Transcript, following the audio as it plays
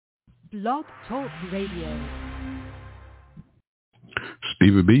Blog Talk Radio.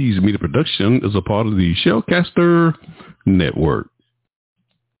 Stevie B's Media Production is a part of the Shellcaster Network.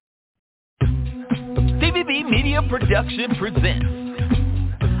 Stevie B Media Production presents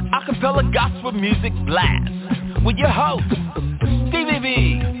Acappella Gospel Music Blast with your host, Stevie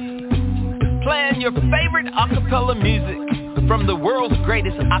B. Playing your favorite acappella music from the world's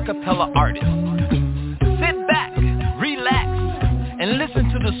greatest acappella artists. Sit back, relax, and listen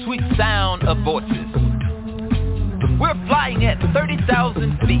to the sweet sound of voices. We're flying at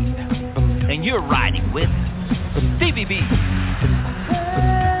 30,000 feet, and you're riding with Stevie B.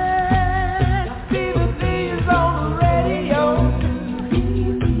 Stevie B is on the radio.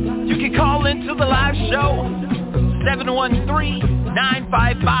 You can call into the live show,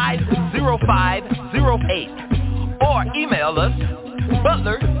 713-955-0508, or email us,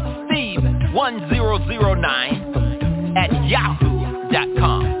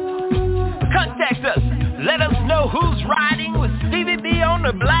 butlersteve1009@yahoo.com. Contact us. Let us know who's riding with Stevie B on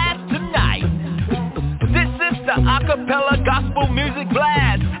the blast tonight. This is the Acappella Gospel Music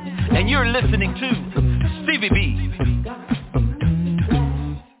Blast, and you're listening to Stevie B.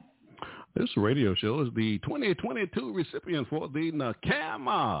 This radio show is the 2022 recipient for the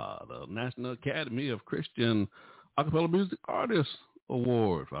NACAMA, the National Academy of Christian Acappella Music Artists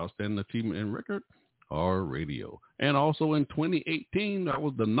Award for Outstanding Achievement in Record or Radio. And also in 2018, I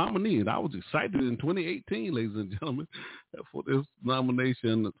was the nominee, and I was excited in 2018, ladies and gentlemen, for this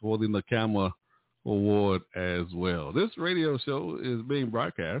nomination for the NACAMA Award as well. This radio show is being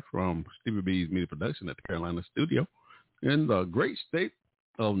broadcast from Stevie B's Media Production at the Carolina studio in the great state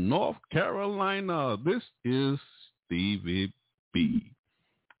of North Carolina. This is Stevie B,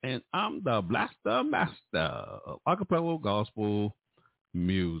 and I'm the blaster master of acapella gospel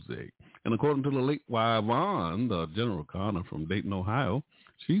music. And according to the late Yvonne, the general Connor from Dayton, Ohio,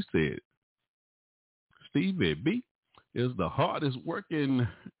 she said, Stevie B is the hardest working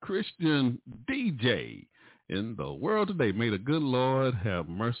Christian DJ in the world today. May the good Lord have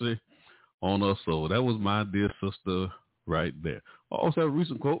mercy on us. So that was my dear sister right there. I also have a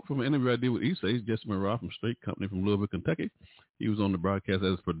recent quote from an interview I did with Issei, Jesse Monroe from Straight Company from Louisville, Kentucky. He was on the broadcast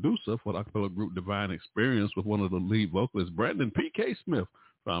as producer for the acapella group Divine Experience with one of the lead vocalists, Brandon P.K. Smith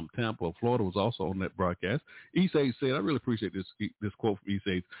from Tampa, Florida, was also on that broadcast. Issei said, I really appreciate this quote from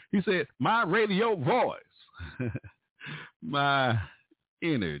Issei. He said, my radio voice, my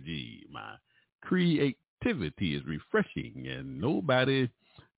energy, my creativity is refreshing, and nobody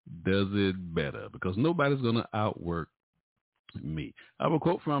does it better because nobody's going to outwork me. I have a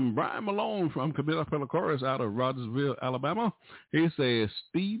quote from Brian Malone from Acappella Chorus out of Rogersville, Alabama. He says,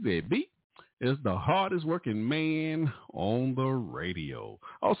 Stevie B is the hardest working man on the radio.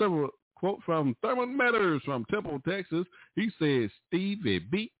 Also have a quote from Thurman Meadows from Temple, Texas. He says, Stevie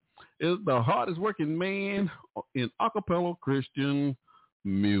B is the hardest working man in acapella Christian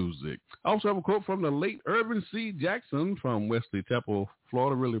music. I also have a quote from the late Irvin C. Jackson from Wesley Chapel,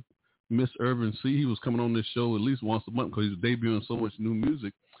 Florida. Really miss Irvin C. He was coming on this show at least once a month because he was debuting so much new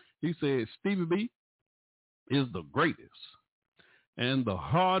music. He said, Stevie B is the greatest and the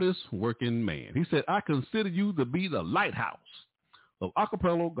hardest working man. He said, I consider you to be the lighthouse of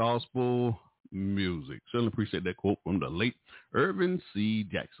acapella gospel music. Certainly appreciate that quote from the late Irvin C.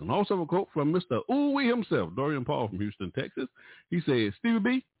 Jackson. Also have a quote from Mr. Ooh-wee himself, Dorian Paul from Houston, Texas. He said, Stevie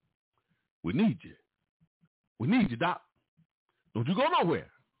B, we need you. We need you, Doc. Don't you go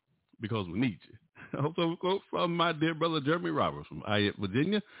nowhere because we need you. Also have a quote from my dear brother Jeremy Roberts from Ayette,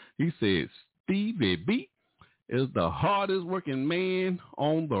 Virginia. He said, Stevie B is the hardest working man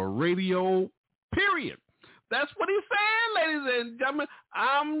on the radio, period. That's what he's saying, ladies and gentlemen.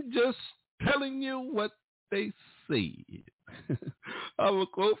 I'm just telling you what they said. I have a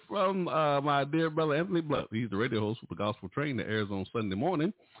quote from my dear brother Anthony Blunt. He's the radio host for the Gospel Train that airs on Sunday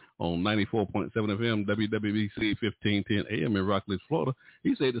morning on 94.7 FM WWBC 1510 AM in Rockledge, Florida.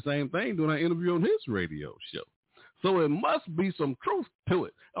 He said the same thing during our interview on his radio show. So it must be some truth to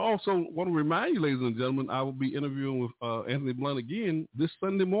it. I also want to remind you, ladies and gentlemen, I will be interviewing with Anthony Blunt again this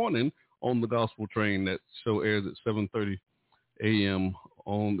Sunday morning on the Gospel Train. That show airs at 7:30 a.m.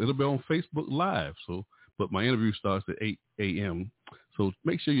 It'll be on Facebook Live. So, but my interview starts at 8 a.m. So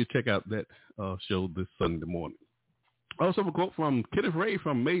make sure you check out that show this Sunday morning. I also have a quote from Kenneth Ray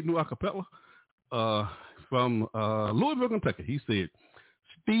from Made New Acapella from Louisville, Kentucky. He said,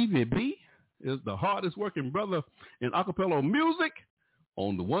 Stevie B is the hardest working brother in acapella music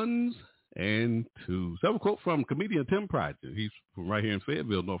on the ones and twos. I have a quote from comedian Tim Pridgen. He's from right here in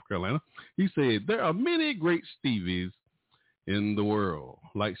Fayetteville, North Carolina. He said, there are many great Stevies in the world,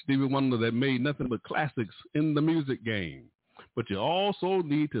 like Stevie Wonder that made nothing but classics in the music game. but you also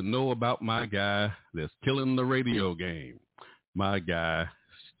need to know about my guy that's killing the radio game, my guy,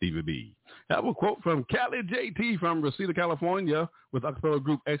 Stevie B. I have a quote from Cali JT from Reseda, California, with acapella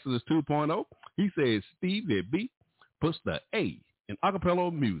group Exodus 2.0. He says, Stevie B puts the A in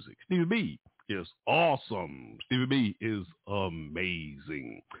acapella music. Stevie B is awesome. Stevie B is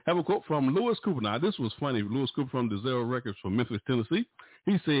amazing. I have a quote from Louis Cooper. Now, this was funny. Louis Cooper from the Zero Records from Memphis, Tennessee.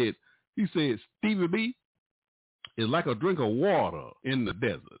 He said, Stevie B is like a drink of water in the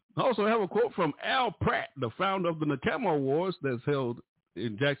desert. I also have a quote from Al Pratt, the founder of the NACAMA Awards that's held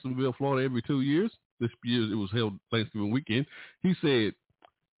in Jacksonville, Florida every 2 years. This year it was held Thanksgiving weekend. He said,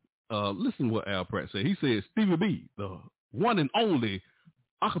 listen to what Al Pratt said. He said, Stevie B, the one and only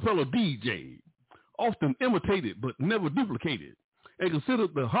acapella DJ, often imitated but never duplicated, and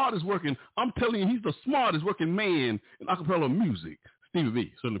considered the hardest working, I'm telling you, he's the smartest working man in acapella music. Stevie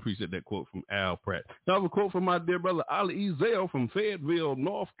B. Certainly appreciate that quote from Al Pratt. Now I have a quote from my dear brother Ali Ezel from Fayetteville,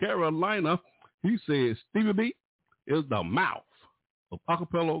 North Carolina. He says, Stevie B is the mouth of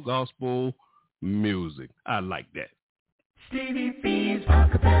acapella gospel music. I like that. Stevie B's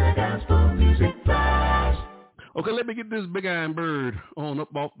acapella gospel music flash. Okay, let me get this big iron bird on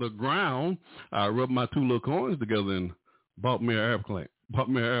up off the ground. I rubbed my two little coins together and bought me an airplane.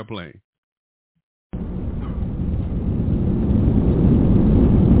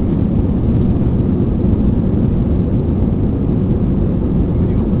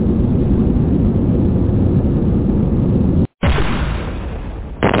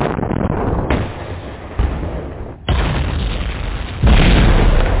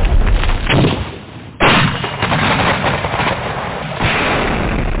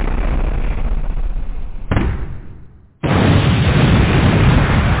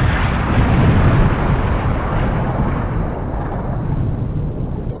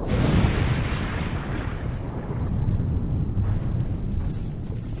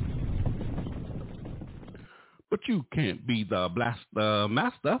 You can't be the blaster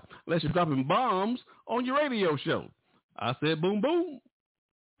master unless you're dropping bombs on your radio show. I said boom, boom.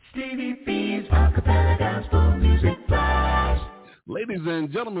 Stevie B's acapella gospel music flash. Ladies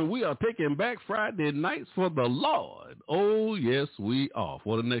and gentlemen, we are taking back Friday nights for the Lord. Oh, yes, we are.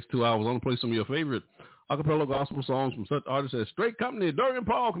 For the next 2 hours, I'm going to play some of your favorite acapella gospel songs from such artists as Straight Company, Dorian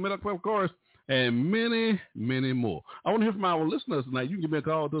Paul, Commit Acapella Chorus, and many, many more. I want to hear from our listeners tonight. You can give me a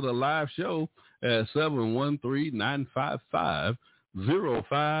call to the live show at 713-955-0508,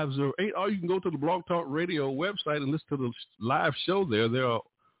 or you can go to the Blog Talk Radio website and listen to the live show there. There are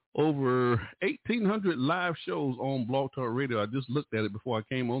over 1,800 live shows on Blog Talk Radio. I just looked at it before I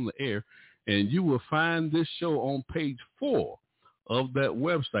came on the air, and you will find this show on page 4 of that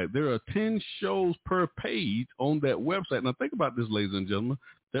website. There are 10 shows per page on that website. Now, think about this, ladies and gentlemen.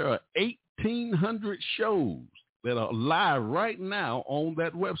 There are 1,800 shows that are live right now on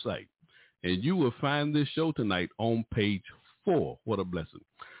that website. And you will find this show tonight on page 4. What a blessing.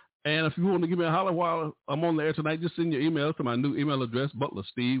 And if you want to give me a holler while I'm on the air tonight, just send your email to my new email address,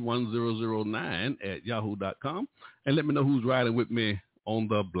 butlersteve1009@yahoo.com, and let me know who's riding with me on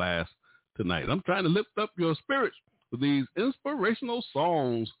the blast tonight. I'm trying to lift up your spirits with these inspirational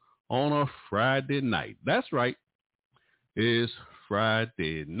songs on a Friday night. That's right. It's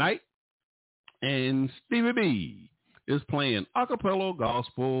Friday night, and Stevie B is playing acapella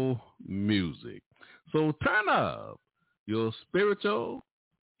gospel music. So turn up your spiritual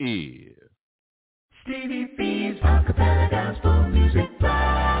ear. Stevie B's acapella gospel music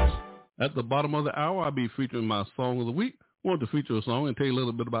flash. At the bottom of the hour, I'll be featuring my song of the week. I want to feature a song and tell you a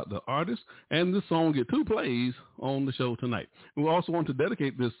little bit about the artist, and this song will get 2 plays on the show tonight. And we also want to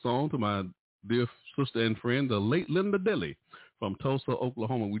dedicate this song to my dear sister and friend, the late Linda Dilly from Tulsa,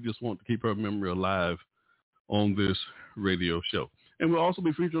 Oklahoma. We just want to keep her memory alive on this radio show. And we'll also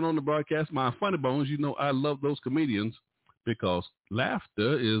be featuring on the broadcast my funny bones. You know I love those comedians because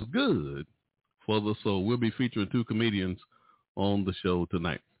laughter is good for the soul. We'll be featuring 2 comedians on the show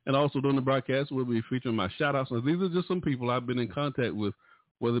tonight. And also during the broadcast, we'll be featuring my shout-outs. Now, these are just some people I've been in contact with,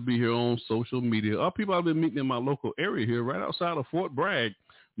 whether it be here on social media or people I've been meeting in my local area here right outside of Fort Bragg,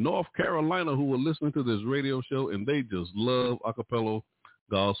 North Carolina, who are listening to this radio show, and they just love acapella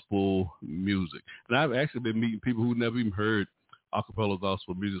gospel music. And I've actually been meeting people who never even heard acapella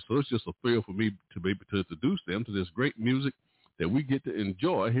gospel music, so it's just a thrill for me to be able to introduce them to this great music that we get to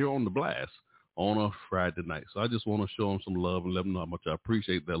enjoy here on the blast on a Friday night. So I just want to show them some love and let them know how much I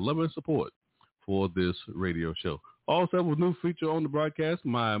appreciate their love and support for this radio show. Also have a new feature on the broadcast,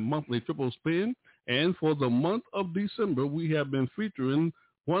 my monthly triple spin, and for the month of December, we have been featuring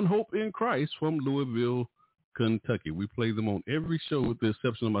One Hope in Christ from Louisville, Kentucky. We play them on every show with the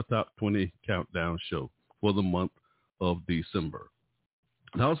exception of my top 20 countdown show for the month of December.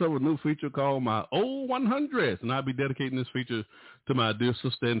 I also have a new feature called My Old 100s, and I'll be dedicating this feature to my dear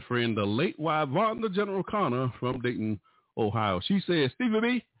sister and friend, the late Yvonne General Connor from Dayton, Ohio. She said, Stevie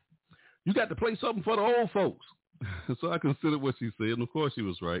B, you got to play something for the old folks. So I considered what she said, and of course she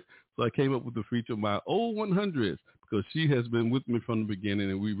was right. So I came up with the feature My Old 100s because she has been with me from the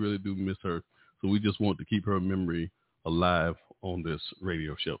beginning, and we really do miss her. So we just want to keep her memory alive on this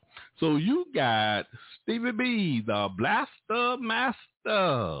radio show. So you got Stevie B, the Blaster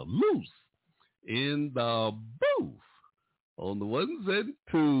Master, loose in the booth on the ones and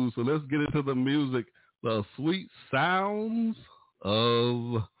twos. So let's get into the music, the sweet sounds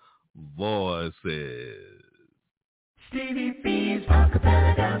of voices. Stevie B's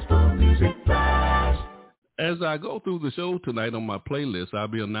Acappella Gospel Music Blast. As I go through the show tonight on my playlist, I'll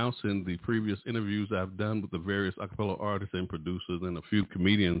be announcing the previous interviews I've done with the various acapella artists and producers and a few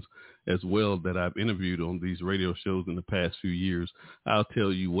comedians as well that I've interviewed on these radio shows in the past few years. I'll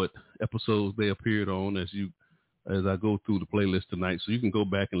tell you what episodes they appeared on as I go through the playlist tonight, so you can go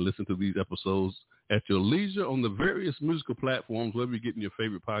back and listen to these episodes at your leisure on the various musical platforms, wherever you're getting your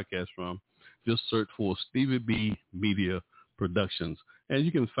favorite podcast from. Just search for Stevie B Media Productions. And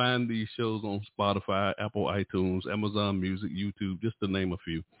you can find these shows on Spotify, Apple iTunes, Amazon Music, YouTube, just to name a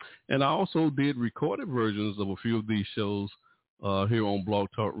few. And I also did recorded versions of a few of these shows here on Blog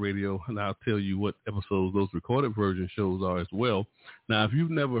Talk Radio, and I'll tell you what episodes those recorded version shows are as well. Now, if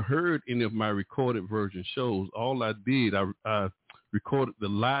you've never heard any of my recorded version shows, all I did, I recorded the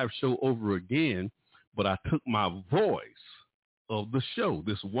live show over again, but I took my voice of the show,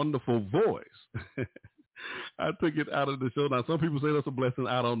 this wonderful voice. I took it out of the show. Now, some people say that's a blessing.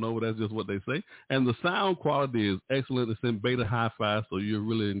 I don't know, but that's just what they say. And the sound quality is excellent. It's in beta hi-fi, so you'll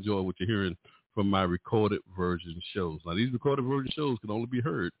really enjoy what you're hearing from my recorded version shows. Now, these recorded version shows can only be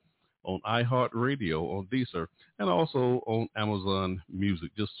heard on iHeartRadio, on Deezer, and also on Amazon Music.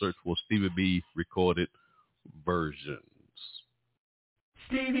 Just search for Stevie B Recorded Versions.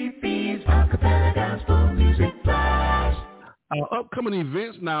 Stevie B's Acappella Gospel Music Blast. Our upcoming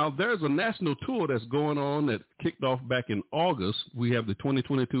events now, there's a national tour that's going on that kicked off back in August. We have the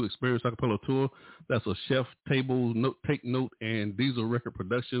 2022 Experience Acapella Tour. That's a Chef Table, Take Note, and Diesel Record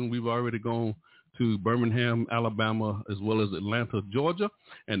production. We've already gone to Birmingham, Alabama, as well as Atlanta, Georgia.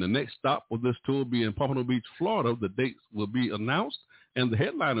 And the next stop for this tour will be in Pompano Beach, Florida. The dates will be announced. And the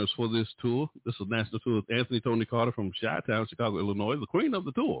headliners for this tour, this is a national tour, Anthony Tony Carter from Chi-Town, Chicago, Illinois, the queen of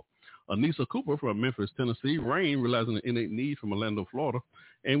the tour. Anissa Cooper from Memphis, Tennessee. Rain, realizing the innate need from Orlando, Florida.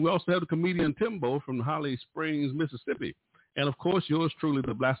 And we also have the comedian Timbo from Holly Springs, Mississippi. And, of course, yours truly,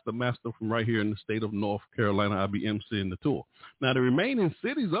 the Blaster Master from right here in the state of North Carolina. I'll be emceeing the tour. Now, the remaining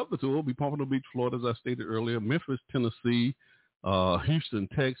cities of the tour will be Pompano Beach, Florida, as I stated earlier, Memphis, Tennessee, Houston,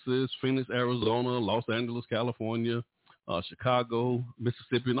 Texas, Phoenix, Arizona, Los Angeles, California, Chicago,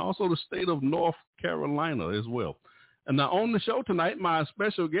 Mississippi, and also the state of North Carolina as well. And now on the show tonight, my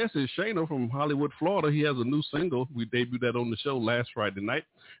special guest is Shano from Hollywood, Florida. He has a new single. We debuted that on the show last Friday night.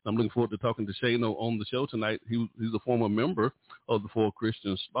 I'm looking forward to talking to Shano on the show tonight. He's a former member of the Four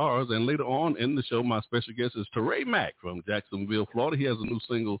Christian Stars. And later on in the show, my special guest is Ture Mack from Jacksonville, Florida. He has a new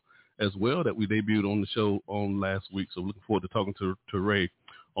single as well that we debuted on the show on last week. So looking forward to talking to Ture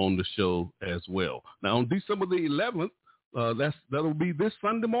on the show as well. Now on December the 11th, that'll be this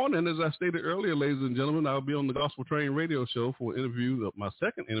Sunday morning. As I stated earlier, ladies and gentlemen, I'll be on the Gospel Train radio show for an interview, my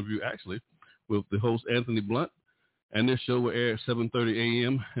second interview actually, with the host Anthony Blunt. And this show will air at 7:30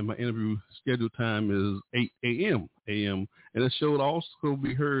 a.m. and my interview scheduled time is 8 a.m. And this show will also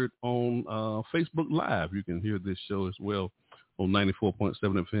be heard on Facebook Live. You can hear this show as well on 94.7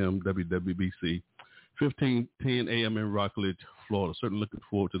 FM WWBC. 15:10 a.m. in Rockledge, Florida. Certainly looking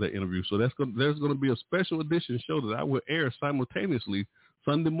forward to that interview. So there's going to be a special edition show that I will air simultaneously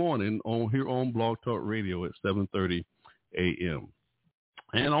Sunday morning here on Blog Talk Radio at 7:30 a.m.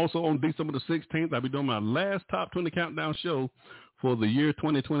 And also on December the 16th, I'll be doing my last Top 20 Countdown show for the year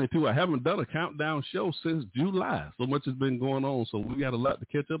 2022. I haven't done a countdown show since July. So much has been going on. So we got a lot to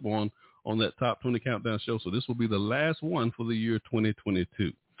catch up on that Top 20 Countdown show. So this will be the last one for the year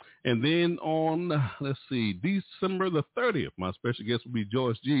 2022. And then on, December the 30th, my special guest will be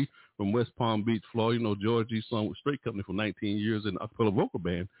George G. from West Palm Beach, Florida. You know, George G. sung with Straight Company for 19 years and acapella vocal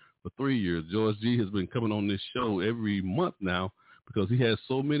band for 3 years. George G. has been coming on this show every month now because he has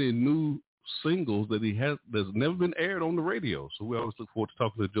so many new singles that that's never been aired on the radio. So we always look forward to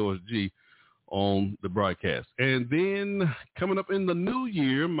talking to George G. on the broadcast. And then coming up in the new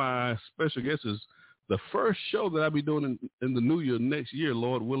year, my special guest is the first show that I'll be doing in the new year next year,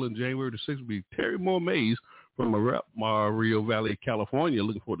 Lord willing, January the 6th, will be Terry Moore Mays from Mario Valley, California.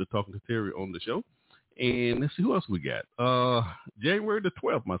 Looking forward to talking to Terry on the show. And let's see who else we got. January the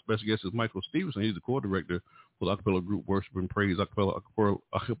 12th, my special guest is Michael Stevenson. He's the co-director for the Acappella group Worship and Praise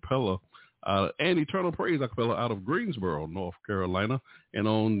Acappella and Eternal Praise Acappella out of Greensboro, North Carolina. And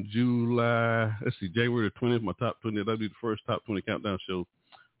on January the 20th, my top 20, that'll be the first top 20 countdown show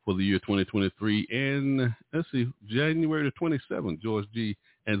for the year 2023. And January the 27th, George G.,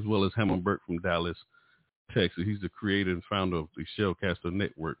 as well as Hammond Burke from Dallas, Texas. He's the creator and founder of the Shellcaster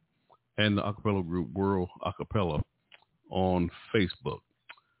Network and the Acappella group World Acappella on Facebook.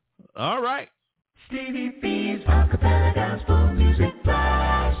 All right. Stevie B's Acappella Gospel Music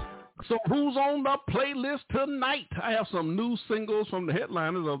Flash. So who's on the playlist tonight? I have some new singles from the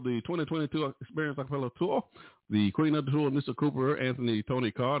headliners of the 2022 Experience Acappella Tour. The Queen of the Tour, Mr. Cooper, Anthony, Tony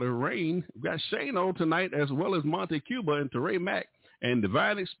Carter, Rain. We've got Shano tonight, as well as Monte Cuba and Ture Mack, and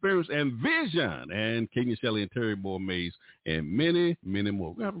Divine Experience and Vision, and Kenya Shelley and Terry Moore Mays, and many, many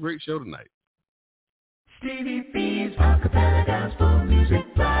more. We have a great show tonight. Stevie B's Acappella Gospel Music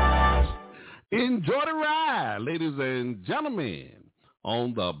Flash. Enjoy the ride, ladies and gentlemen,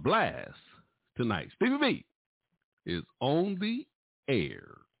 on the blast tonight. Stevie B is on the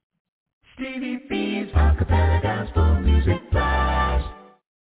air. Stevie B's Acappella Gospel Music Flash.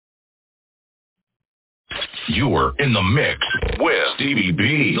 You're in the mix with Stevie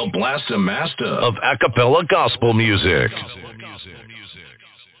B, the Blaster Master of Acappella Gospel Music.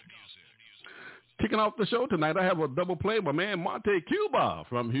 Kicking off the show tonight, I have a double play. My man Monte Cuba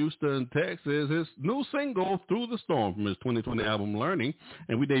from Houston, Texas. His new single, Through the Storm, from his 2020 album, Learning.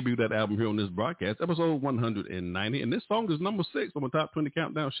 And we debuted that album here on this broadcast, episode 190. And this song is number 6 on the Top 20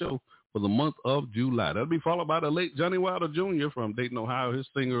 Countdown show for the month of July. That'll be followed by the late Johnny Wilder Jr. from Dayton, Ohio. His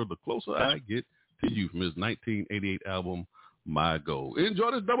singer, The Closer I Get to You, from his 1988 album, My Goal. Enjoy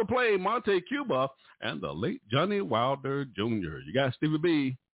this double play, Monte Cuba and the late Johnny Wilder Jr. You got Stevie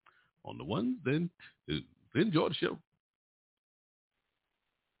B on the ones and twos. Enjoy the show.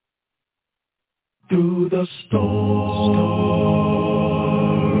 Through the storms,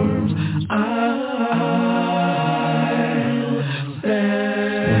 I'll stand.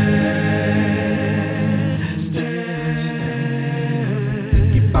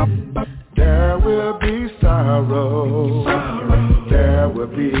 There will be sorrow, there will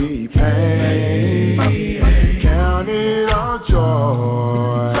be pain. Count it all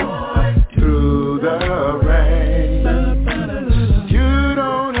joy through the rain. You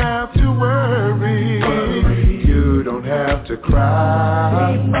don't have to worry, you don't have to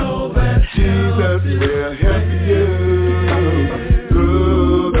cry. We know that Jesus will help you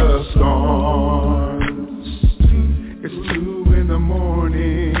through the storms. It's 2 in the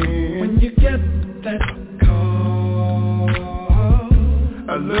morning when you get that call.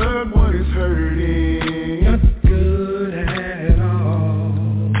 A loved one is hurting, not good at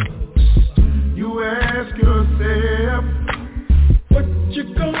all. You ask yourself, what you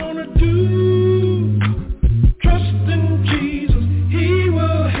gonna do? Trust in Jesus, He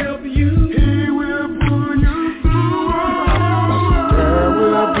will help you. He will pull you through. There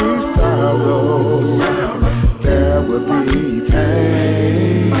will be sorrow, there will be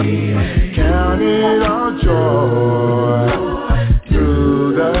pain. Count it all joy through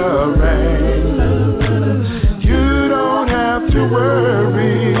the rain. You don't have to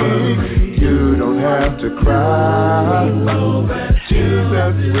worry, you don't have to cry.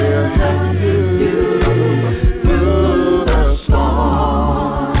 Jesus will help you through the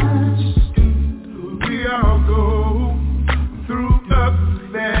storms. We all go through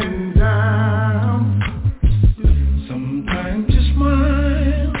ups and downs. Sometimes you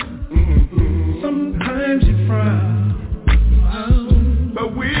smile, sometimes you frown. But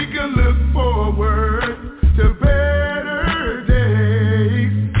we can look forward to better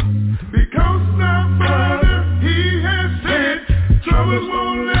days, because our Father, He has said, trouble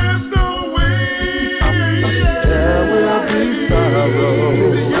won't last always. There will be sorrow,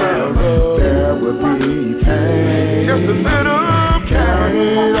 there will be pain. Just a little count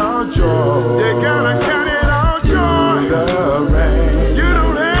it all joy. You gotta count it all joy. The rain. You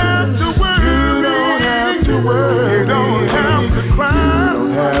don't have to worry. You don't have to worry. You don't have to cry. You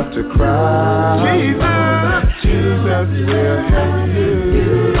don't have to cry. Jesus will help you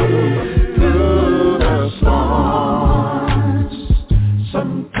through the storms.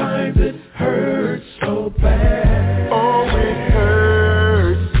 Sometimes it hurts so bad. Oh, it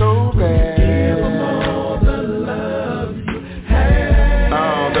hurts so bad. Give them all the love you have.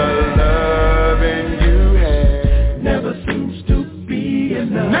 All the loving you have. Never seems to be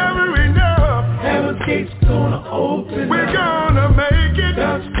enough. Never enough. Heaven's gates gonna open. We're gonna make it.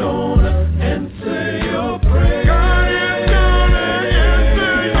 God's gonna answer your prayer. God is gonna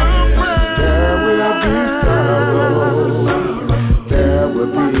answer your prayer. There will be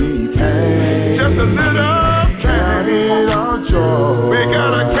pain. Just a little count it all joy. We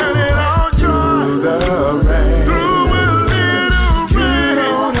gotta count it all joy. Through the rain. Through a little rain. You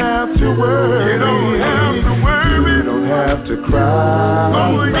don't have to worry. You don't have to worry. You don't have to cry.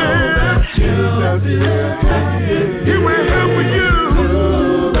 Oh yeah. Jesus is happy. He will help you.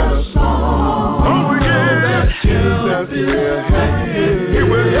 Through the storm. Oh yeah. Jesus is happy. He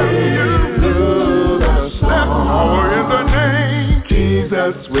will help you. Through the storm. Power in the name.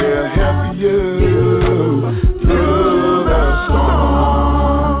 Jesus will help you. Through the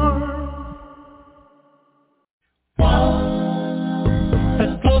storm. The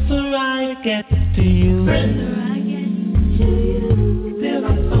closer I get to you, still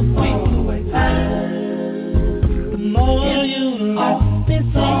I'm so far away. The more you let me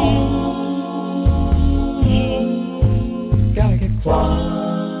see, gotta get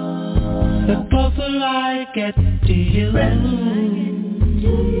close. The closer I get to you,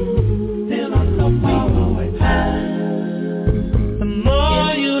 still I'm so far away. The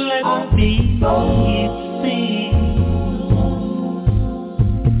more you let me see.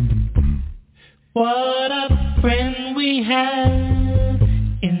 What a friend we have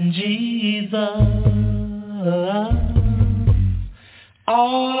in Jesus.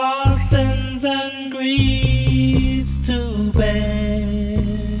 All our sins and griefs to bear.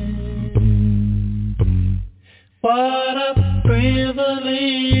 What a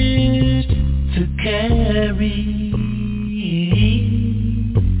privilege to carry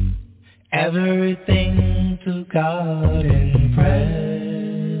everything to God in prayer.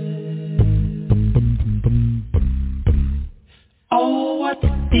 Oh, what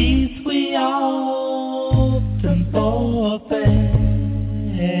peace we often forfeit.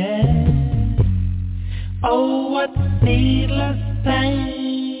 Oh, what needless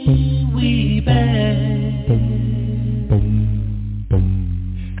pain we bear.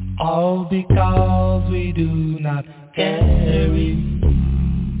 All because we do not carry.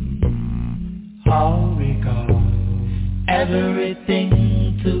 All because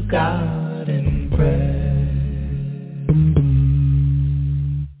everything to God in prayer.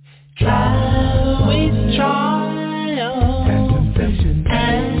 Trial with trial and temptation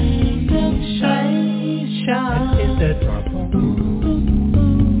is that trouble.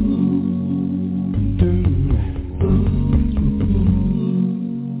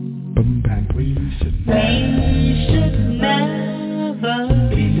 We should never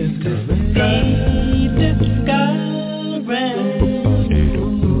be discouraged.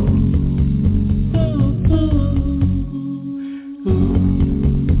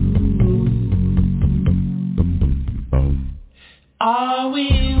 Are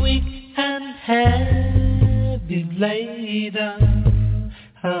we weak and heavy laden,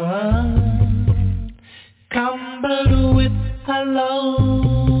 cumbered with a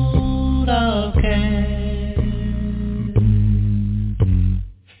load of care?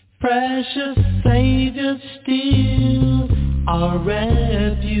 Precious Savior, still our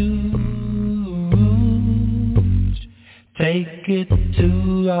refuge. Take it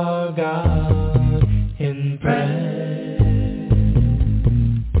to our God in prayer.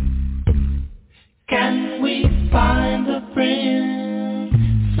 Can we find a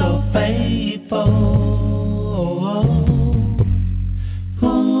friend so faithful,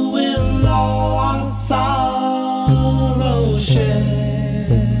 who will all our sorrow share?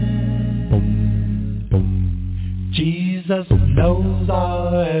 Jesus knows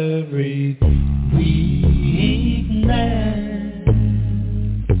our every weakness.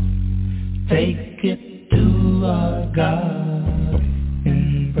 Take it to our God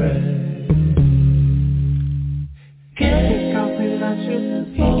in prayer. Because he loves you,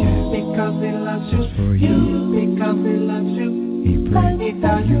 because he loves you, because he loves you, he prayed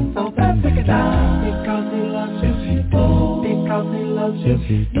for you so bad we could die. Because he loves you, because he loves you,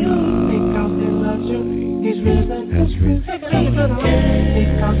 because he loves you, he's risen, has risen,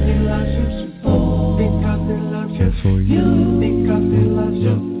 because he loves you, because he loves you, because he loves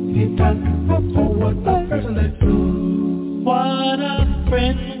you, he does for what the person that do. What a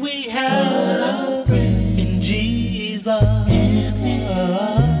friend we have in Jesus.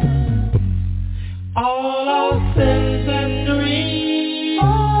 All our sins and griefs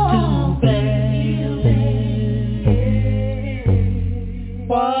to bear.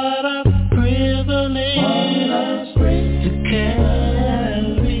 What a privilege to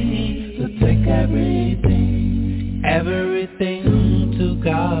carry, to take everything to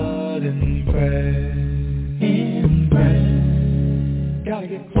God in prayer. In prayer, gotta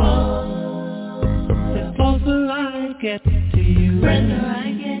get close. The closer I get to you, when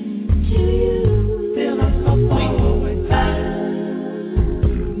I get to you, still I'm so far away.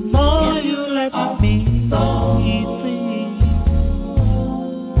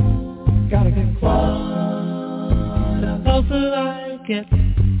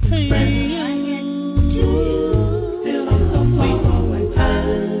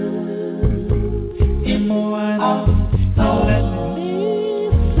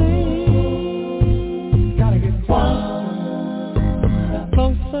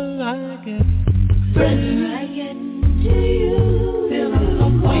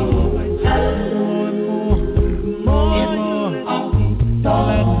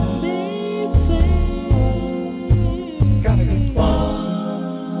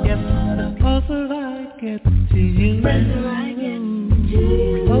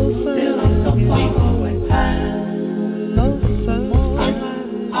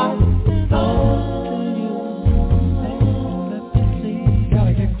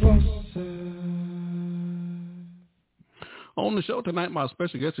 On the show tonight, my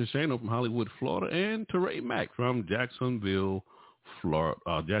special guest is Shano from Hollywood, Florida, and Ture Mack from Jacksonville,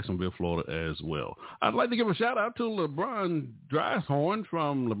 Florida as well. I'd like to give a shout out to LeBron Dryhorn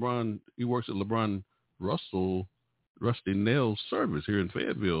from LeBron. He works at LeBron Rusty Nail Service here in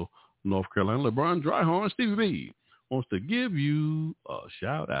Fayetteville, North Carolina. LeBron Dryhorn, Stevie B wants to give you a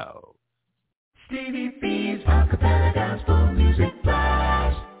shout out. Stevie B's Acappella Gospel Music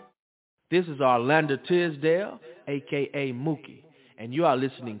Blast. This is Orlando Tisdale, a.k.a. Mookie, and you are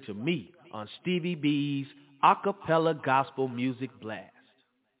listening to me on Stevie B's Acappella Gospel Music Blast.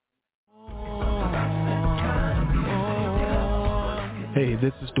 Hey,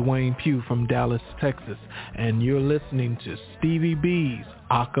 this is Dwayne Pugh from Dallas, Texas, and you're listening to Stevie B's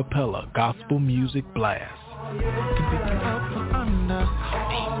Acappella Gospel Music Blast.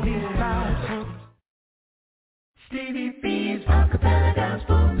 Stevie B's Acappella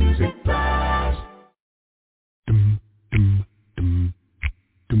Gospel Music Blast.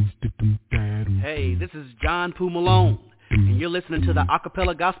 Hey, this is John Poo Malone, and you're listening to the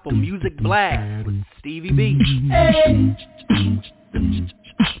Acappella Gospel Music Blast with Stevie B. Hey.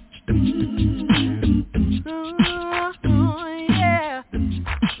 Yeah.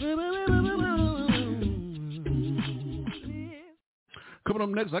 Coming up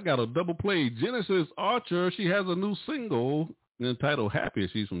next, I got a double play. Genesis Archer, she has a new single entitled Happy.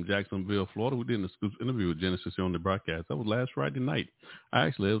 She's from Jacksonville, Florida. We did an exclusive interview with Genesis here on the broadcast. That was last Friday night.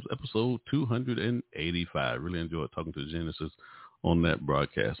 It was episode 285. Really enjoyed talking to Genesis on that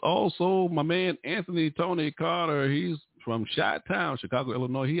broadcast. Also, my man Anthony Tony Carter, he's from Chi-Town, Chicago,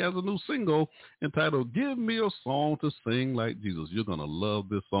 Illinois. He has a new single entitled Give Me a Song to Sing Like Jesus. You're going to love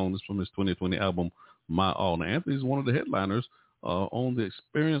this song. It's from his 2020 album, My All. Now, Anthony's one of the headliners on the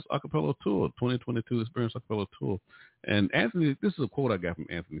Experience Acappella Tour, 2022 Experience Acappella Tour. And Anthony, this is a quote I got from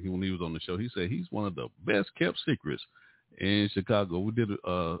Anthony when he was on the show. He said he's one of the best kept secrets in Chicago.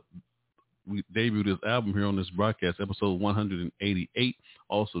 We debuted this album here on this broadcast, episode 188.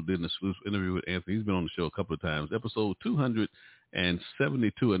 Also did an exclusive interview with Anthony. He's been on the show a couple of times. Episode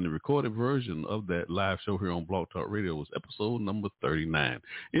 272, and the recorded version of that live show here on Blog Talk Radio was episode number 39.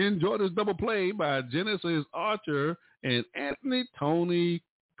 Enjoy this double play by Genesis Archer and Anthony Tony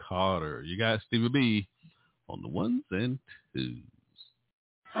Carter. You got Stevie B on the ones and twos.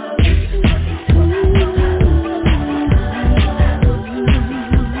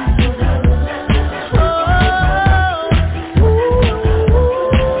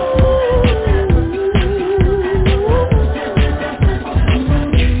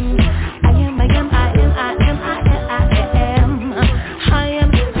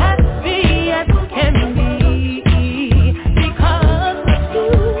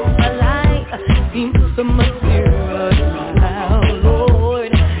 So much serious now,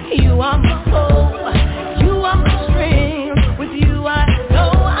 Lord. You are my soul.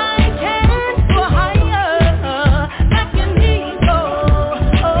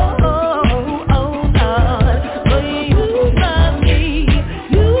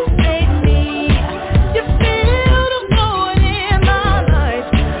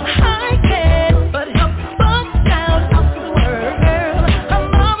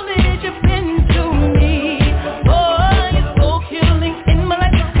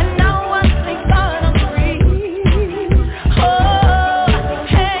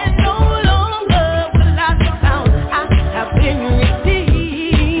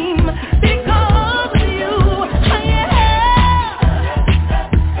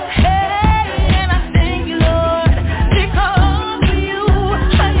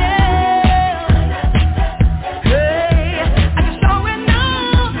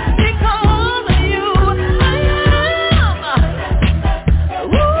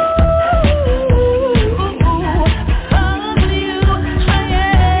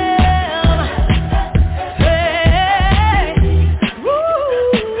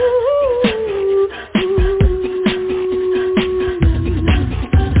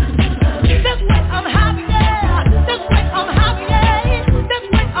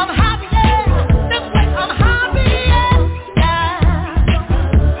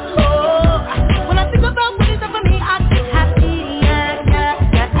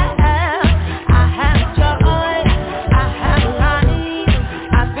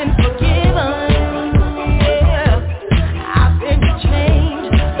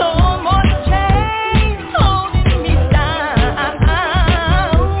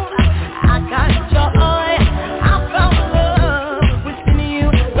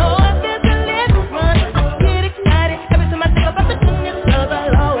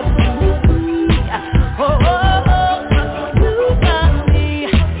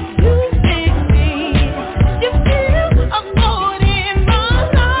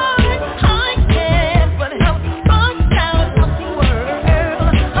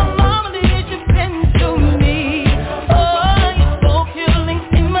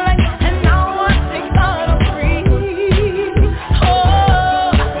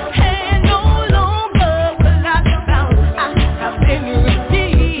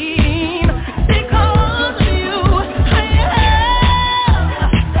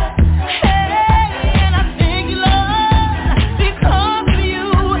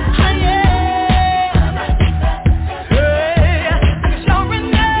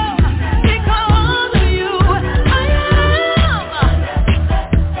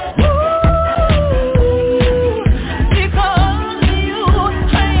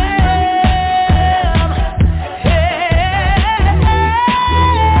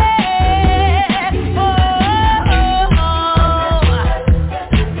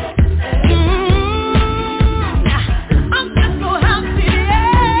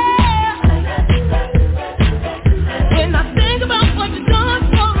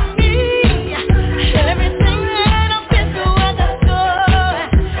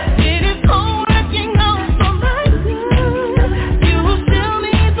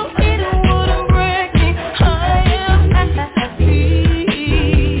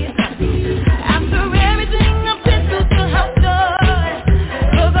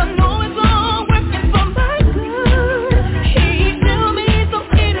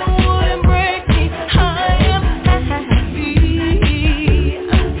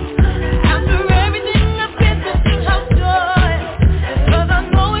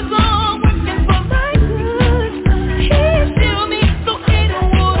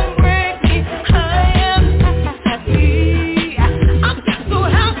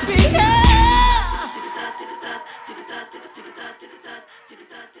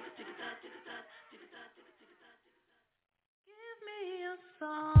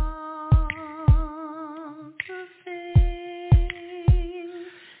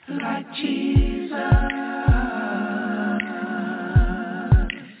 like Jesus.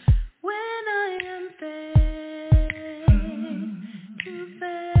 When I am face to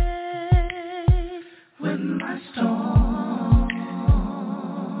face with my storm,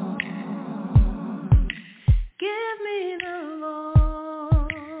 give me the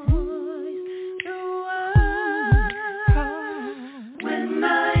voice to word when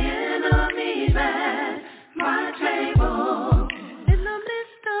my enemies at my table. In the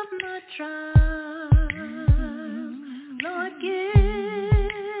midst of my trials, Lord,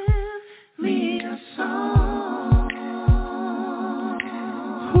 give me a song.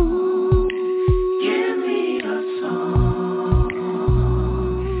 Give me a song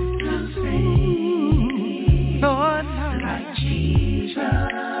to sing, Lord, like Jesus.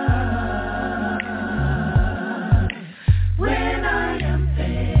 When I am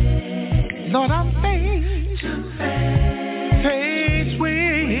faced, Lord, I'm faced to face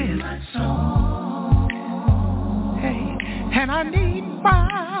with my soul. Hey, and I need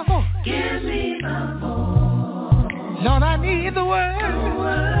my voice. Give me the voice. Lord, I need the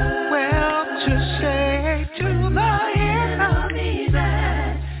word. Well, to say to the enemies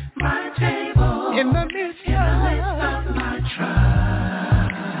at my table. In the midst of my trial.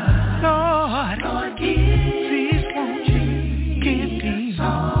 Lord, please won't you give me a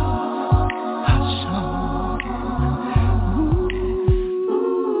song.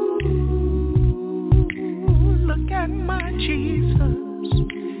 Ooh, look at my Jesus.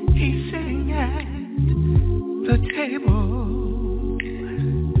 He's sitting at the table,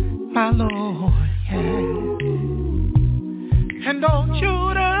 my Lord, yeah. And old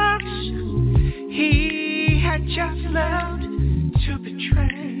Judas, he had just left to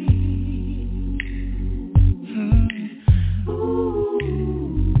betray.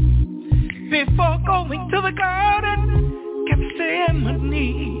 Before going to the garden,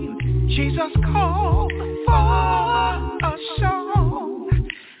 Gethsemane, Jesus called for a song.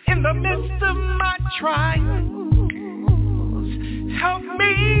 In the midst of my trials, help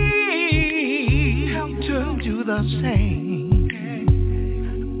me to do the same.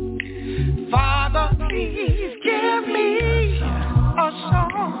 Father, please give me a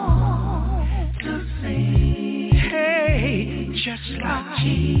song to sing. Hey, just like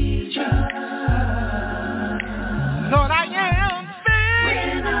Jesus. Lord, I am faced.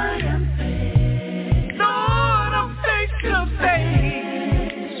 When I am faced, Lord, I'm face to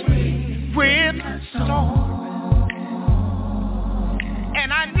face with the storm,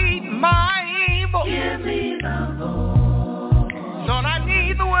 and I need my voice. Give me the voice. Lord, I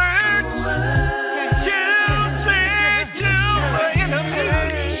need the word to say to the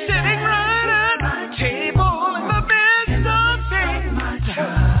enemy sitting right at my table in the midst of my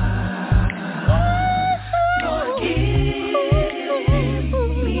trial. Lord, give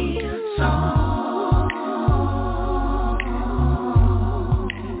me a song.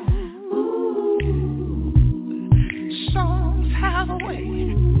 Songs have a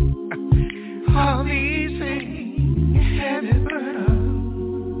way of easing heavy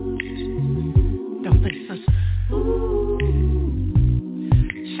burdens. Don't they, sister?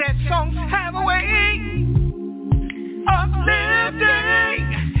 Sad songs have a way of lifting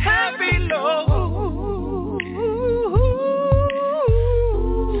heavy loads.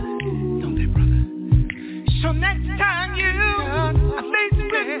 Don't they, brother? So next time you are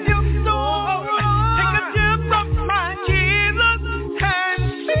faced with your storm, take a dip from my Jesus and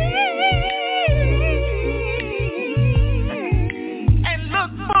sing, and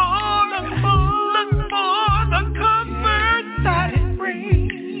look for the comfort that it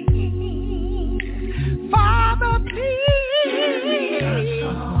brings. Father, please,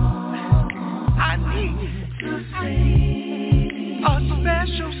 I need to sing a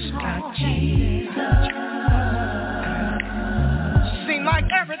special song. Seem like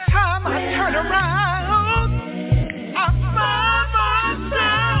every time I turn around, I find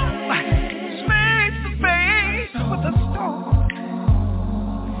myself face to face with a storm.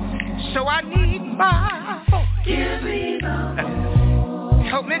 So I need my voice. Give me the voice.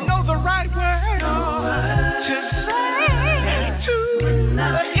 Help me know the right word to say to the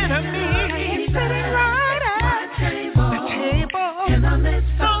enemy sitting right at the table. In the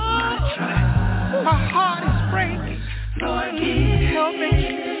midst of my trial, my heart is breaking. Lord, help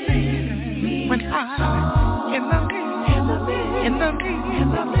me when I'm in the middle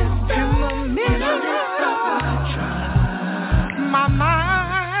of my trial. My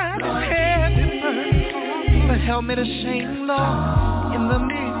mind is heavy burdened, but help me to sing, Lord, in the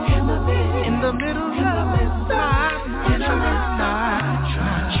middle of my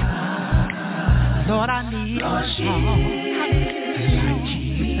trial. Lord, I need a song like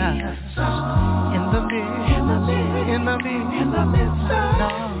Jesus. When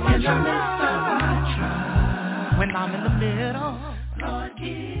I'm in the middle, Lord,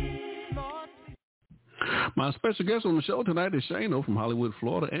 My special guest on the show tonight is Shano from Hollywood,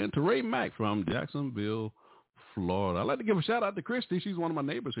 Florida, and Ture Mack from Jacksonville, Florida. I'd like to give a shout out to Christy. She's one of my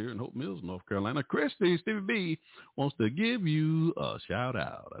neighbors here in Hope Mills, North Carolina. Christy, Stevie B wants to give you a shout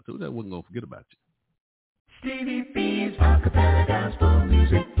out. I told you I wasn't going to forget about you. Stevie B's Acappella Gospel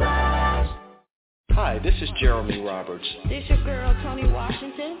Music Blast. Hi, this is Jeremy Roberts. This your girl, Tony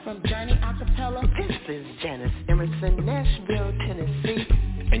Washington from Journey Acappella. This is Janice Emerson, Nashville, Tennessee.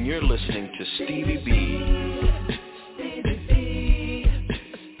 And you're listening to Stevie B. Stevie B.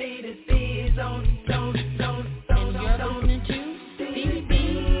 Stevie B. Zone. And you're listening to Stevie B.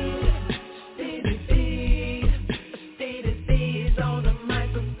 Stevie B. Stevie B's on the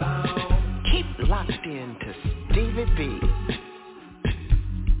microphone. Keep locked in to Stevie B.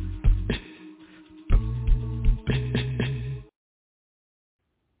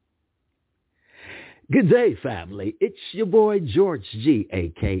 Good day, family. It's your boy, George G,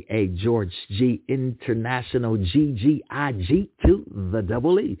 a.k.a. George G International GGIG to the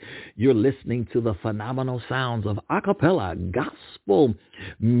double E. You're listening to the phenomenal sounds of Acappella Gospel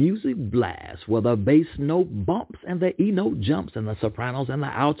Music Blast, where the bass note bumps and the E note jumps and the sopranos and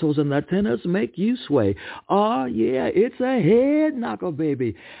the altos and the tenors make you sway. Oh, yeah, it's a head knocker,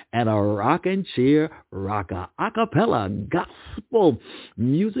 baby, and a rockin' cheer rocker. Acappella Gospel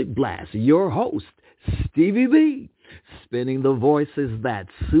Music Blast, your host, Stevie B, spinning the voices that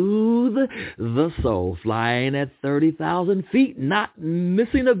soothe the soul, flying at 30,000 feet, not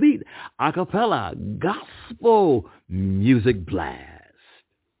missing a beat. Acappella Gospel Music Blast.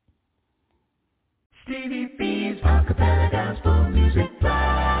 Stevie B's Acappella Gospel Music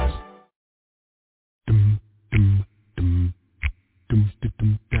Blast.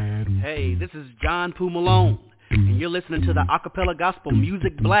 Hey, this is John Poo Malone, and you're listening to the Acappella Gospel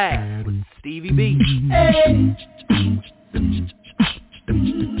Music Blast with Stevie B. Hey.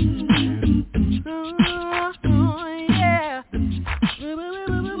 Yeah.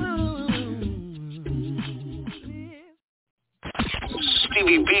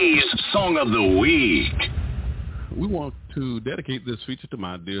 Stevie B's Song of the Week. We want to dedicate this feature to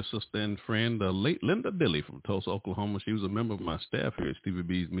my dear sister and friend, the late Linda Dilly from Tulsa, Oklahoma. She was a member of my staff here at Stevie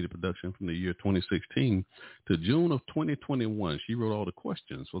B's Media Production from the year 2016 to June of 2021. She wrote all the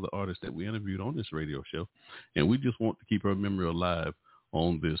questions for the artists that we interviewed on this radio show, and we just want to keep her memory alive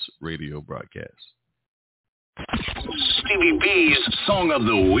on this radio broadcast. Stevie B's Song of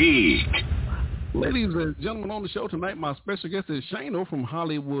the Week. Ladies and gentlemen, on the show tonight, my special guest is Shano from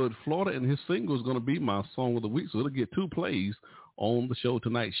Hollywood, Florida, and his single is going to be my song of the week, so it'll get 2 plays on the show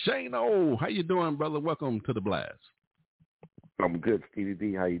tonight. Shano, how you doing, brother? Welcome to the blast. I'm good, Stevie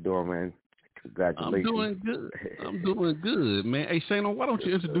B. How you doing, man? Congratulations. I'm doing good, man. Hey, Shano, why don't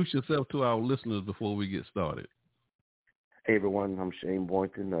you introduce yourself to our listeners before we get started? Hey, everyone. I'm Shane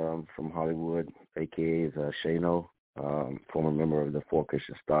Boynton from Hollywood, a.k.a. Shano, former member of the Four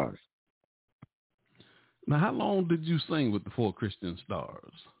Christian Stars. Now, how long did you sing with the Four Christian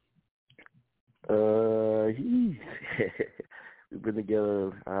Stars? We've been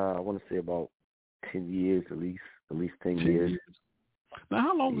together, I want to say about 10 years at least 10 years. Now,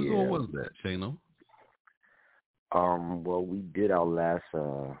 how long ago was that, Shano? Well, we did our last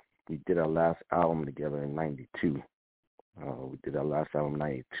album together in '92. We did our last album in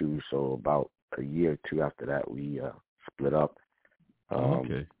 '92, so about a year or two after that, we split up.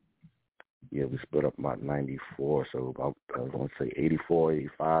 Okay. Yeah, we split up about 94, so about, I was going to say 84,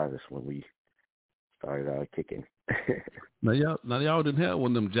 85 is when we started kicking. Now y'all didn't have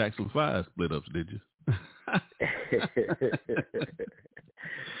one of them Jackson 5 split-ups, did you?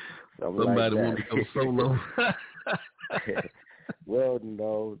 Somebody wanted to go solo. Well,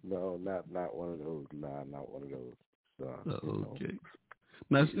 no, not one of those. Nah, not one of those. Okay.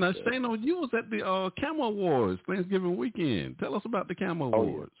 Now, Shano, you was at the NACAMA Awards Thanksgiving weekend. Tell us about the NACAMA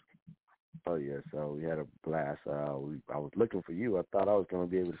Awards. Oh, yeah, so we had a blast. I was looking for you. I thought I was going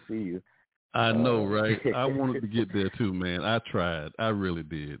to be able to see you. I know, right? I wanted to get there too, man. I tried. I really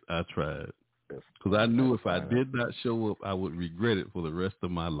did. I tried. Because I knew if I did not show up, I would regret it for the rest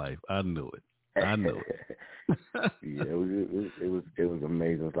of my life. I knew it. Yeah, it was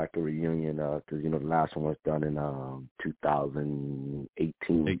amazing. It was like a reunion because, the last one was done in 2018,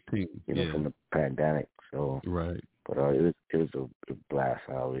 from the pandemic. So right. But it was a blast.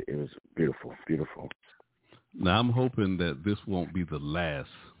 It was beautiful, beautiful. Now, I'm hoping that this won't be the last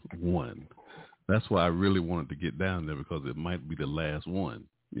one. That's why I really wanted to get down there, because it might be the last one,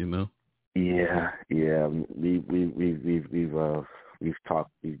 Yeah. We've we've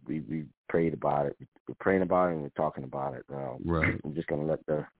talked, we prayed about it. We're praying about it and we're talking about it. Right. I'm just gonna let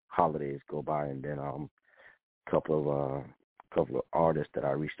the holidays go by, and then a couple of artists that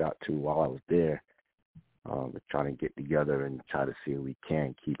I reached out to while I was there, trying to get together and try to see if we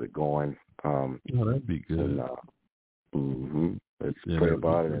can keep it going. That'd be good. And, let's pray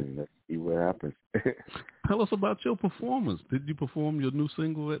about it and let's see what happens. Tell us about your performance. Did you perform your new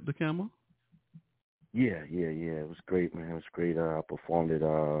single at NACAMA? Yeah. It was great, man. It was great. I performed it.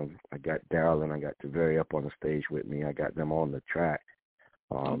 I got Daryl and I got Ture up on the stage with me. I got them on the track.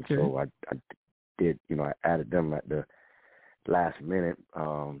 Okay. So I did, I added them at the last minute.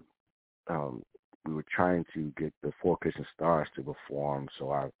 We were trying to get the Four Christian Stars to perform,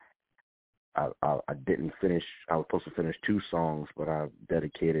 so I didn't finish. I was supposed to finish 2 songs, but I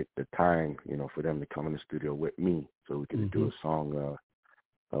dedicated the time, for them to come in the studio with me so we could do a song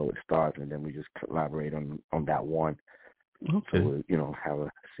with Stars, and then we just collaborate on that one. Okay. So we, have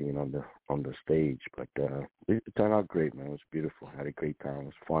a scene on the stage. But it turned out great, man. It was beautiful. I had a great time. It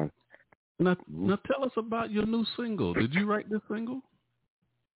was fun. Now tell us about your new single. Did you write this single?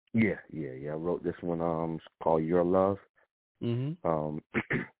 Yeah. I wrote this one. It's called Your Love.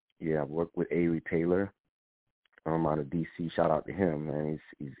 Yeah, I worked with Avery Taylor. Out of DC. Shout out to him, man.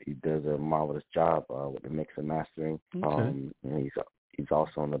 He does a marvelous job with the mix and mastering. Okay. And he's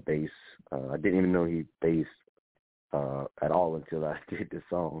also on the bass. I didn't even know he bassed at all until I did the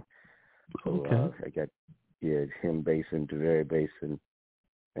song. So I got him bassing, Ture bassing,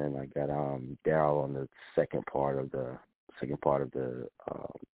 and I got Daryl on the second part of the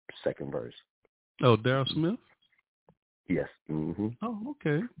second verse. Oh, Daryl Smith? Yes. Oh,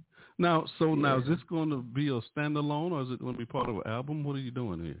 okay. Now, now is this going to be a standalone, or is it going to be part of an album? What are you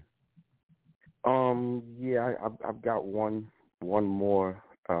doing here? Yeah, I've got one more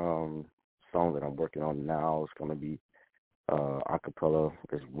song that I'm working on now. It's going to be Acappella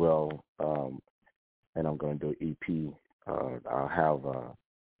as well, and I'm going to do an EP. I'll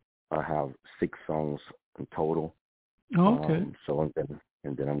have 6 songs in total. Oh, okay. So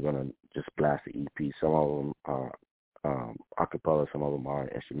and then I'm going to just blast the EP. Some of them are acapella, some of them are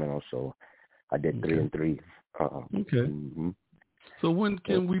instrumental. So I did 3 and 3. Okay. So when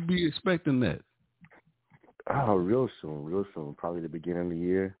can we be expecting that? Real soon. Probably the beginning of the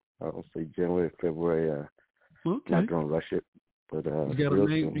year. I'll say January, February. Okay. Not gonna rush it, but you got a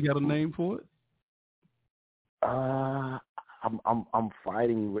name? You got a name for it? I'm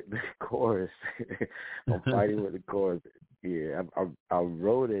fighting with the chorus. I'm fighting with the chorus. Yeah, I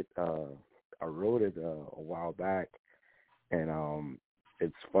wrote it. I wrote it a while back, and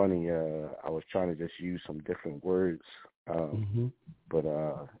it's funny. I was trying to just use some different words, but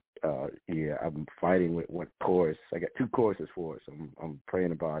yeah, I'm fighting with what chorus. I got 2 choruses for it, so I'm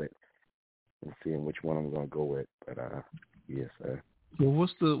praying about it and seeing which one I'm gonna go with. But yes, sir. Well,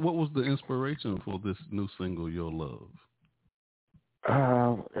 what was the inspiration for this new single, Your Love?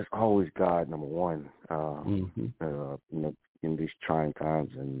 It's always God, number one. In these trying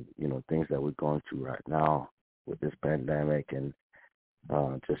times and things that we're going through right now with this pandemic, and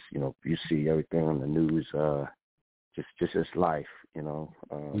just you see everything on the news. Just life. A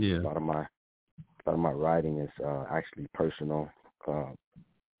lot of my writing is actually personal.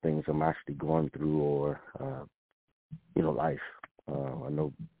 Things I'm actually going through, or life. I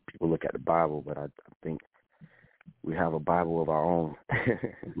know people look at the Bible, but I think we have a Bible of our own.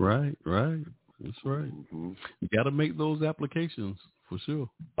 Right. That's right. You got to make those applications for sure.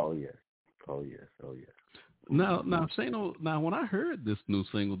 Oh yes. Now, Shano. Now, when I heard this new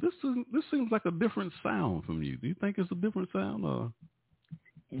single, this seems like a different sound from you. Do you think it's a different sound, or?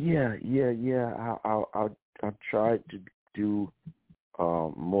 Yeah. I tried to do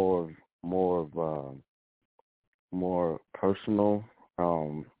more personal.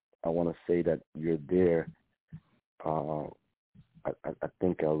 I want to say that you're there. I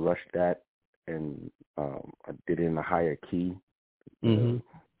think I rushed that, and I did it in a higher key. The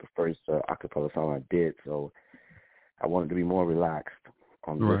first acapella song I did, so I wanted to be more relaxed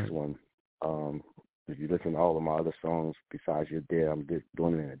on this one. If you listen to all of my other songs besides You're There, I'm just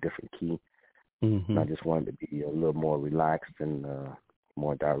doing it in a different key. And I just wanted to be a little more relaxed and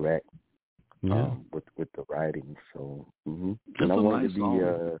more direct with the writing. So, and I wanted to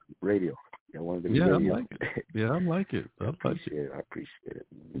be radio. I wanted to be radio. I like it. I like it. I appreciate it.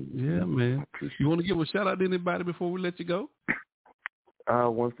 Yeah, man. You want to give a shout out to anybody before we let you go?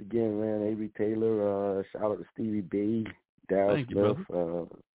 Once again, man, Avery Taylor, shout out to Stevie B, Daryl Smith,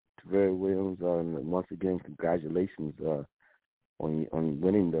 Ture Williams, and once again, congratulations on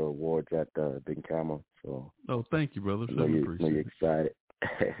winning the awards at NACAMA. So, thank you, brother. You're excited.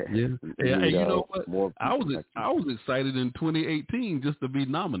 Yeah. And you know what? I was excited in 2018 just to be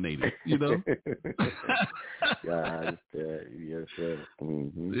nominated. You know. God, yes, sir.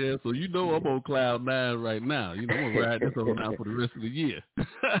 Mm-hmm. Yeah. So I'm on cloud 9 right now. You know, I'm gonna ride this on out for the rest of the year.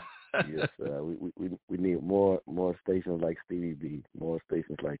 Yes, we need more stations like Stevie B, more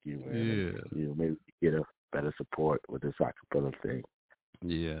stations like you, man. Yeah. You know, maybe get a better support with this acapella thing.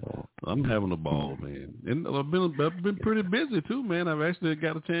 Yeah, I'm having a ball, man, and I've been pretty busy too, man. I've actually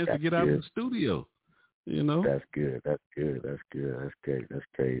got a chance to get out of the studio. You know, that's good. That's great.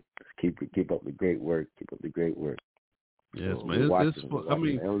 Keep up the great work. Yes, so man.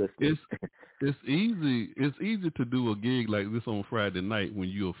 It's easy. It's easy to do a gig like this on Friday night when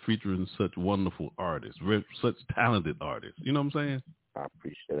you're featuring such wonderful artists, such talented artists. You know what I'm saying? I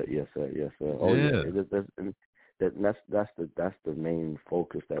appreciate it. Yes, sir. Oh yeah. That's the main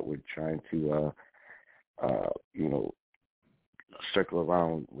focus that we're trying to circle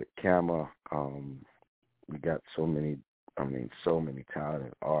around with NACAMA. We got so many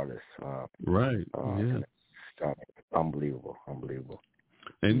talented artists. Right. Unbelievable.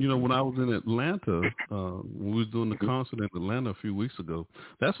 And when I was in Atlanta, when we was doing the concert in Atlanta a few weeks ago,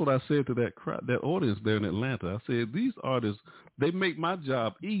 that's what I said to that crowd, that audience there in Atlanta. I said, these artists, they make my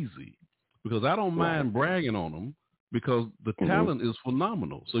job easy because I don't mind bragging on them because the talent is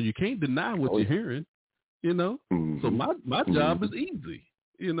phenomenal. So you can't deny what you're hearing, So my job is easy,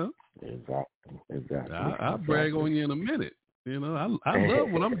 Exactly. I'll brag on you in a minute. I love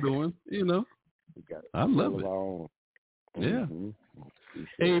what I'm doing, I love it. Yeah.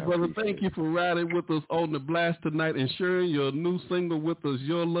 Hey, brother, thank you for riding with us on the blast tonight and sharing your new single with us,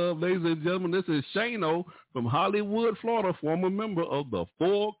 Your Love. Ladies and gentlemen, this is Shano from Hollywood, Florida, former member of the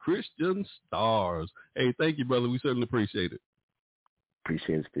 4 Christian Stars. Hey, thank you, brother. We certainly appreciate it.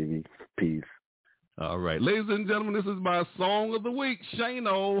 Appreciate it, Stevie. Peace. All right. Ladies and gentlemen, this is my song of the week,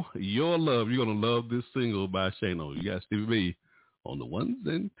 Shano, Your Love. You're going to love this single by Shano. You got Stevie B on the ones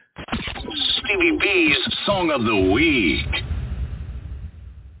and... Stevie B's Song of the Week.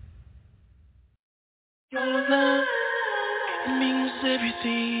 Your love, it means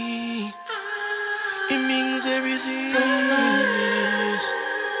everything. It means everything. Yes.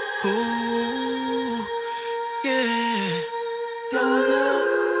 Oh, yeah. Your love,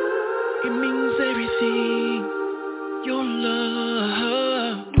 it means everything. Your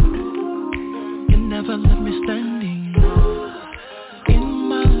love, you never left me standing in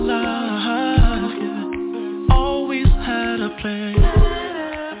my life. Yeah. Always had a plan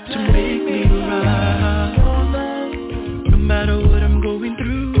to make me right. No matter what I'm going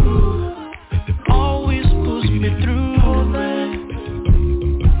through, always pulls me through.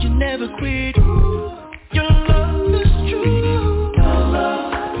 You never quit. Your love is true. Your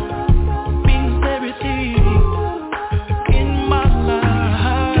love means everything in my life.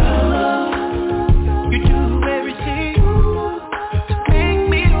 You do everything to make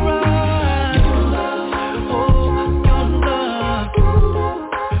me right. Oh, your love.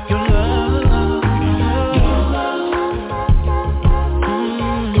 Your love.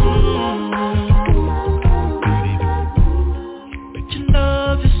 Your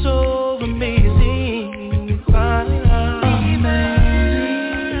love is so amazing. Your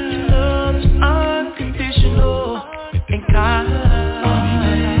love is unconditional and kind.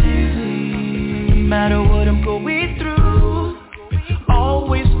 No matter what I'm going through,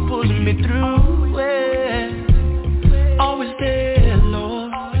 always pulling me through. Yeah. Always there,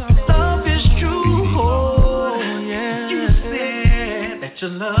 Lord. Love is true. Oh, yeah. You said that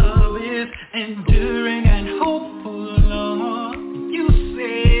your love is enduring and hopeful, Lord. You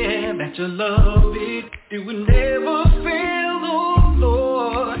said that your love it will never fail, oh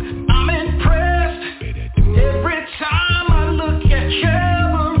Lord. I'm impressed every time I look at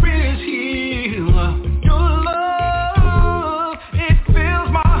Calvary's hill. Your love, it fills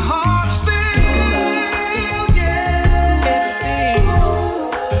my heart still, yeah. Everything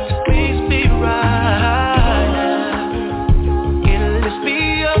makes me right. It lifts me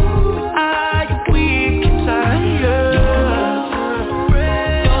up when I am weak and tired.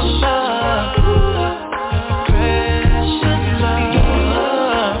 Your love,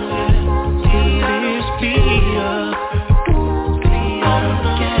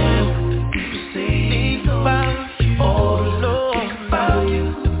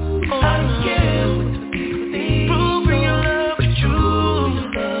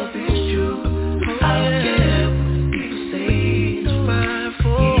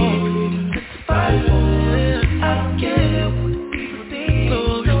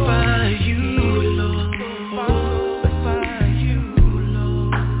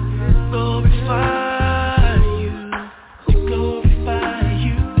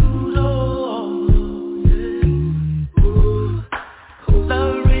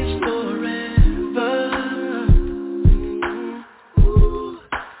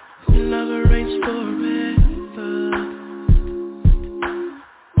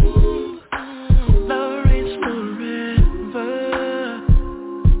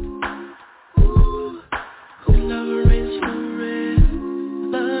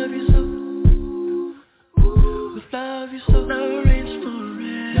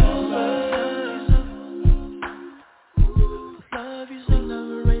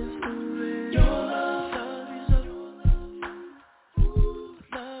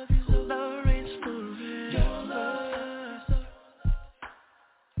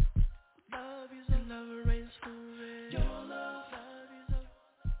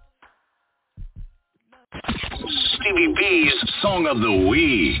 Stevie B's Song of the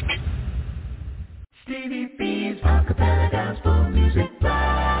Week. Stevie B's Acappella Gospel Music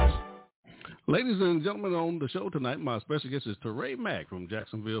Blast. Ladies and gentlemen, on the show tonight, my special guest is Ture Mack from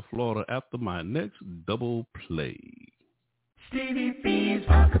Jacksonville, Florida, after my next double play. Stevie B's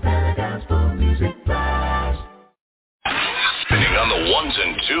Acappella Gospel Music Blast. Spinning on the ones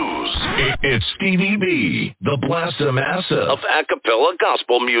and twos, it's Stevie B, the Blaster Master of Acappella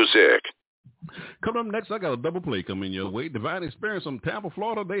Gospel Music. Coming up next, I got a double play coming your way. Divine Experience from Tampa,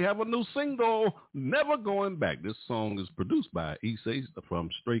 Florida. They have a new single, Never Going Back. This song is produced by Issei from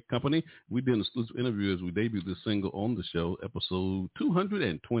Straight Company. We did an exclusive interview as we debuted this single on the show, episode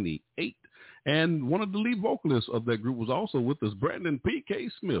 228. And one of the lead vocalists of that group was also with us, Brandon P.K.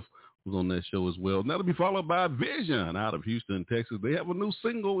 Smith, was on that show as well. And that'll be followed by Vision out of Houston, Texas. They have a new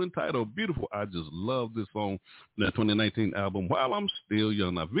single entitled Beautiful. I just love this song from that 2019 album, While I'm Still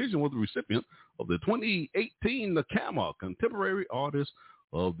Young. Now, Vision was the recipient of the 2018 NACAMA Contemporary Artist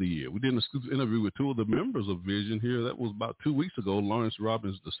of the Year. We did an exclusive interview with two of the members of Vision here. That was about 2 weeks ago, Lawrence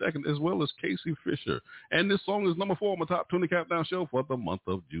Robbins II, as well as Casey Fisher. And this song is number 4 on my Top 20 Countdown show for the month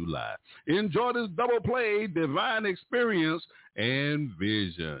of July. Enjoy this double play, Divine Experience and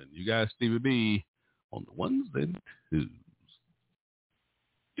Vision. You guys, Stevie B, on the ones and twos.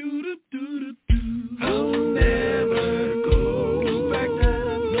 I'll never go back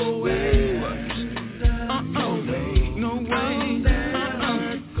down, no way.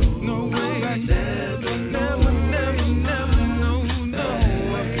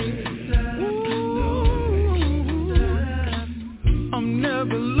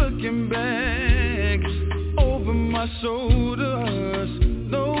 Looking back over my shoulders,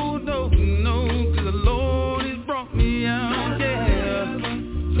 no, 'cause the Lord has brought me out, yeah,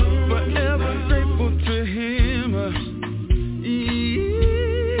 forever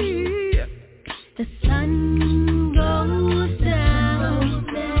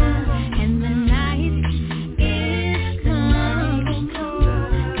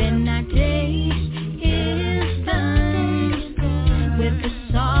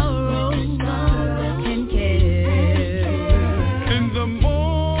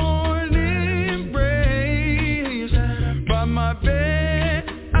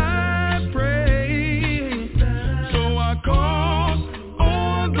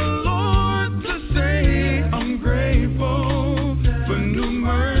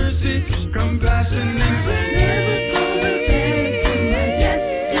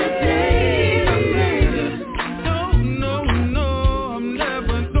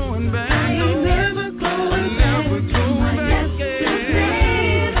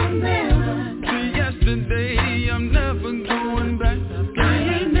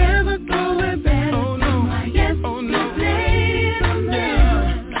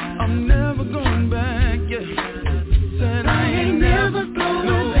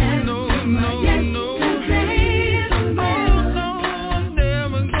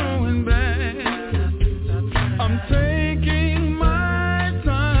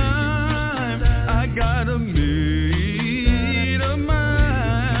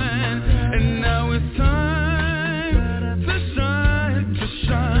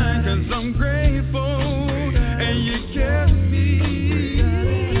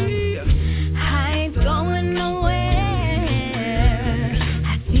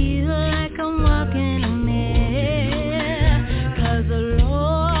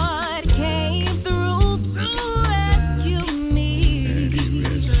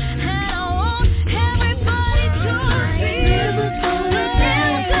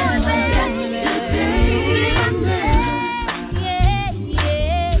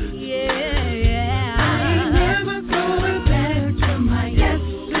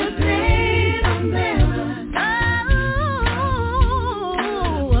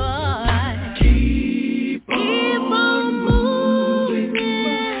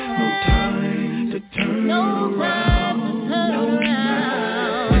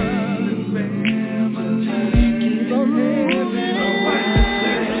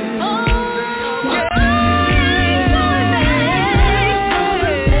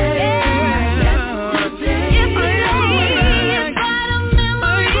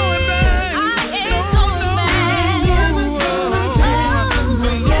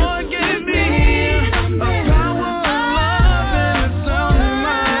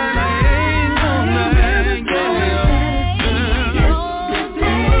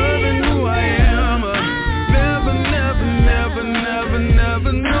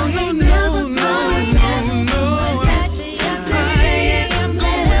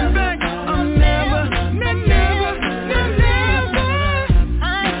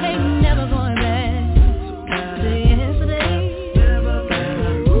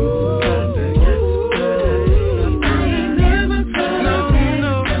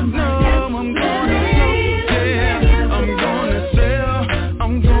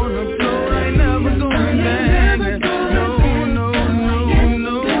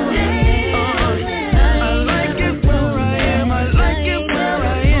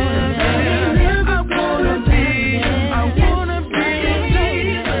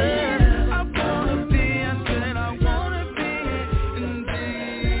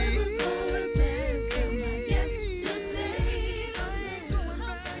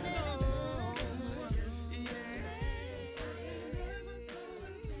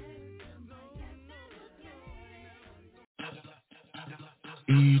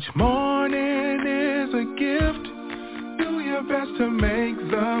Each morning is a gift. Do your best to make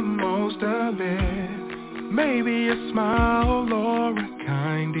the most of it. Maybe a smile or a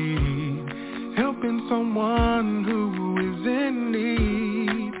kind deed, helping someone who is in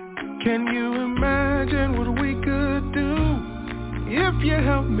need. Can you imagine what we could do if you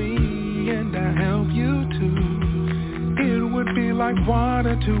help me and I help you too? It would be like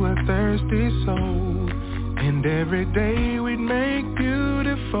water to a thirsty soul, and every day we'd make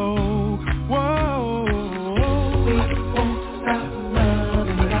beautiful. Whoa, we won't stop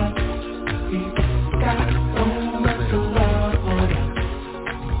loving God. We've got so much love for you.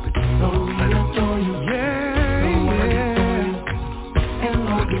 So we adore you, yeah, yeah. And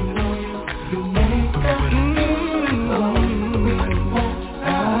Lord, we know you make us beautiful. We won't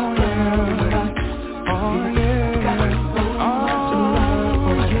stop loving God. Oh yeah, oh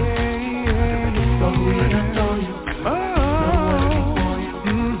yeah, so we adore you.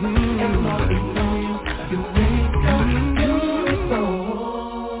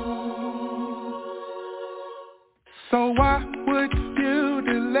 So why would you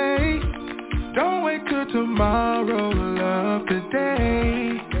delay? Don't wait till tomorrow, love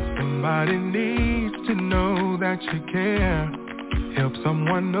today. Somebody needs to know that you care. Help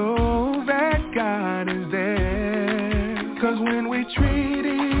someone know that God is there. 'Cause when we treat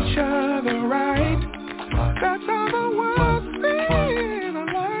each other right, that's how the world sees a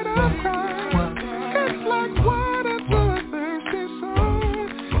light of Christ. It's like water to a thirsty soul.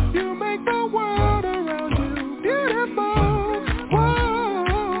 You make the world around you beautiful. Whoa,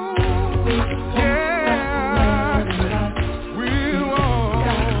 yeah, we want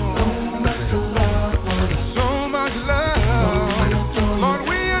so much love. Lord,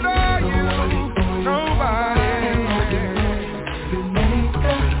 we adore you. Nobody. You make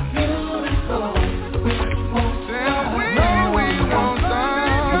us beautiful.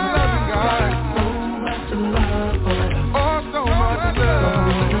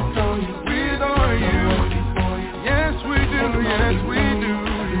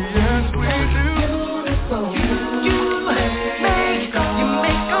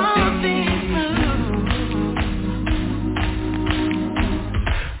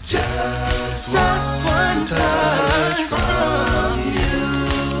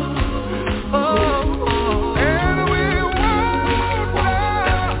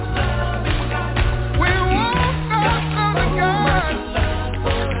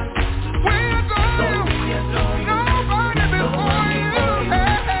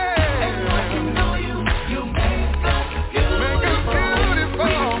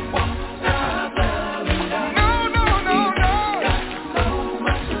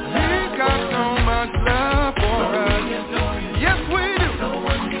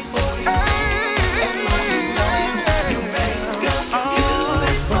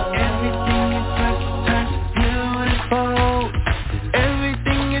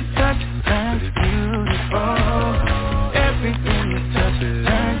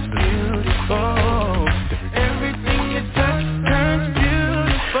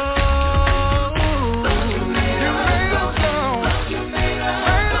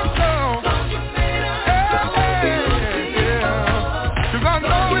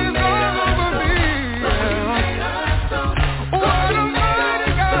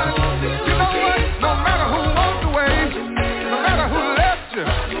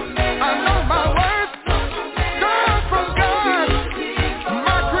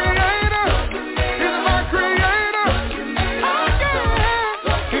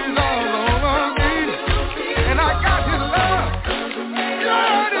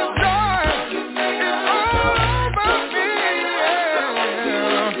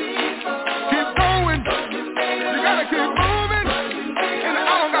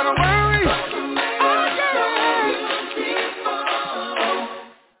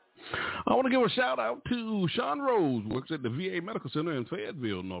 give a shout out to Sean Rose, works at the VA Medical Center in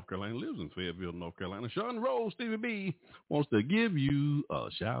Fayetteville, North Carolina, lives in Fayetteville, North Carolina. Sean Rose, Stevie B, wants to give you a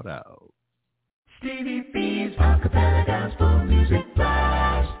shout out. Stevie B's Acappella Gospel Music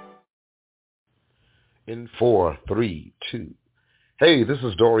Blast. In 4, 3, 2. Hey, this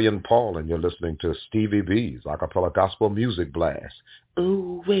is Dorian Paul, and you're listening to Stevie B's Acappella Gospel Music Blast.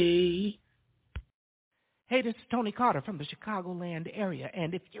 Ooh, wee. Hey, this is Tony Carter from the Chicagoland area,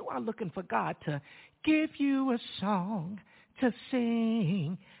 and if you are looking for God to give you a song to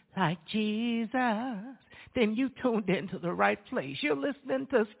sing like Jesus, then you tuned into the right place. You're listening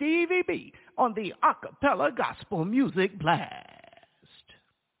to Stevie B on the Acappella Gospel Music Blast.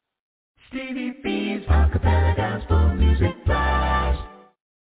 Stevie B's Acappella Gospel Music Blast.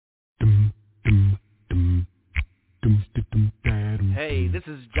 Hey, this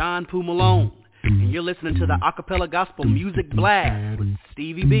John Poo Malone, and you're listening to the Acappella Gospel Music Blast with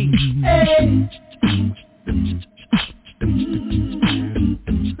Stevie B. Hey.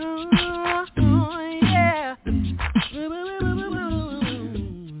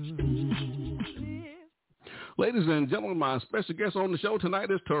 Ladies and gentlemen, my special guest on the show tonight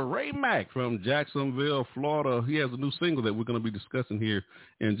is Ture Mack from Jacksonville, Florida. He has a new single that we're going to be discussing here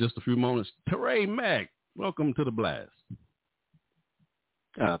in just a few moments. Ture Mack, welcome to the Blast.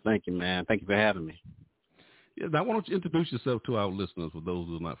 Thank you, man. Thank you for having me. Yeah, now, why don't you introduce yourself to our listeners for those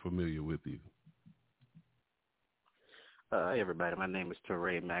who are not familiar with you? Hey, everybody. My name is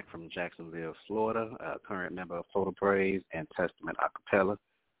Ture Mack from Jacksonville, Florida, current member of Total Praise and Testament Acappella.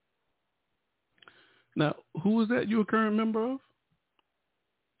 Now, who is that you're a current member of?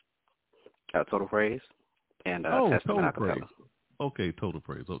 Total Praise and Testament Total Acappella. Praise. Okay, Total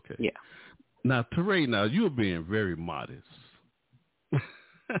Praise. Okay. Yeah. Now, Ture, now you're being very modest.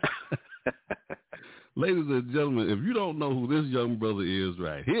 Ladies and gentlemen, if you don't know who this young brother is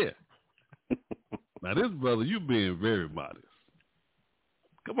right here, now this brother, you're being very modest.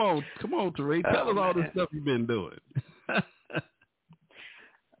 Come on, Ture. Tell us all the stuff you've been doing.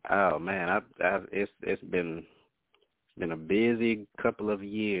 Oh man, it's been a busy couple of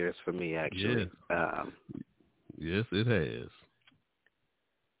years for me, actually. Yes, it has.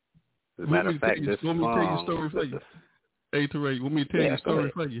 As a matter of fact, this song. Want me to tell you a story for you? Hey, Ture, you want me to tell you a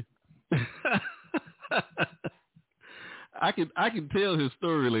story for you? I can tell his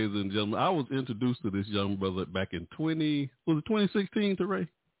story, ladies and gentlemen. I was introduced to this young brother back in 2016, Ture?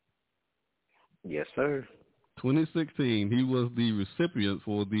 Yes, sir. 2016, he was the recipient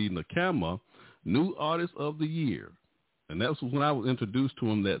for the NACAMA New Artist of the Year. And that was when I was introduced to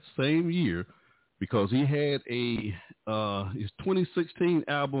him that same year because he had his 2016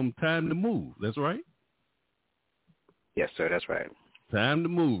 album, Time to Move. That's right? Yes, sir, that's right. Time to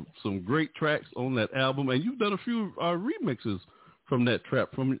Move. Some great tracks on that album. And you've done a few remixes from that track,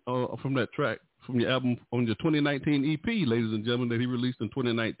 from your album on your 2019 EP, ladies and gentlemen, that he released in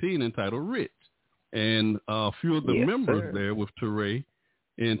 2019 entitled Rich. And a few of the members there with Ture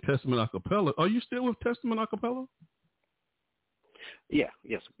in Testament Acappella. Are you still with Testament Acappella? Yeah.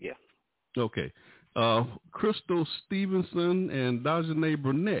 Okay. Crystal Stevenson and Dajane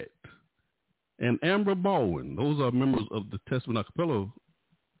Burnett and Amber Baldwin. Those are members of the Testament Acappella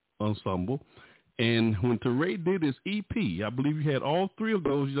ensemble. And when Ture did his EP, I believe you had all three of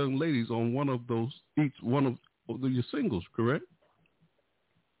those young ladies on each one of your singles, correct?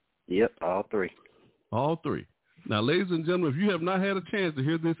 Yep, all three. All three. Now, ladies and gentlemen, if you have not had a chance to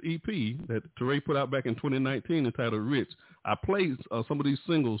hear this EP that Ture put out back in 2019 entitled Rich, I played some of these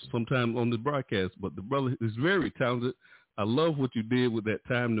singles sometimes on the broadcast, but the brother is very talented. I love what you did with that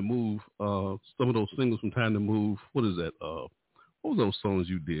Time to Move, some of those singles from Time to Move. What is that? What were those songs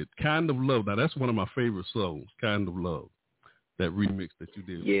you did? Kind of Love. Now, that's one of my favorite songs, Kind of Love, that remix that you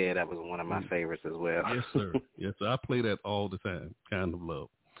did. Yeah, that was one of my favorites as well. Yes, sir. Yes, sir. I play that all the time, Kind of Love.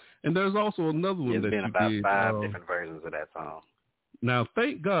 And there's also another one that you did. There's been about 5 different versions of that song. Now,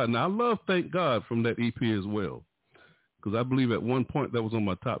 Thank God. Now, I love Thank God from that EP as well, because I believe at one point that was on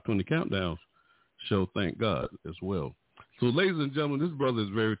my top 20 countdown show, Thank God, as well. So, ladies and gentlemen, this brother is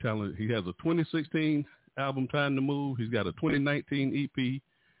very talented. He has a 2016 album, Time to Move. He's got a 2019 EP,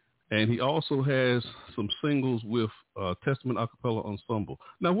 and he also has some singles with Testament Acappella Ensemble.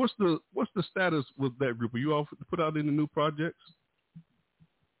 Now, what's the status with that group? Are you all put out any new projects?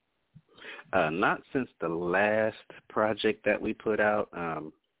 Not since the last project that we put out.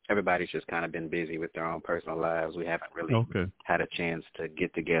 Everybody's just kind of been busy with their own personal lives. We haven't really had a chance to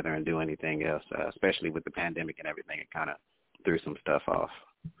get together and do anything else, especially with the pandemic and everything. It kind of threw some stuff off.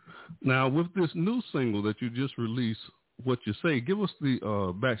 Now, with this new single that you just released, What You Say, give us the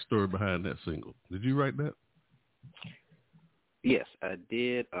backstory behind that single. Did you write that? Yes, I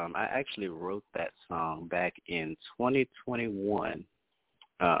did. I actually wrote that song back in 2021.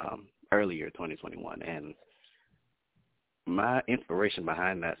 Earlier 2021, and my inspiration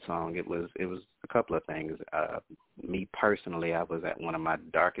behind that song, it was a couple of things. Me personally, I was at one of my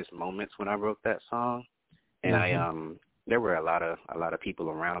darkest moments when I wrote that song, and there were a lot of people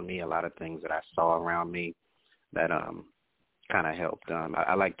around me, a lot of things that I saw around me that kind of helped.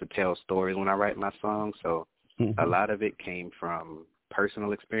 I like to tell stories when I write my songs, so a lot of it came from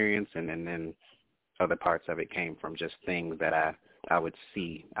personal experience, and then other parts of it came from just things that I would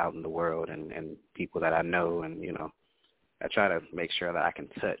see out in the world and people that I know. And, I try to make sure that I can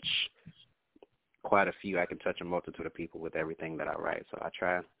touch a multitude of people with everything that I write. So I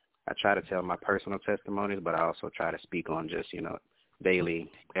try to tell my personal testimonies, but I also try to speak on just, daily,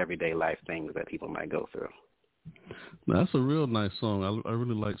 everyday life things that people might go through. Now, that's a real nice song. I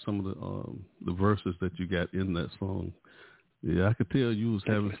really like some of the verses that you got in that song. Yeah, I could tell you was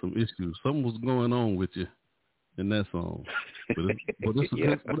having some issues. Something was going on with you in that song. But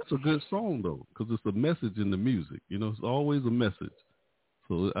it's a good song though, because it's a message in the music. You know, it's always a message.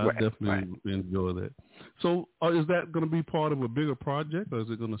 So I definitely enjoy that. So is that going to be part of a bigger project, or is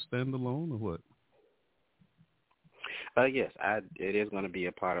it going to stand alone, or what? Yes, it is going to be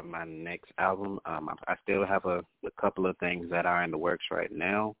a part of my next album. I still have a couple of things that are in the works right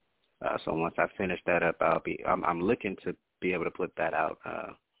now. So once I finish that up, I'm looking to be able to put that out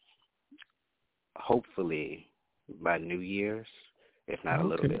hopefully by New Year's, if not a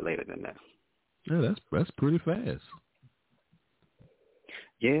little bit later than that. Yeah, that's pretty fast.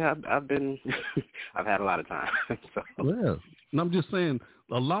 Yeah, I've been I've had a lot of time. So. Yeah, and I'm just saying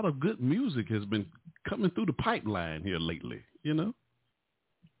a lot of good music has been coming through the pipeline here lately, you know?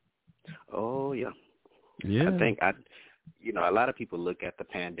 Oh, yeah. Yeah. I think a lot of people look at the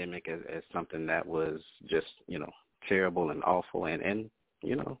pandemic as something that was just, terrible and awful. And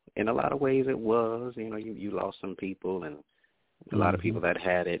in a lot of ways it was. You lost some people, and a lot of people that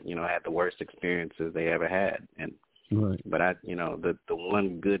had it, had the worst experiences they ever had. And but the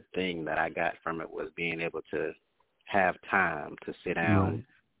one good thing that I got from it was being able to have time to sit down,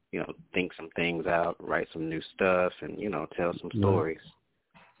 think some things out, write some new stuff, and, tell some stories.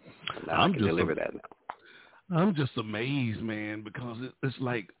 And now I can deliver that now. I'm just amazed, man, because it's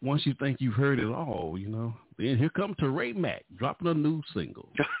like once you think you've heard it all, then here comes Ture Mack dropping a new single.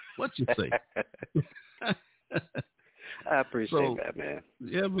 What you say? I appreciate that, man.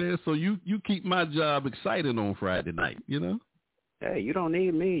 Yeah, man. So you keep my job exciting on Friday night, Hey, you don't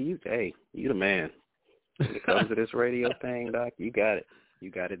need me. You the man. When it comes to this radio thing, Doc, you got it.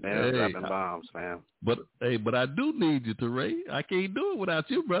 You got it down, dropping bombs, fam. But I do need you, Ture. I can't do it without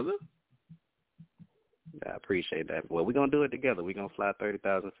you, brother. I appreciate that. Well, we're going to do it together. We're going to fly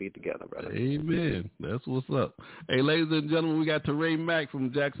 30,000 feet together, brother. Amen. That's what's up. Hey, ladies and gentlemen, we got Ture Mack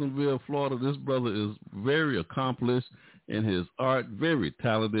from Jacksonville, Florida. This brother is very accomplished in his art, very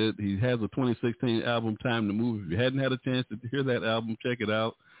talented. He has a 2016 album, Time to Move. If you hadn't had a chance to hear that album, check it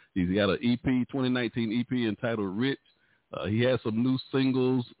out. He's got an EP, 2019 EP entitled Rich. He has some new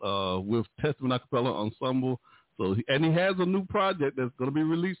singles with Testament Acappella Ensemble. So he has a new project that's going to be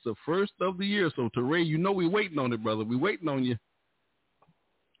released the first of the year. So, Ture, we're waiting on it, brother. We're waiting on you.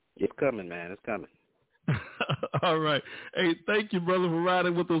 It's coming, man. It's coming. All right. Hey, thank you, brother, for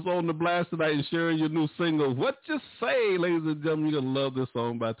riding with us on the blast tonight and sharing your new single. What you say, ladies and gentlemen? You're going to love this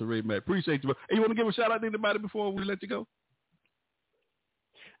song by Ture Mack. Appreciate you, brother. Hey, you want to give a shout-out to anybody before we let you go?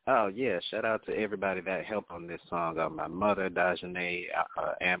 Oh, yeah. Shout out to everybody that helped on this song. My mother, Dajane,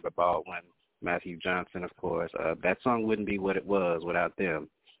 Amber Baldwin, Matthew Johnson, of course. That song wouldn't be what it was without them.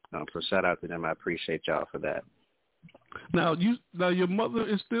 So shout out to them. I appreciate y'all for that. Now your mother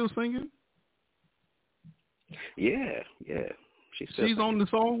is still singing? Yeah. She's on the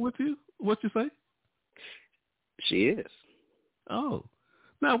song with you? What you say? She is. Oh.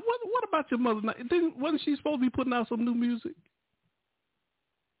 Now, what about your mother? Wasn't she supposed to be putting out some new music?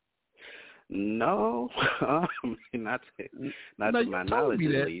 No, not to my knowledge,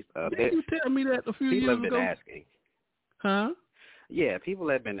 at least. Didn't you tell me that a few years ago? People have been asking. Huh? Yeah, people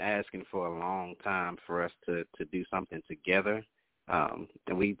have been asking for a long time for us to do something together. And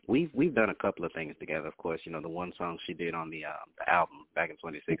we've done a couple of things together. Of course, the one song she did on the album back in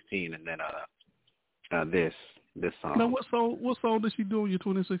 2016, and then this song. Now, what song did she do on your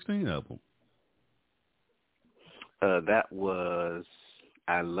 2016 album? That was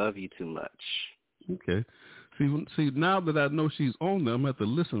I Love You Too Much. Okay. See, now that I know she's on there, I'm going to have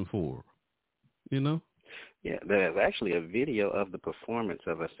to listen for her, Yeah, there's actually a video of the performance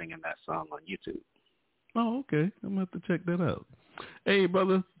of us singing that song on YouTube. Oh, okay. I'm going to have to check that out. Hey,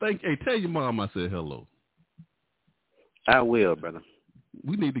 brother, tell your mom I said hello. I will, brother.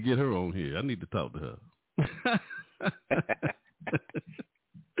 We need to get her on here. I need to talk to her.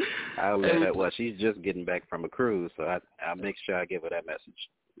 I'll let her. Well, she's just getting back from a cruise, so I'll make sure I give her that message.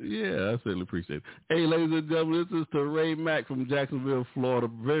 Yeah, I certainly appreciate it. Hey, ladies and gentlemen, this is Ture Mack from Jacksonville, Florida.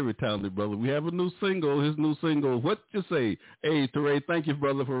 Very talented brother. We have a new single. His new single, What You Say. Hey, Ture, thank you,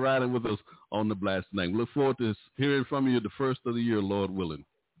 brother, for riding with us on the blast tonight. We look forward to hearing from you the first of the year, Lord willing.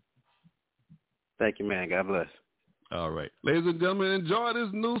 Thank you, man. God bless. All right. Ladies and gentlemen, enjoy this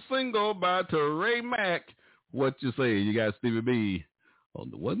new single by Ture Mack. What You Say. You got Stevie B on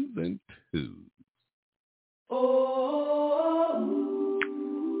the ones and twos. Oh,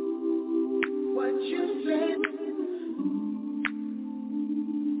 what you say.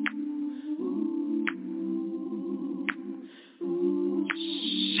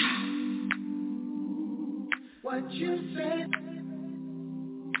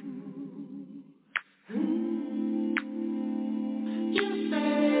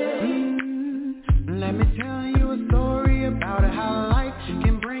 Let me tell you a story about how life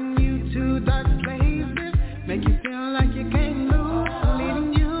can bring you to dark places, make you feel like you can't lose,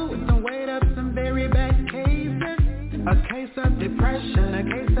 leaving you with the weight of some very bad cases. A case of depression, a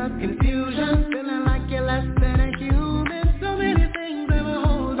case of confusion, feeling like you're less than a human. So many things ever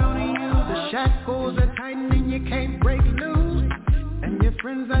hold on to you. The shackles are tightening, you can't break loose, and your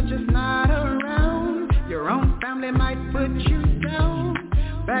friends are just not around. Your own family might put you down,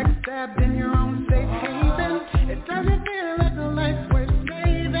 backstabbed in your own safe haven. It doesn't feel like a life worth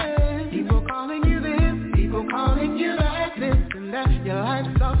saving. People calling you this, people calling you that, this and that. Your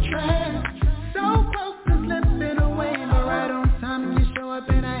life's all trash, so close to slipping away, but right on time you show up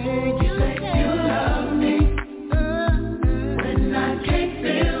and I hear you say you love me. When I can't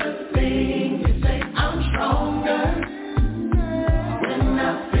feel a thing, you say I'm stronger. When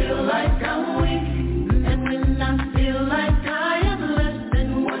I feel like I'm weak, and when I feel like I am less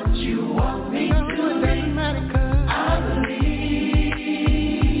than what you want me to be, I believe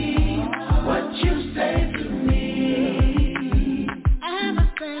what you say to me. I never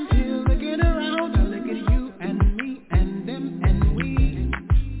stand here looking around, I look at you and me and them and we.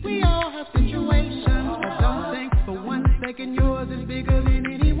 We all have situations, but don't think for one second yours is bigger than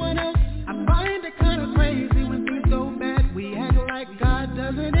anyone else. I find it kind of crazy when things go bad, we act like God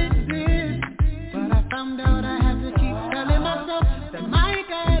doesn't exist. But I found out I have to keep telling myself that my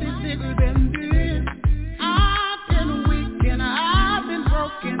God is bigger than this. I've been weak and I've been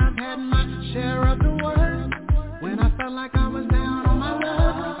broken, I've had my share of the worst. When I felt like I was down on my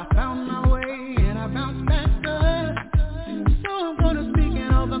luck, I found my way and I bounced back up. So I'm gonna speak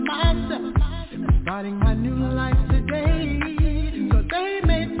it over myself, starting my new life today. So they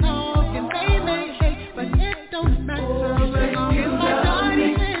may talk and they may hate, but it don't matter as long as my God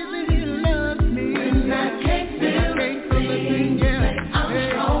is that he loves me. When I can't feel a thing, yeah, I'm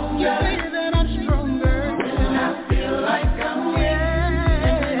stronger. Say that I'm stronger. When I feel like I'm weak,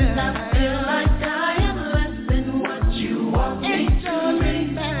 and when I feel like I am less than what you want me to be,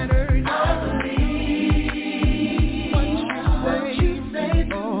 I believe what you say.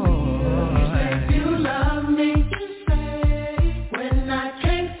 You say you love me. You say when I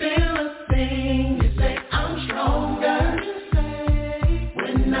can't feel a thing, you say I'm stronger. You say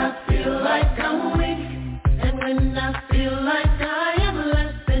when I feel like I'm weak, and when I feel like I am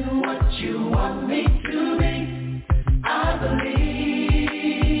less than what you want me to be, I believe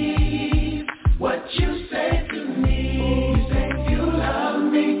what you say to me. You say you love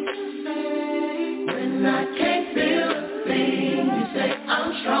me. You say when I can't feel a thing, you say I'm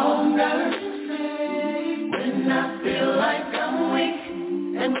stronger. You say when I feel like I'm weak,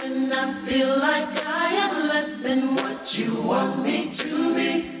 and when I feel like I am less than what you want me to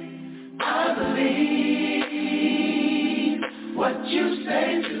be, I believe what you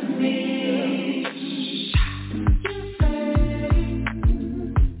say to me.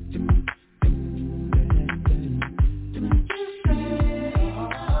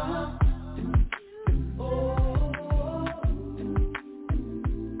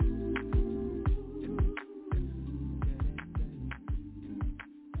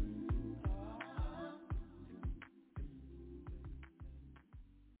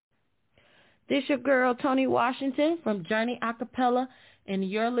 You This your girl, Tony Washington from Journey Acappella, and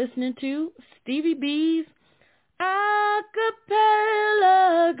you're listening to Stevie B's Acappella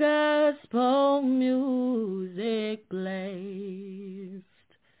Gospel Music Blast.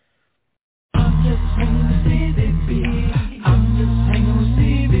 I'm just hanging with Stevie B. I'm just hanging with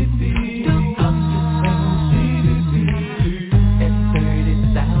Stevie B. I'm just hanging with Stevie B. At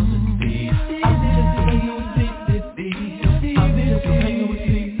 30,000 feet. I'm just hanging with Stevie B. I'm just hanging with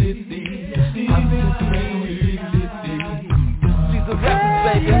Stevie B. I'm just hanging with Stevie B. She's a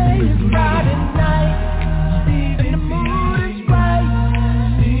rapper, baby. It's Friday night, and the mood is right.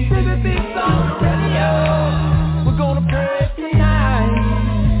 Stevie B's on the radio. We're gonna pray tonight,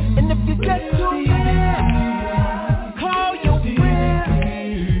 and if you just tune in, call your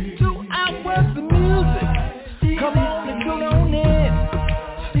friends. 2 hours of music. Come on and tune on in.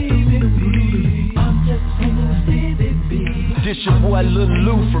 Stevie B. I'm just hanging with Stevie B. This your boy Lil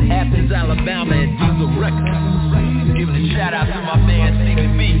Lou from Athens, Alabama at Diesel Records. Giving a shout out to my man Stevie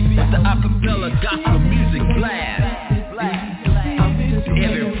B with the Acappella Gospel Music Blast.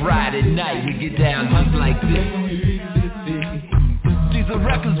 Every Friday night we get down just like this. Diesel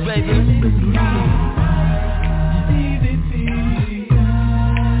Records, baby.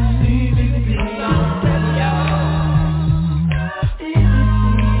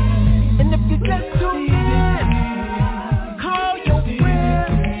 And if you just tune in,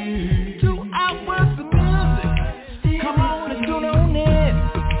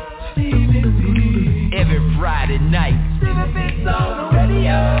 Friday night. Stevie B's on the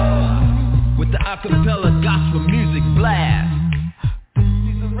radio with the Acappella Gospel Music Blast.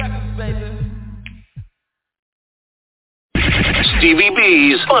 These are records, baby. Stevie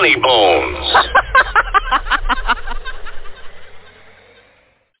B's Funny Bones.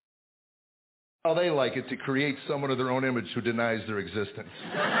 How they like it to create someone of their own image who denies their existence.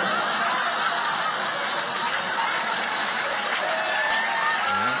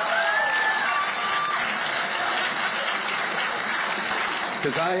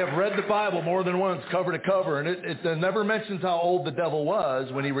 Because I have read the Bible more than once, cover to cover, and it never mentions how old the devil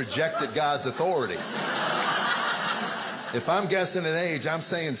was when he rejected God's authority. If I'm guessing an age, I'm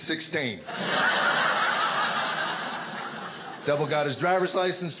saying 16. Devil got his driver's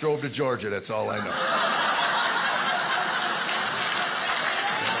license, drove to Georgia, that's all I know.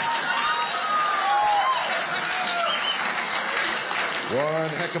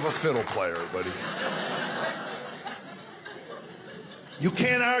 One heck of a fiddle player, buddy. You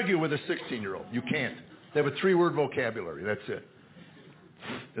can't argue with a 16-year-old. You can't. They have a 3-word vocabulary. That's it.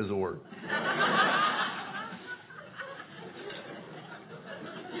 Is a word.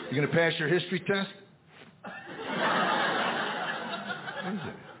 You going to pass your history test? What is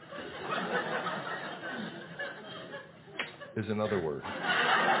it? Is another word.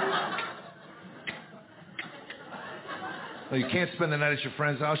 No, you can't spend the night at your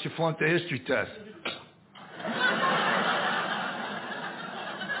friend's house. You flunked the history test.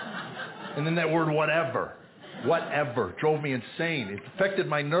 And then that word whatever drove me insane. It affected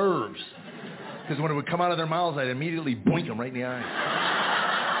my nerves. Because when it would come out of their mouths, I'd immediately boink them right in the eye.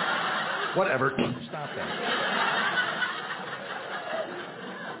 Whatever. Stop that.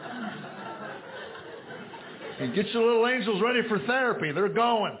 And get your little angels ready for therapy. They're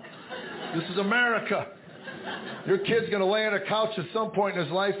going. This is America. Your kid's going to lay on a couch at some point in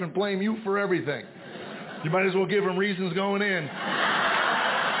his life and blame you for everything. You might as well give him reasons going in.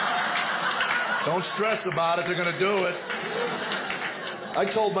 Don't stress about it. They're going to do it. I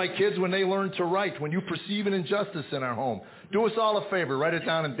told my kids when they learn to write, when you perceive an injustice in our home, do us all a favor. Write it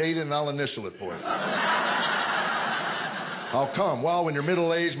down and date it, and I'll initial it for you. How come? Well, when you're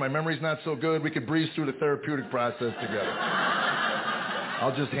middle-aged, my memory's not so good, we could breeze through the therapeutic process together.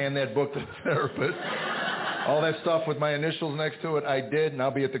 I'll just hand that book to the therapist. All that stuff with my initials next to it, I did, and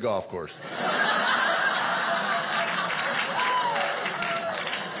I'll be at the golf course.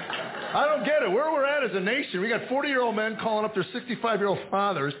 I don't get it. Where we're at as a nation, we got 40-year-old men calling up their 65-year-old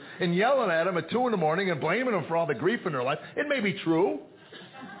fathers and yelling at them at 2 in the morning and blaming them for all the grief in their life. It may be true.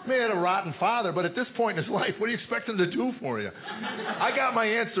 He may have had a rotten father, but at this point in his life, what do you expect him to do for you? I got my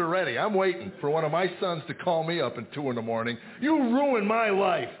answer ready. I'm waiting for one of my sons to call me up at 2 in the morning. You ruined my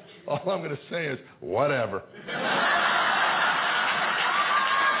life. All I'm going to say is, whatever.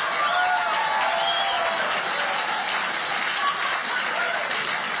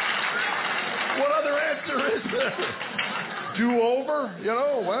 Do-over? You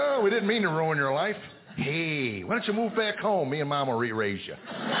know, well, we didn't mean to ruin your life. Hey, why don't you move back home? Me and Mom will re-raise you.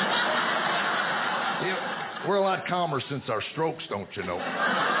 We're a lot calmer since our strokes, don't you know?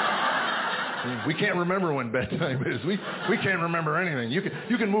 We can't remember when bedtime is. We can't remember anything.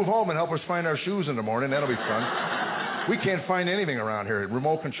 You can move home and help us find our shoes in the morning. That'll be fun. We can't find anything around here.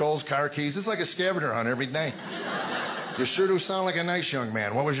 Remote controls, car keys. It's like a scavenger hunt every day. You sure do sound like a nice young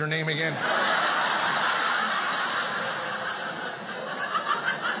man. What was your name again?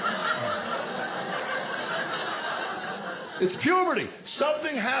 It's puberty.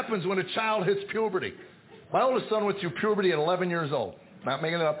 Something happens when a child hits puberty. My oldest son went through puberty at 11 years old. Not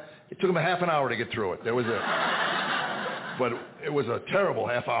making it up. It took him a half an hour to get through it. But it was a terrible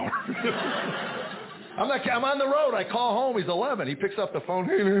half hour. I'm on the road. I call home. He's 11. He picks up the phone.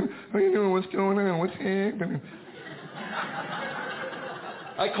 Hey, man, how you doing? What's going on? What's happening?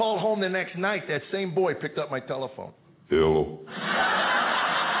 I called home the next night. That same boy picked up my telephone. Hello.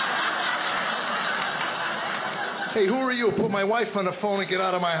 Hey, who are you? Put my wife on the phone and get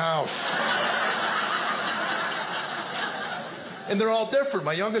out of my house. And they're all different.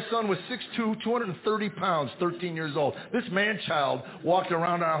 My youngest son was 6'2", 230 pounds, 13 years old. This man-child walked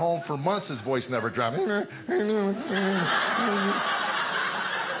around our home for months. His voice never dropped. Really?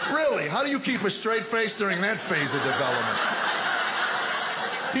 How do you keep a straight face during that phase of development?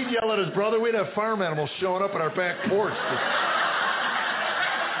 He'd yell at his brother. We'd have farm animals showing up at our back porch.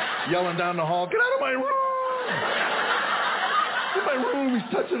 Yelling down the hall, get out of my room! In my room, he's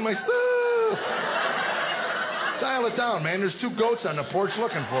touching my stuff. Dial it down, man. There's 2 goats on the porch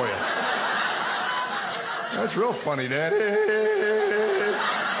looking for you. That's real funny, Dad.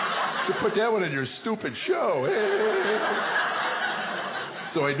 You put that one in your stupid show.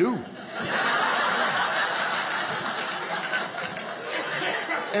 So I do.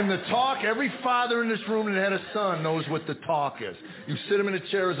 And the talk, every father in this room that had a son knows what the talk is. You sit him in a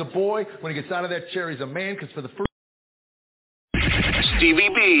chair as a boy. When he gets out of that chair, he's a man, because for the first... Stevie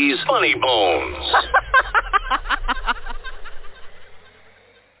B's Funny Bones.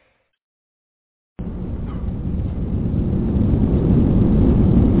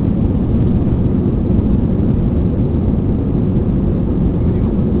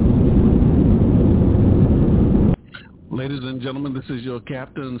 Ladies and gentlemen, this is your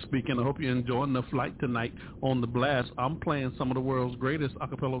captain speaking. I hope you're enjoying the flight tonight on The Blast. I'm playing some of the world's greatest a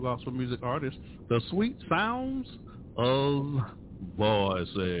cappella gospel music artists, the sweet sounds of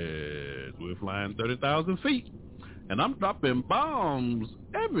voices. We're flying 30,000 feet, and I'm dropping bombs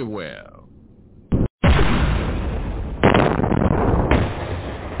everywhere.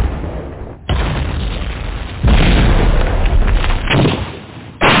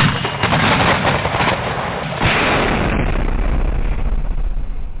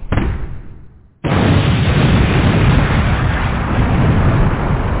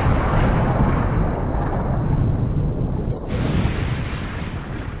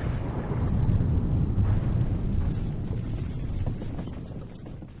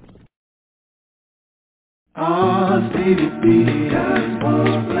 Stevie B, gospel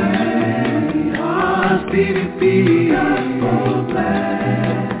blast. Stevie B, gospel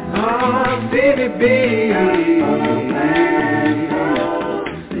blast. Stevie B, gospel blast.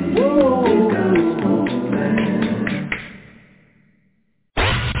 Gospel blast.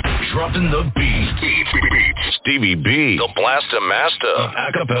 Dropping the beat. Stevie B, the blaster master of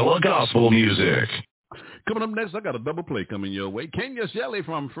a cappella gospel music. Coming up next, I got a double play coming your way. Kenya Shelley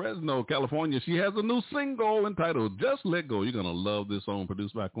from Fresno, California. She has a new single entitled Just Let Go. You're going to love this song,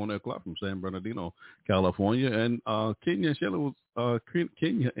 produced by Cornell Clark from San Bernardino, California. And Kenya Shelley was,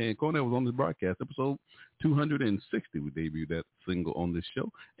 Kenya and Cornell was on this broadcast, episode 260. We debuted that single on this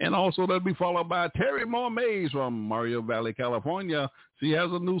show. And also that'll be followed by Terry Moore Mays from Mario Valley, California. She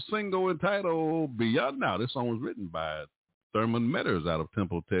has a new single entitled Beyond Now. This song was written by Thurman Metters out of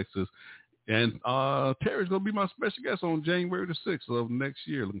Temple, Texas. And Terry's going to be my special guest on January the 6th of next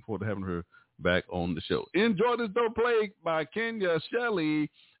year. Looking forward to having her back on the show. Enjoy this dope play by Kenya Shelley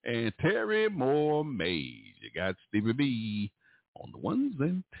and Terry Moore Mays. You got Stevie B on the ones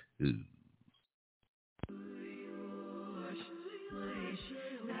and twos.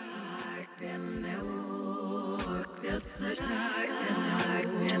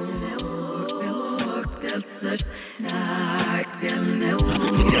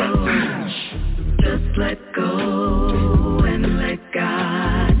 Just let go and let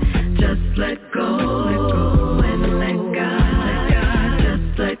God. Just let go and let God.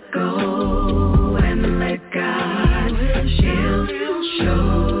 Just let go and let God. She'll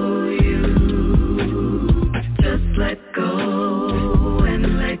show you. Just let go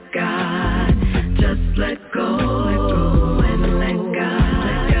and let God. Just let go and let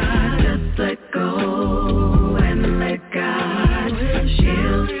God. Just let go and let God.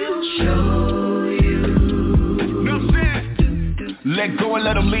 She'll show you. Let go and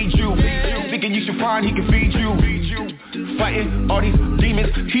let him lead you. Thinking you should find he can feed you. Fighting all these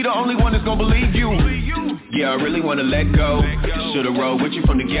demons, he the only one that's gonna believe you. Yeah, I really wanna let go. Should've rolled with you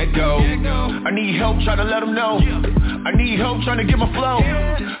from the get-go. I need help trying to let him know. I need help trying to get my flow.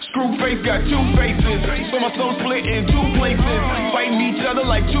 Screwface got two faces, so my soul split in two places. Fighting each other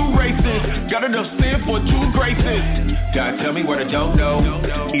like two races. Got enough sin for two graces. God tell me what I don't know.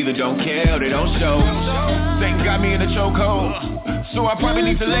 Either don't care or they don't show. Satan got me in a chokehold, so I probably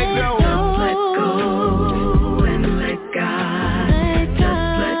need to let go. Just let go and let God.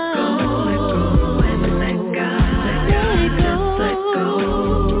 Just let go and let God. Just let go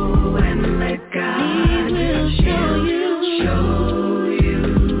and let God. She'll show you.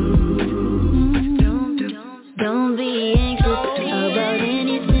 Don't be anxious about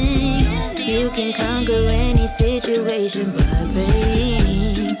anything. You can conquer any situation by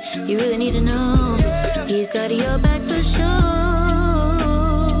praying. You really need to know He's got your back for sure.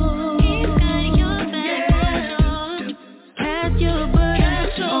 Cast your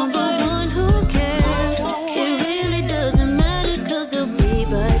burdens on the one who cares. It really doesn't matter 'cause He'll be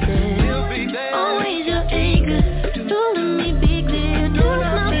right there. Always your anchor. Don't let me be clear. Do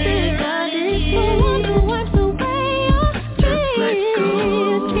not fear. God is the one who wipes away your tears. Just let go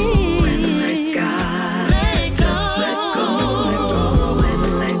and let God. Just let go and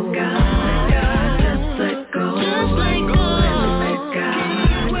let God.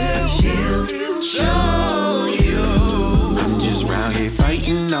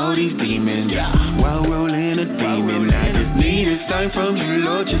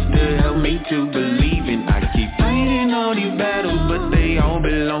 Lord just to help me to believe. And I keep fighting all these battles, but they all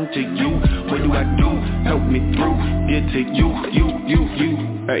belong to you. What do I do? Help me through. Get to you.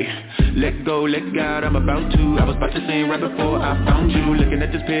 Hey, let go, let God, I'm about to. I was about to sing right before I found you. Looking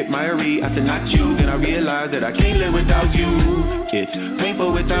at this pit, Mary, I said not you. Then I realized that I can't live without you. It's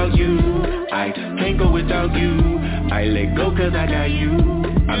painful without you. I can't go without you. I let go cause I got you.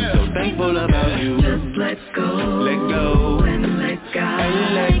 I'm so thankful about you. Just let go. Let go. And let God.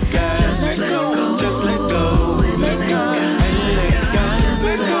 And let God. Just let go. Just let go. And let God. And let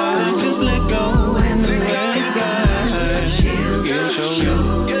God. Just let go. And let God. He'll show you.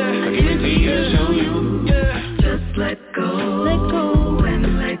 I guarantee he'll show you. Just let go. Let go. And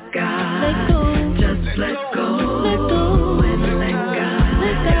let God. Let go. Just let go. Let go. And let God.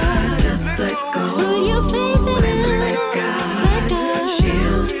 Let God. Just let go. Put your faith in And Him. let God. Let God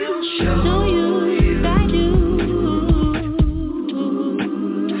show you, guide you.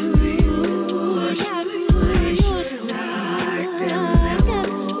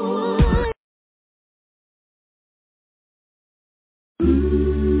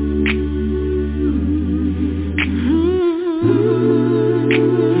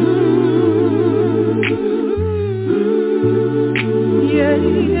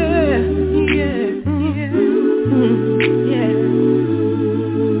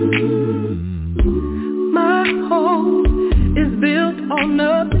 My hope is built on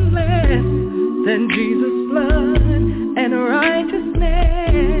nothing less than Jesus' blood and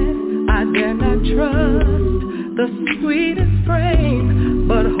righteousness. I dare not trust the sweetest frame,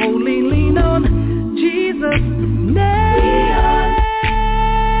 but wholly lean on Jesus' name.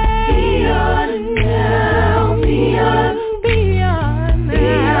 Beyond now, beyond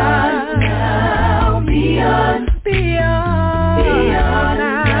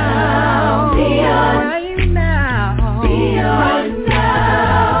now, beyond now.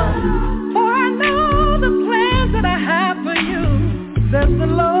 For I know the plans that I have for you, says the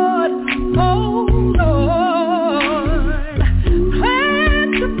Lord, oh Lord.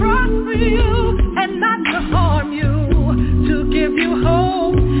 Plans to prosper you and not to harm you.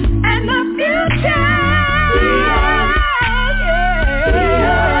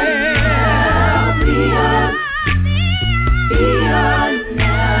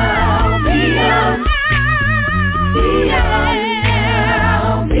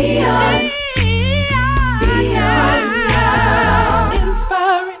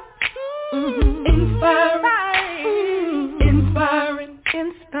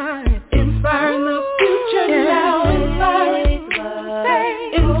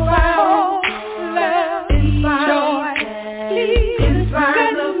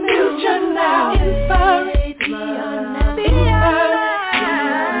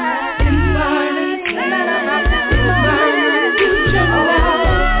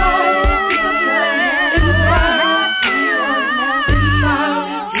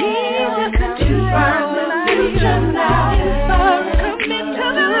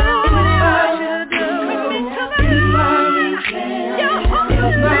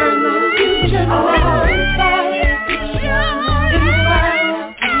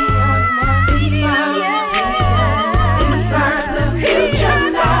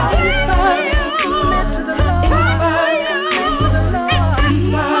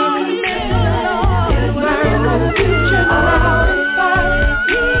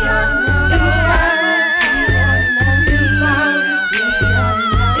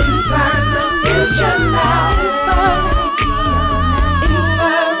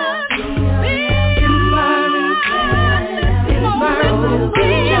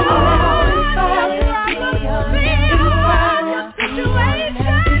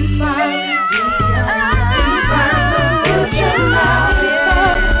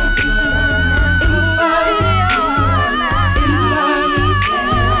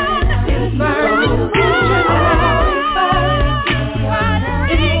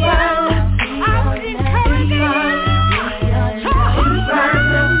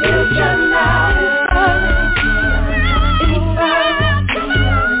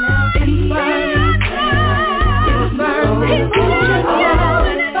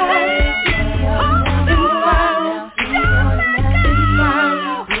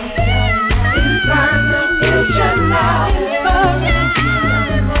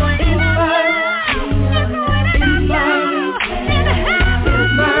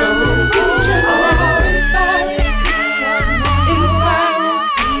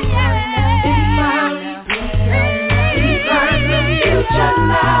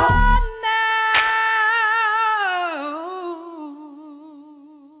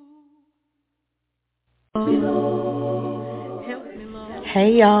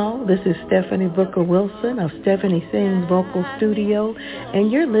 Hey y'all, this is Stephanie Booker Wilson of Stephanie Sings Vocal Studio,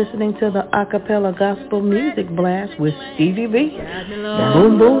 and you're listening to the Acappella Gospel Music Blast with Stevie B.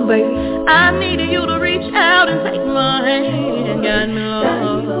 Boom, boom, baby. I needed you to reach out and take my hand and guide me,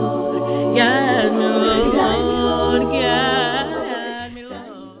 Lord. Guide me, Lord. Guide me,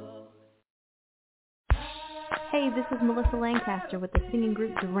 Lord. Hey, this is Melissa Lancaster with the singing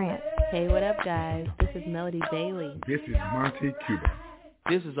group Durant. Hey, what up, guys? This is Melody Daly. This is Monte Cuba.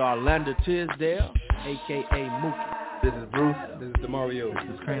 This is Orlando Tisdale, a.k.a. Mookie. This is Bruce. This is DeMario. This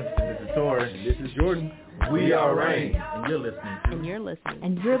is Cranston. This is Tor. And this is Jordan. We are Rain. And you're listening to. And you're listening.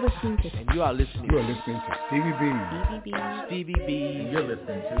 And you're listening to. And you are listening. You are listening to Stevie B. Stevie B. Stevie B. And you're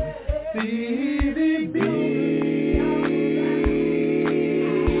listening to Stevie B.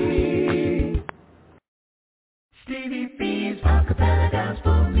 Stevie B's Acapella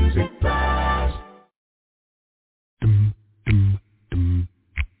Gospel Music Blast.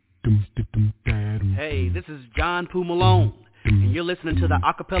 Hey, this is John Poo Malone, and you're listening to the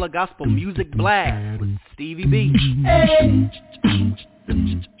Acapella Gospel Music Blast with Stevie B. Yeah.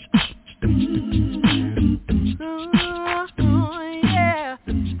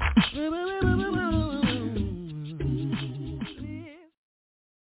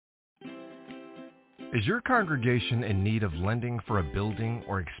 Is your congregation in need of lending for a building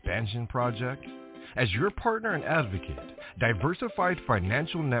or expansion project? As your partner and advocate, Diversified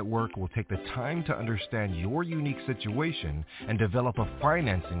Financial Network will take the time to understand your unique situation and develop a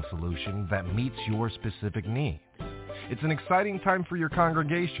financing solution that meets your specific needs. It's an exciting time for your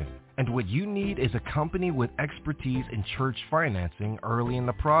congregation, and what you need is a company with expertise in church financing early in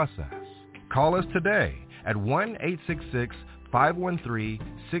the process. Call us today at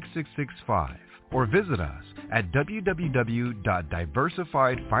 1-866-513-6665 or visit us at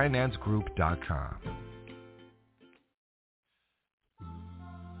www.diversifiedfinancegroup.com.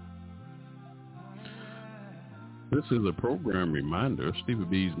 This is a program reminder. Stevie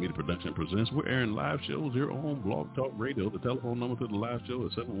B's Media Production presents. We're airing live shows here on Blog Talk Radio. The telephone number to the live show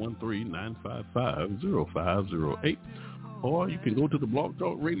is 713-955-0508. Or you can go to the Blog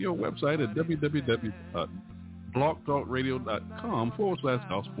Talk Radio website at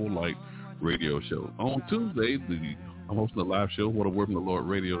www.blogtalkradio.com/Gospel Light Radio Show. On Tuesday, I'm hosting a live show, What a Word from the Lord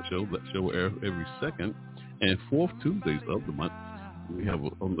radio show. That show will air every second and fourth Tuesdays of the month. We have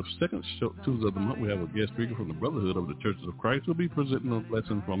on the second Tuesday of the month, we have a guest speaker from the Brotherhood of the Churches of Christ who will be presenting a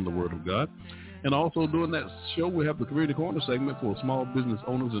lesson from the Word of God. And also during that show, we have the Community Corner segment for small business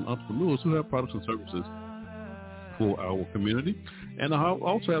owners and entrepreneurs who have products and services for our community. And I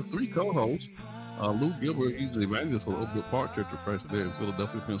also have three co-hosts. Lou Gilbert, he's the evangelist for the Oak Brook Park Church of Christ there in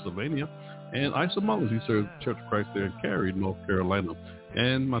Philadelphia, Pennsylvania. And Isa Mullins, he serves Church of Christ there in Cary, North Carolina.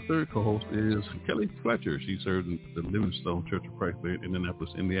 And my third co-host is Kelly Fletcher. She serves in the Livingstone Church of Christ there in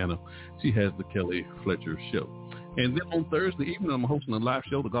Indianapolis, Indiana. She has the Kelly Fletcher Show. And then on Thursday evening, I'm hosting a live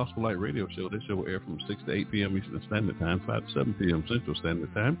show, the Gospel Light Radio Show. This show will air from 6 to 8 p.m. Eastern Standard Time, 5 to 7 p.m. Central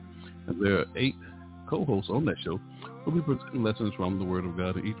Standard Time. And there are 8 co-hosts on that show. We'll be presenting lessons from the Word of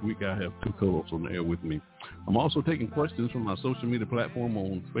God. Each week I have 2 co-hosts on the air with me. I'm also taking questions from my social media platform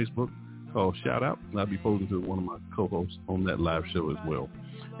on Facebook called Shout Out, and I'll be posing to one of my co-hosts on that live show as well.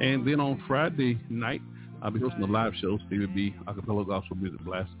 And then on Friday night, I'll be hosting a live show, Stevie B, Acapella Gospel Music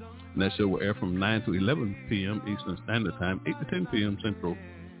Blast, and that show will air from 9 to 11 p.m. Eastern Standard Time, 8 to 10 p.m. Central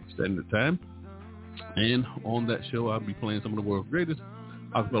Standard Time. And on that show, I'll be playing some of the world's greatest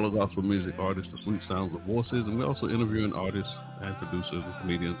acapella gospel music artists, the sweet sounds of voices, and we're also interviewing artists and producers and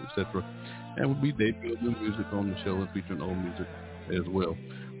comedians, etc. And we'll be debuting new music on the show and featuring old music as well.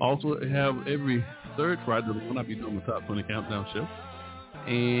 Also have every third Friday of the month, I'll be doing the Top 20 Countdown Show.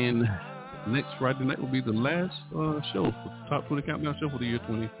 And next Friday night will be the last show, the Top 20 Countdown Show for the year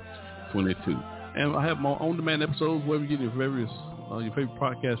 2022. And I have my on-demand episodes wherever you get your favorite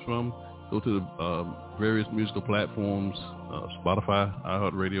podcast from. Go to the various musical platforms, Spotify,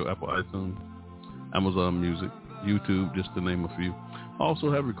 iHeartRadio, Apple iTunes, Amazon Music, YouTube, just to name a few.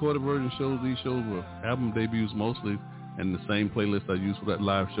 Also have recorded version shows. These shows were album debuts mostly, and the same playlist I use for that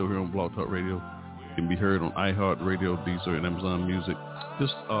live show here on Blog Talk Radio can be heard on iHeartRadio, Deezer, and Amazon Music.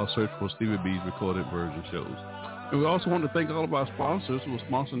 Just search for Stevie B's recorded version shows. And we also want to thank all of our sponsors who are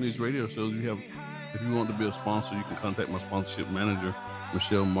sponsoring these radio shows. If you want to be a sponsor, you can contact my sponsorship manager,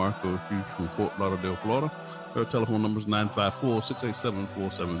 Michelle Marco, if you're from Fort Lauderdale, Florida. Her telephone number is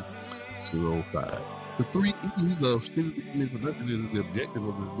 954-687-4705. The 3 E's of Stevie B's production is the objective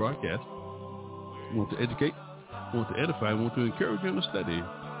of this broadcast. We want to educate, we want to edify, we want to encourage you in the study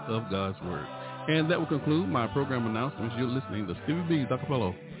of God's Word. And that will conclude my program announcements. You're listening to Stevie B's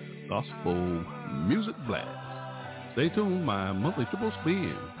Acapella Gospel Music Blast. Stay tuned. My monthly triple spin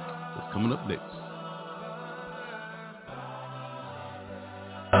is coming up next.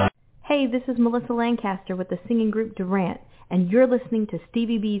 Hey, this is Melissa Lancaster with the singing group Durant, and you're listening to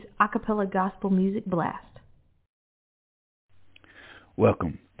Stevie B's Acappella Gospel Music Blast.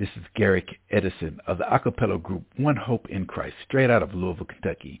 Welcome. This is Garrick Edison of the Acappella group One Hope in Christ, straight out of Louisville,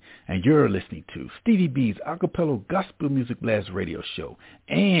 Kentucky, and you're listening to Stevie B's Acappella Gospel Music Blast radio show,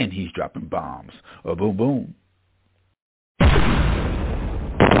 and he's dropping bombs. Oh, boom, boom.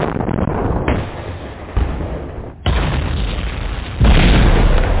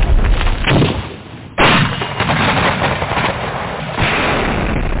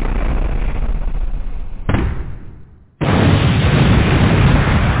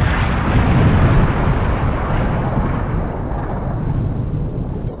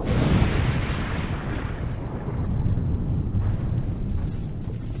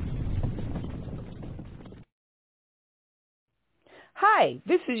 Hi,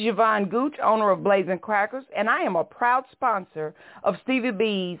 this is Yvonne Gooch, owner of Blazing Crackers, and I am a proud sponsor of Stevie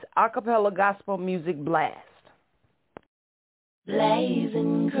B's Acappella Gospel Music Blast.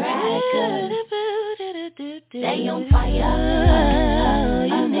 Blazing Crackers, stay on fire.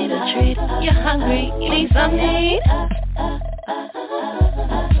 You need a treat, you're hungry, you need something.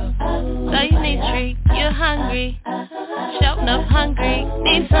 So you need a treat, you're hungry, shouting up hungry,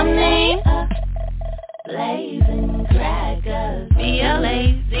 need something. Blazing Crackers,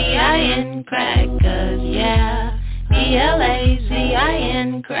 B-L-A-Z-I-N Crackers, yeah.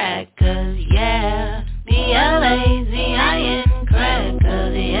 B-L-A-Z-I-N Crackers, yeah. B-L-A-Z-I-N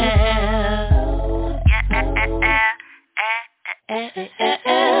Crackers, yeah.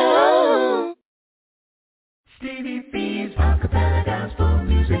 Stevie B's Acappella Gospel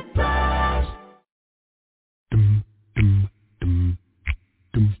Music Blast.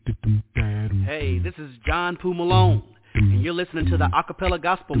 Hey, this is John Poo Malone, and you're listening to the Acappella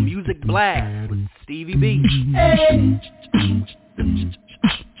Gospel Music Blast with Stevie B. Hey.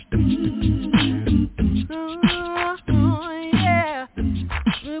 Yeah.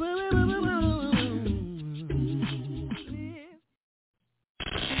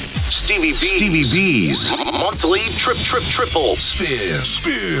 Stevie B's monthly triple spin.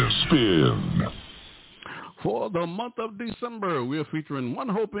 For the month of December, we are featuring One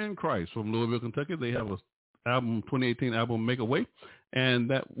Hope in Christ from Louisville, Kentucky. They have a 2018 album, Make a Way, and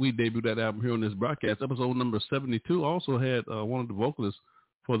that we debuted that album here on this broadcast. Episode number 72 also had one of the vocalists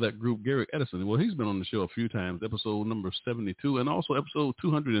for that group, Garrick Edison. Well, he's been on the show a few times, episode number 72, and also episode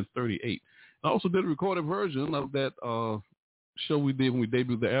 238. I also did a recorded version of that show we did when we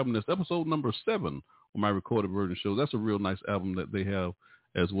debuted the album. That's episode number 7 on my recorded version show. That's a real nice album that they have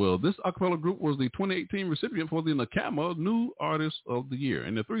as well. This acapella group was the 2018 recipient for the NACAMA New Artist of the Year.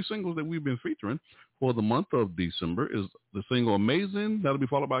 And the 3 singles that we've been featuring for the month of December is the single Amazing, that'll be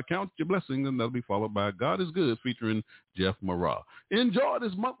followed by Count Your Blessings, and that'll be followed by God is Good featuring Jeff Marah. Enjoy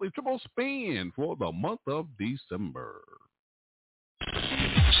this monthly triple spin for the month of December.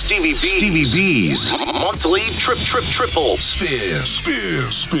 Stevie B's monthly triple spin.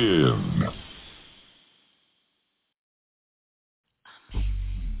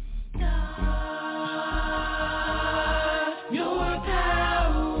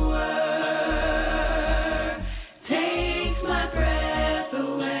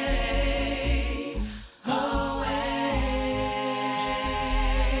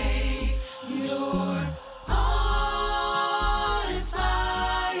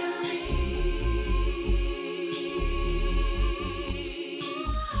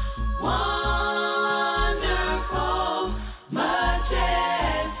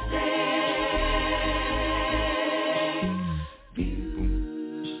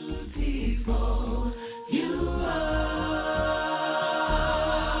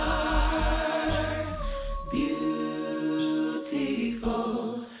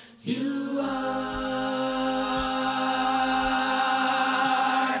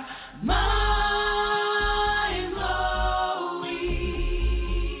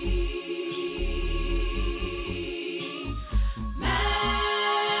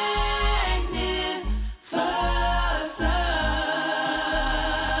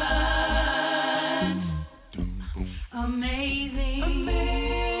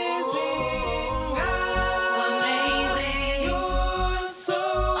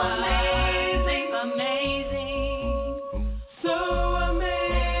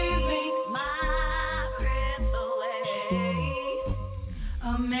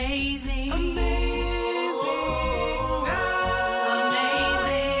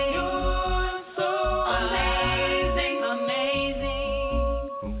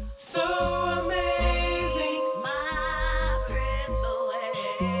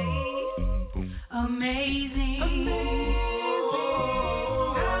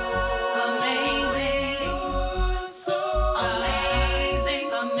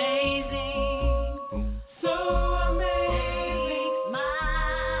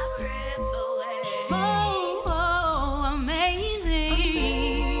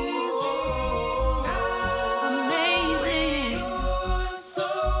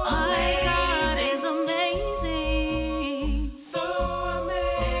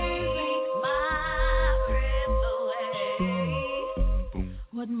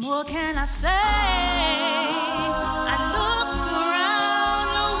 What more can I say? I look around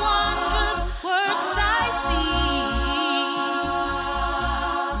the wondrous works I see.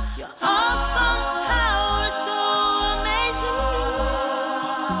 Your awesome power is so amazing.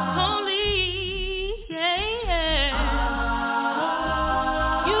 Holy, yeah.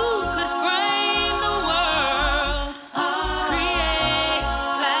 You could frame the world, create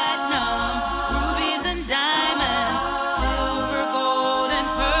platinum, rubies and diamonds, silver, gold and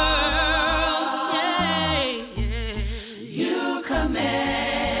pearls, yeah. You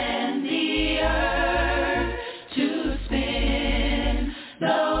command the earth to spin,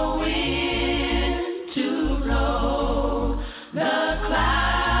 the wind to blow, the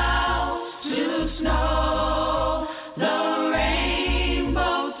clouds to snow, the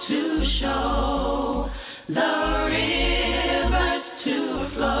rainbow to show, the rivers to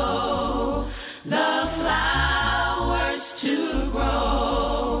flow, the flowers to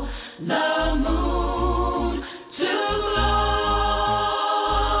grow, the moon to glow.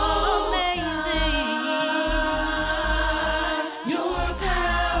 Amazing, your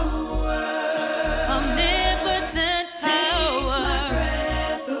power, omnipotent power,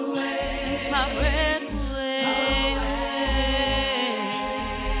 takes my breath away,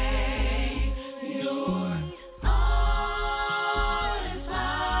 Your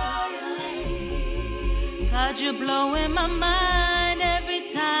awe-inspiring. God, you're blowing my mind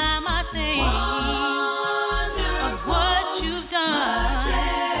every time I think of what you've done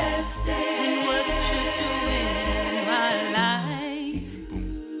and what you're doing in my life.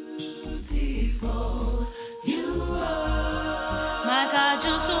 Beautiful you are. My God,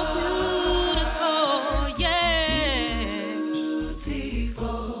 you're so beautiful, yeah.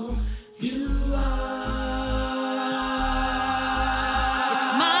 Beautiful you are. It's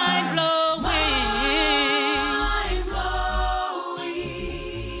mind-blowing.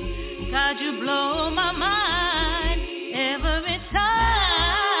 God, you blow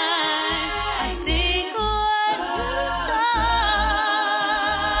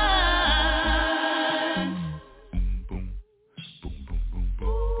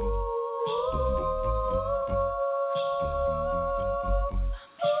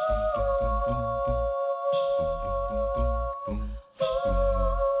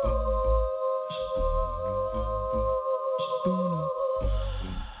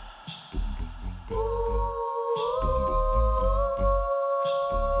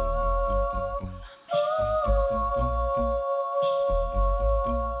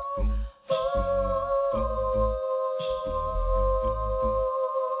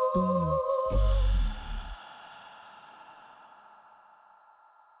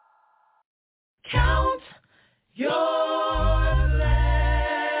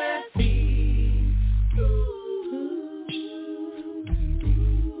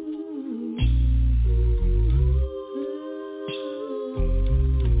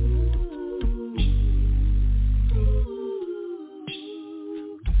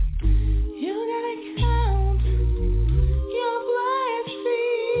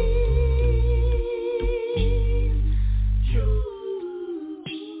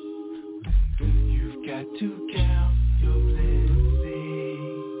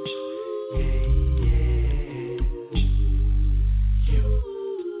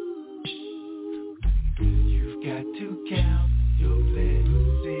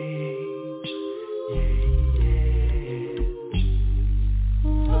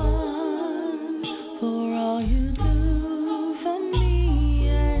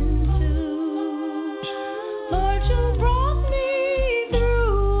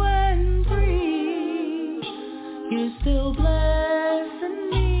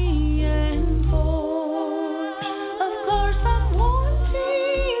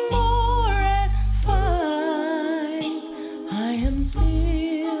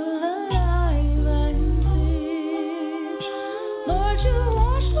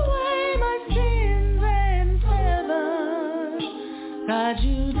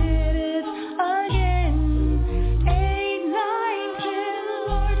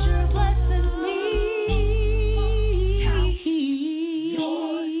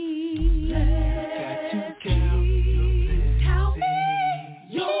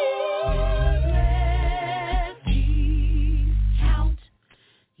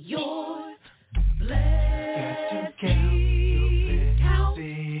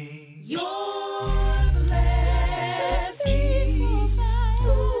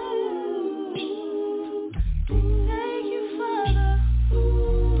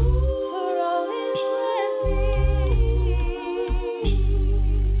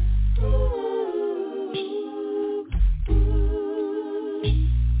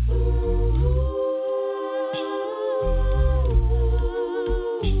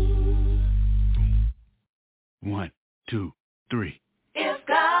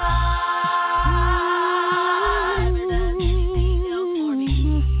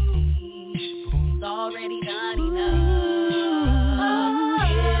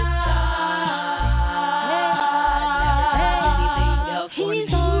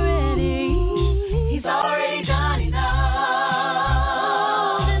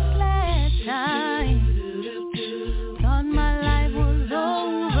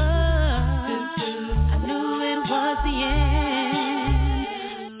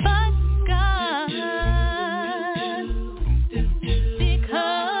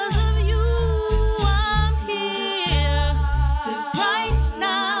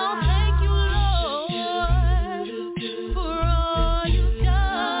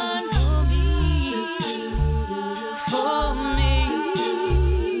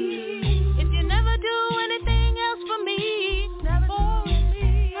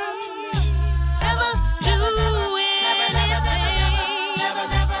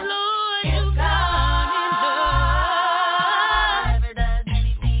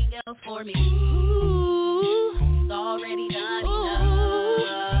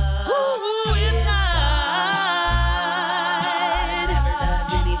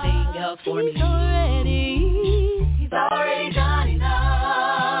else for me. He's already done enough.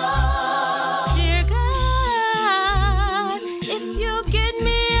 Dear God, if you get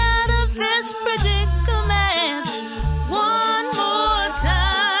me out of this predicament one more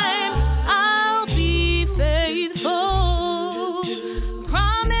time, I'll be faithful.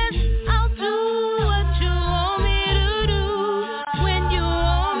 Promise I'll do what you want me to do when you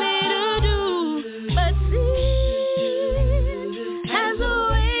want me to do. But sin has a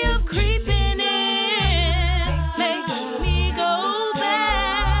way of creeping in, makes me go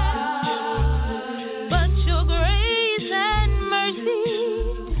back. But your grace and mercy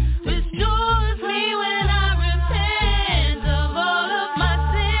restores me when I repent of all of my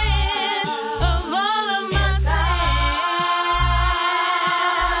sins, of all of my sins.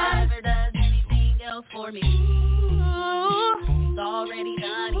 Never does anything else for me. He's already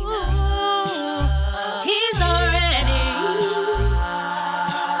done enough. He's already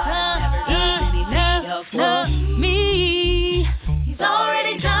done enough for me. He's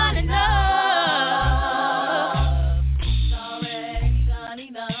already done enough. He's already done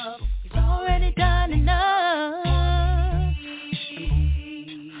enough. He's already done enough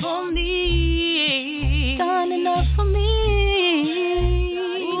for me. Done enough for me.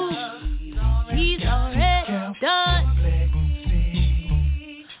 He's already done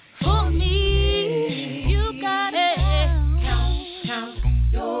for me. You got it. Count.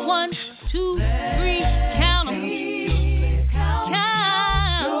 1, 2, 3. Count 'em. Count.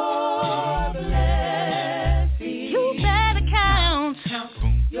 You better count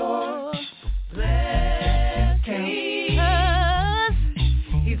your blessings. 'Cause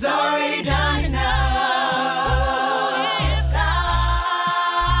he's already done enough. If God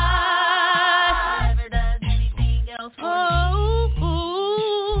never does anything else for me,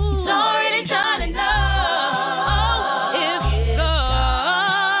 he's already done enough. If God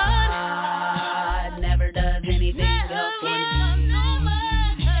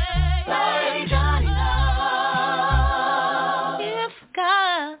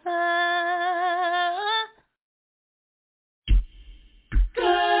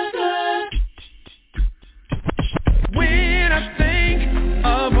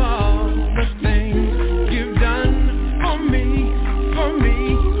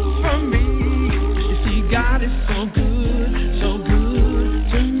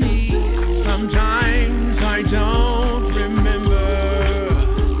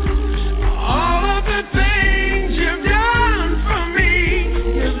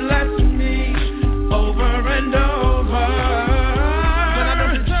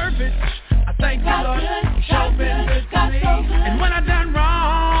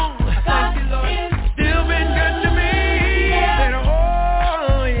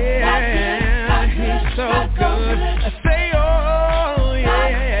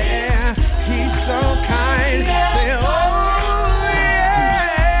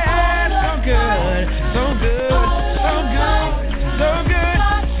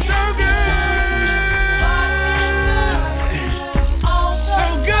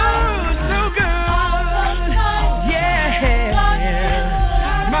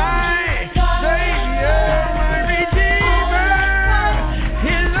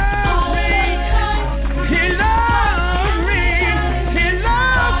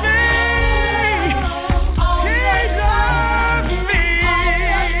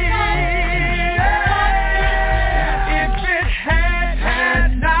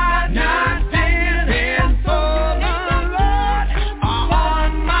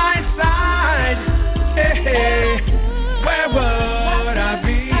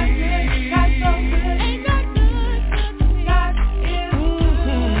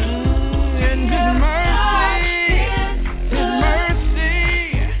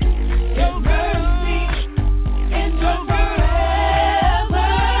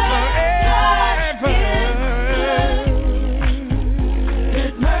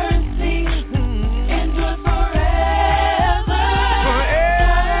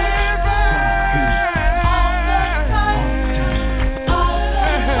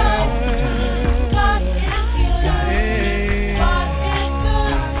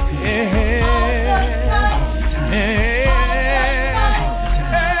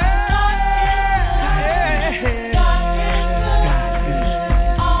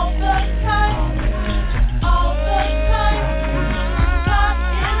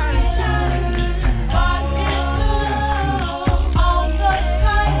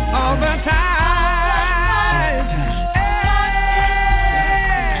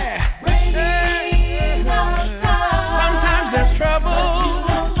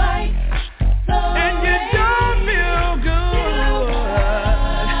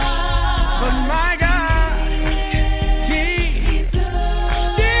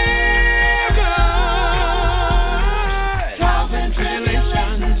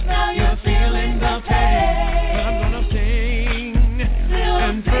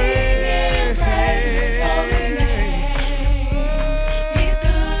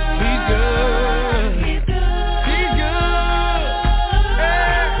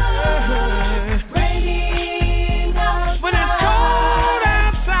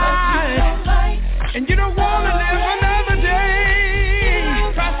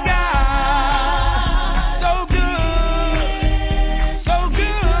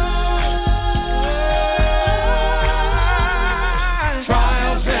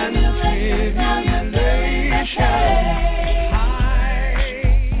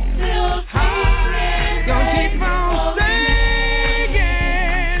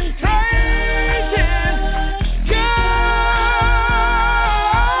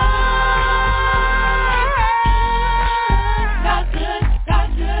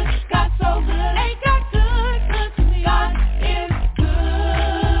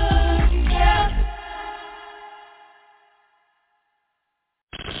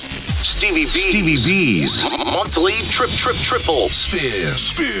Stevie B's monthly triple spin.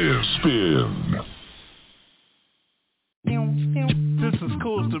 This is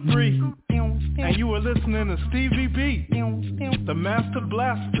Cool Debris, and you are listening to Stevie B, the master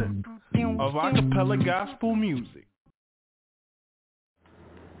blaster of acapella gospel music.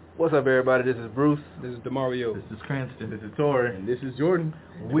 What's up, everybody? This is Bruce. This is DeMario. This is Cranston. This is Ture. And this is Jordan.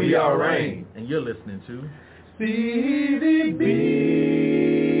 We are Rain. And you're listening to Stevie B.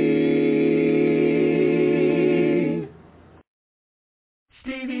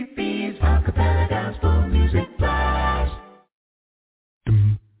 Stevie B's Acapella Gospel Music Blast.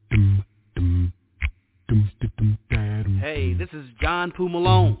 Hey, this is John Poo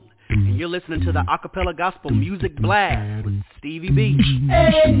Malone, and you're listening to the Acapella Gospel Music Blast with Stevie B.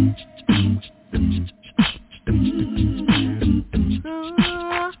 Hey.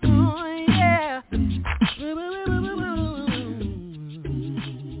 Yeah.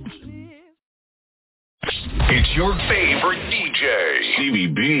 It's your favorite DJ, Stevie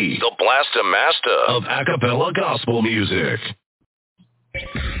B, the Blaster Master of Acapella Gospel Music.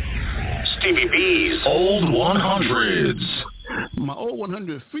 Stevie B's Old 100s. My Old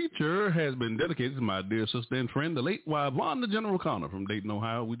 100 feature has been dedicated to my dear sister and friend, the late Yvonne the General Connor from Dayton,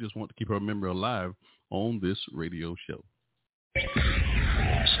 Ohio. We just want to keep her memory alive on this radio show.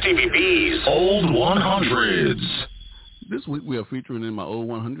 Stevie B's Old 100s. This week we are featuring in my Old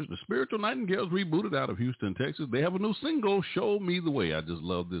 100s the Spiritual Nightingales, rebooted out of Houston, Texas. They have a new single, Show Me the Way. I just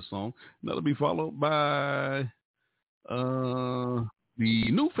love this song. That'll be followed by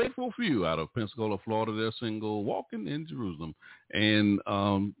the New Faithful Few out of Pensacola, Florida. Their single, Walking in Jerusalem. And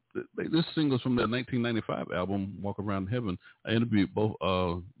this single's from their 1995 album, Walk Around Heaven. I interviewed both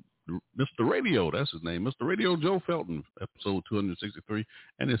Mr. Radio, that's his name, Mr. Radio Joe Felton, episode 263,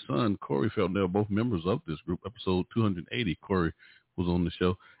 and his son, Corey Felton. They were both members of this group. Episode 280, Corey was on the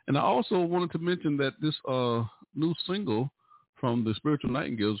show. And I also wanted to mention that this new single from the Spiritual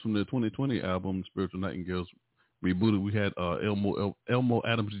Nightingales from their 2020 album, Spiritual Nightingales Rebooted, we had Elmo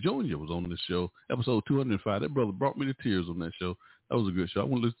Adams Jr. was on this show, episode 205. That brother brought me to tears on that show. That was a good show. I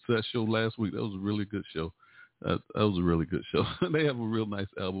went to listen to that show last week. That was a really good show. That was a really good show. They have a real nice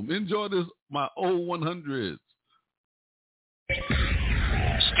album. Enjoy this, my Old 100s.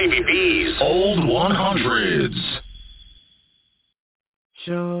 Stevie B's Old 100s.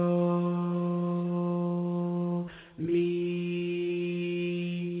 Show me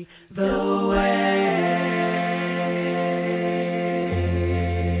the way.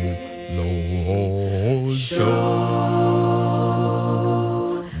 Lord, show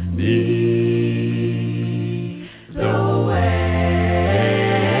me.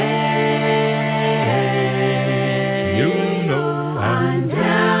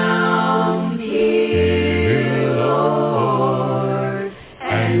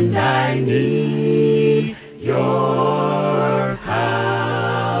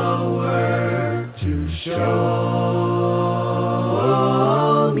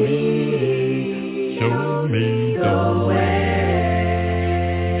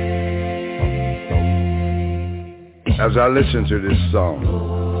 As I listen to this song,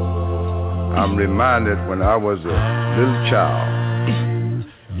 I'm reminded when I was a little child,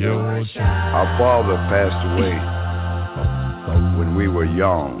 our father passed away when we were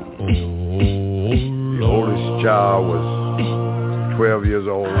young. The oldest child was 12 years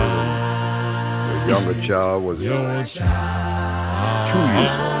old, and the younger child was 2 years old.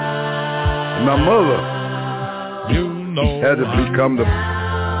 And my mother had to become the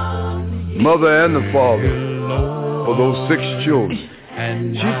mother and the father for those 6 children.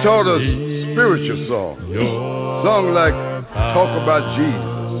 She taught us spiritual songs like Talk About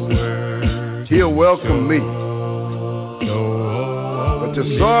Jesus, He'll Welcome Me. But the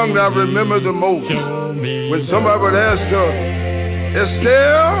song that I remember the most, when somebody would ask her,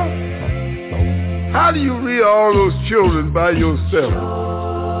 Estelle, how do you rear all those children by yourself?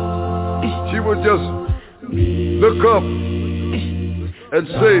 She would just look up and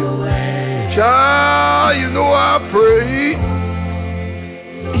say, child, you know I pray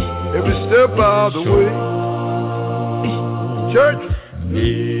every step of the way. Church,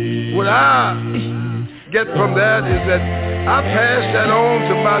 what I get from that is that I pass that on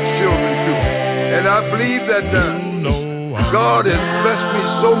to my children too. And I believe that God has blessed me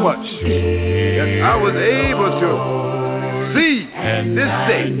so much that I was able to see this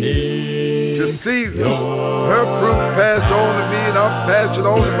day, to see her fruit pass on to me, and I'm passing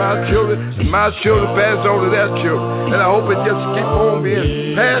on to my children, and my children pass on to their children. And I hope it just keep on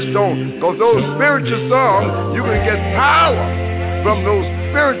being passed on, because those spiritual songs, you can get power from those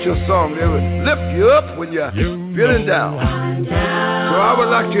spiritual songs. They will lift you up when you're feeling down. So I would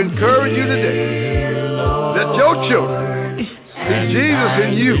like to encourage you today that your children see Jesus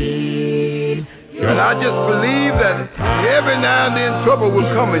in you. And I just believe that every now and then trouble will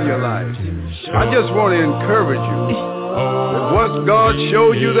come in your life. I just want to encourage you that once God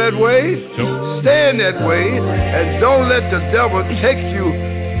showed you that way, stay in that way and don't let the devil take you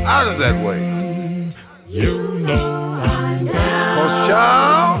out of that way. Because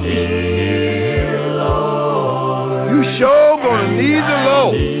child, you sure gonna need the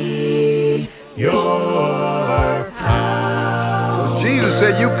Lord. Because Jesus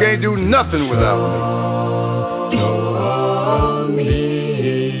said you can't do nothing without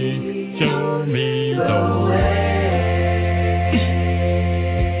me. Show me the way.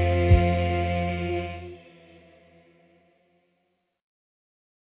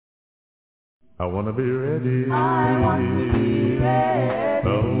 I want to be ready. I want to be ready.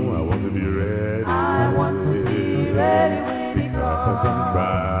 Oh, I want to be ready. I want to be ready when it comes. I'm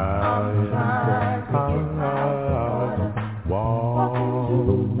trying. Walk,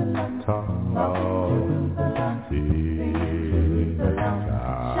 talk, sing,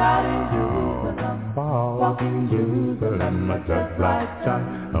 shout, walk in Jerusalem, just like John.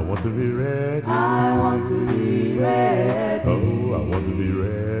 I want to be ready. I want to be ready. Oh, I want to be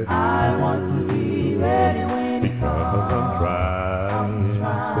ready. I want to be ready when it comes. I'm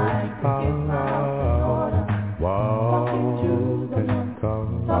trying to get my order. Walk in Jerusalem,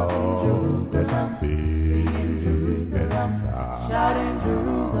 shout in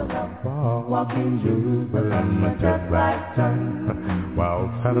Jerusalem, walk in Jerusalem, just like John. While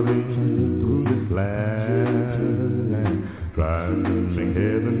traveling through this land, trying to make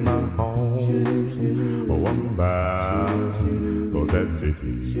heaven my home. Oh, I'm bound for that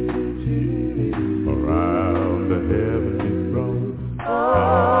city, around the heavenly throne. Oh,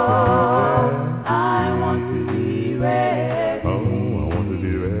 I want to be ready. Oh, I want to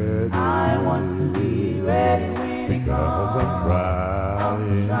be ready. I want to be ready when it comes. I'm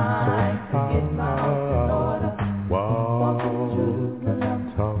trying to get my order. Walk in Jerusalem,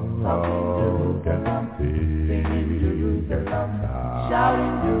 talk and sing in Jerusalem, shout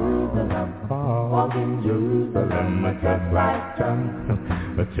in Jerusalem, walk in Jerusalem, just like John.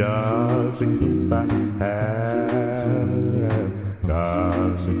 But just to keep our hands,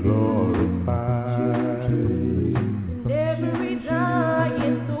 God's glorified. Every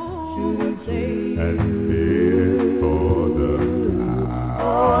giant soul will sing and fear for the sky. Oh,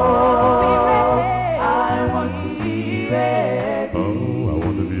 I want to be ready. Oh, I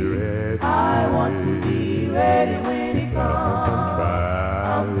want to be ready. I want to be ready when it comes.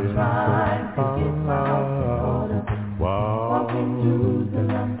 I'm trying to get my order. Walk in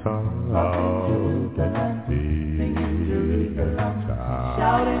Jerusalem, talk and sing in Jerusalem,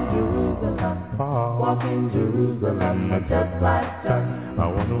 shout in Jerusalem, walk in Jerusalem, just like John. I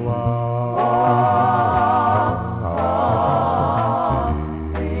want to walk,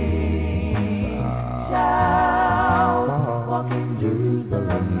 sing, shout, walk in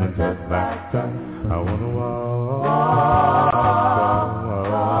Jerusalem, just like John. I want to walk,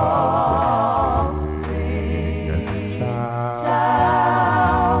 just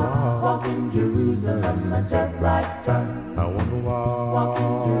like John. I want to walk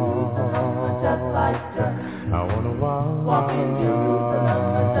in Jerusalem, just like John. I want to walk in Jerusalem,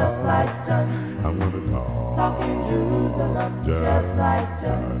 just like John. I want to talk in Jerusalem, just like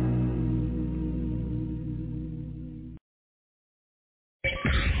John.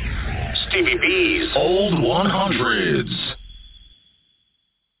 Stevie B's Old 100s.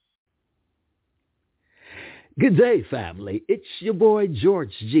 Good day, family. It's your boy,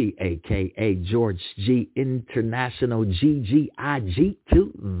 George G, a.k.a. George G International, GGIG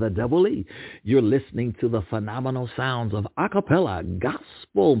to the double E. You're listening to the phenomenal sounds of Acappella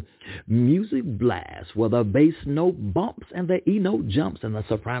Gospel Music Blast, where the bass note bumps and the E note jumps and the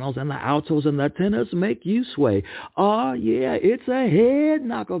sopranos and the altos and the tenors make you sway. Oh, yeah, it's a head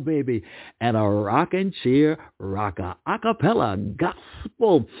knocker, baby, and a rockin' cheer rocker. Acappella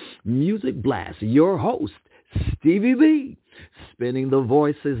Gospel Music Blast, your host, Stevie B, spinning the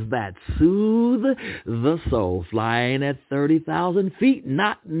voices that soothe the soul, flying at 30,000 feet,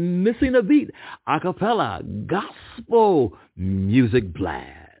 not missing a beat. Acappella Gospel Music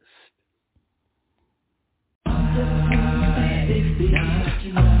Blast.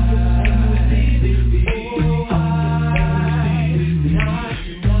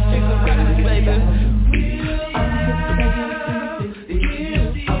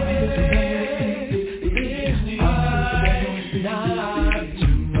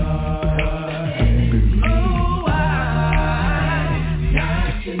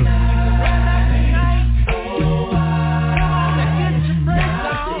 Oh,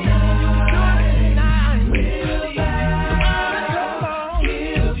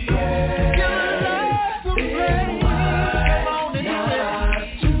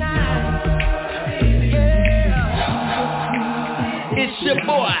 It's your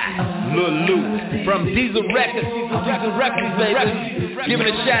boy, Lil Lou, from Diesel Records. Diesel Records, baby. Giving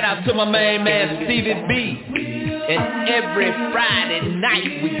a shout out to my main man, Stevie B. And every Friday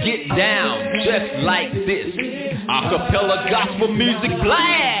night we get down just like this. Acappella gospel music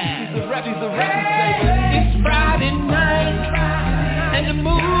blast. It's Friday night and the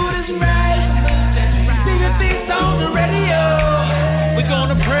mood is right. Stevie B's on the radio. We're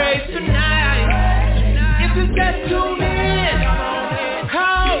gonna praise tonight. If you just tune in,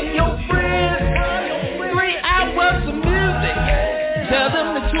 call your friends. 3 hours of music. Tell them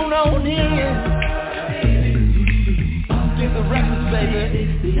to tune on in. Get the records, baby.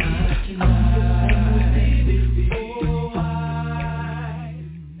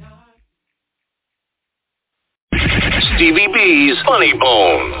 Stevie B's Funny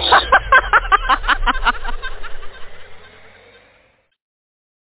Bones.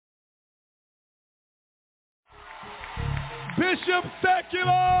 Bishop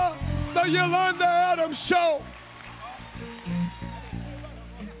Secular, the Yolanda Adams Show.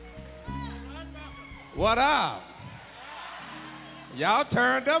 What up? Y'all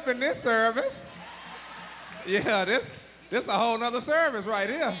turned up in this service. Yeah, this a whole nother service right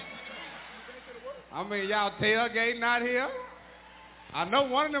here. I mean, y'all tailgating out here. I know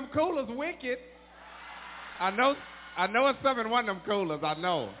one of them coolers wicked. I know it's something in one of them coolers. I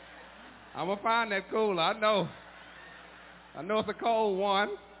know. I'm gonna find that cooler. I know it's a cold one.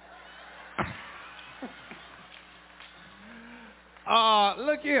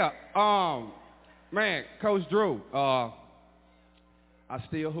 Look here. Man, Coach Drew, I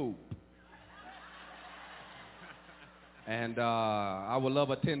still hoop. And I would love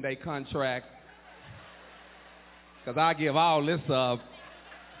a 10-day contract, because I give all this up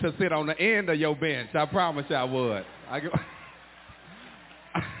to sit on the end of your bench. I promise you I would.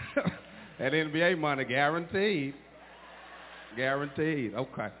 That NBA money, guaranteed. Guaranteed.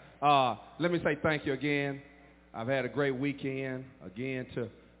 Okay. Let me say thank you again. I've had a great weekend. Again, to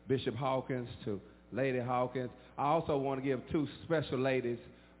Bishop Hawkins, to Lady Hawkins. I also want to give 2 special ladies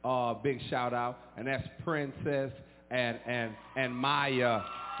a big shout out, and that's Princess and Maya,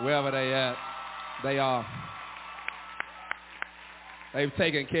 wherever they at. They've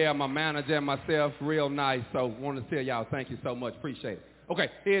taken care of my manager and myself real nice, so want to tell y'all thank you so much. Appreciate it. Okay,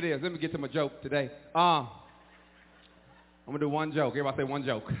 here it is. Let me get to my joke today. I'm going to do one joke. Everybody say one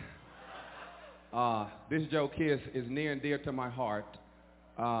joke. This joke here is near and dear to my heart.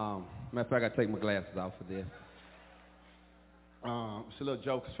 Matter of fact, I got to take my glasses off for this. It's a little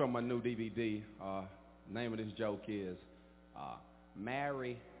joke. It's from my new DVD. Name of this joke is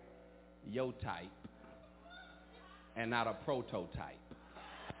Marry Your Type and Not a Prototype.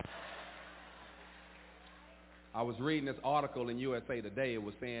 I was reading this article in USA Today. It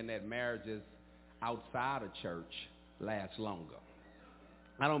was saying that marriages outside of church last longer.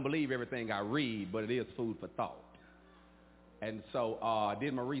 I don't believe everything I read, but it is food for thought. And so I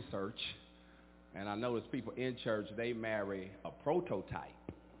did my research, and I noticed people in church, they marry a prototype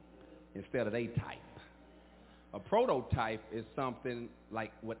instead of a type. A prototype is something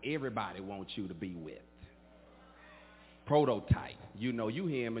like what everybody wants you to be with. Prototype. You know, you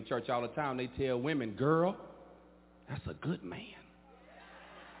hear them in church all the time. They tell women, girl, that's a good man.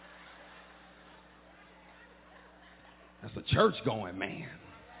 That's a church-going man.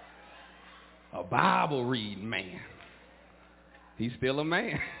 A Bible-reading man. He's still a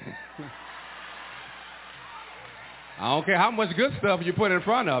man. I don't care how much good stuff you put in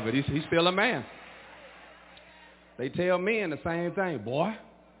front of it. He's still a man. They tell men the same thing. Boy,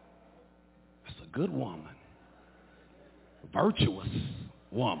 that's a good woman. A virtuous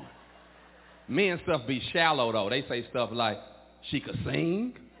woman. Men stuff be shallow, though. They say stuff like, she could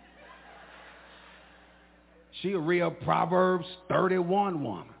sing. She a real Proverbs 31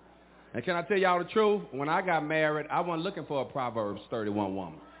 woman. And can I tell y'all the truth? When I got married, I wasn't looking for a Proverbs 31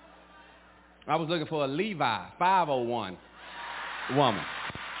 woman. I was looking for a Levi 501 woman.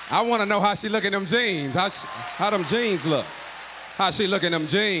 I want to know how she look in them jeans. How them jeans look. How she look in them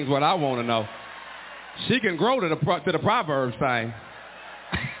jeans, what I want to know. She can grow to the Proverbs thing.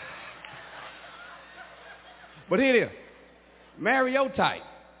 But here it is. Marry your type.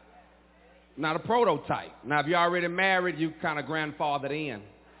 Not a prototype. Now, if you're already married, you kind of grandfathered in.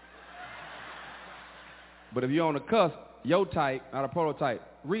 But if you're on the cusp, your type, not a prototype.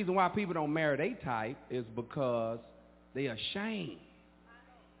 Reason why people don't marry their type is because they're ashamed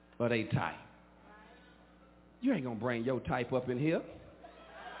of their type. You ain't going to bring your type up in here.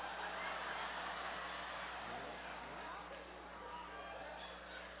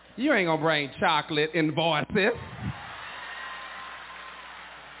 You ain't going to bring chocolate invoices.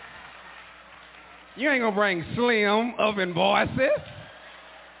 You ain't going to bring slim of invoices.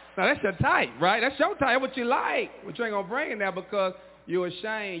 Now, that's your type, right? That's your type, what you like. But you ain't going to bring it there because you're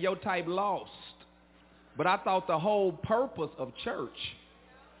ashamed your type lost. But I thought the whole purpose of church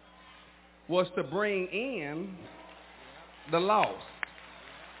was to bring in the lost.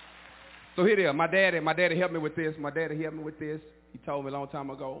 So here it is. My daddy helped me with this. He told me a long time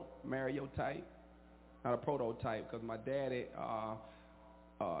ago, marry your type, not a prototype, because my daddy,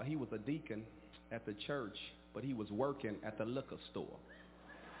 he was a deacon at the church, but he was working at the liquor store.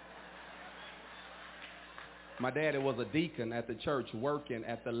 My daddy was a deacon at the church working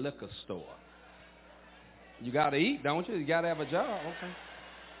at the liquor store. You got to eat, don't you? You got to have a job, okay?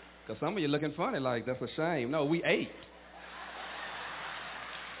 Because some of you looking funny like that's a shame. No, we ate.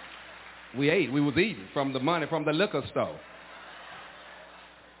 We was eating from the money from the liquor store.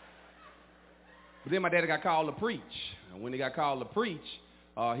 But then my daddy got called to preach. And when he got called to preach,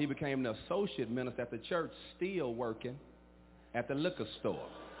 he became the associate minister at the church, still working at the liquor store.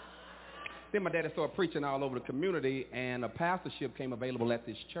 Then my daddy started preaching all over the community, and a pastorship came available at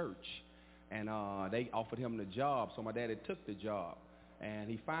this church. And they offered him the job, so my daddy took the job.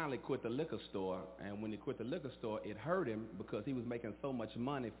 And he finally quit the liquor store. And when he quit the liquor store, it hurt him because he was making so much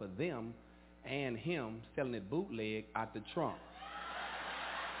money for them and him selling it bootleg out the trunk.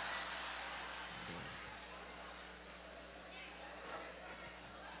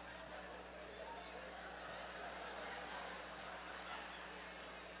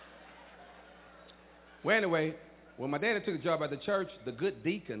 Well, anyway, when my daddy took a job at the church, the good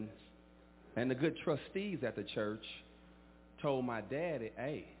deacons and the good trustees at the church told my daddy,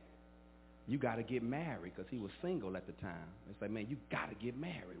 hey, you got to get married, because he was single at the time. They said, man, you got to get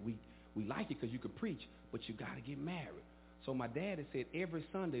married. We like you because you could preach, but you got to get married. So my daddy said every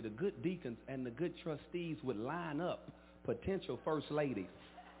Sunday the good deacons and the good trustees would line up potential first ladies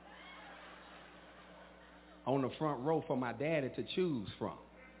on the front row for my daddy to choose from.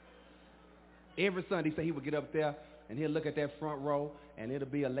 Every Sunday, he said he would get up there and he'll look at that front row, and it'll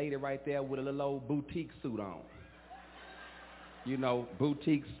be a lady right there with a little old boutique suit on. You know,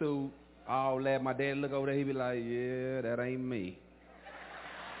 boutique suit, all that. My dad look over there, he'd be like, yeah, that ain't me.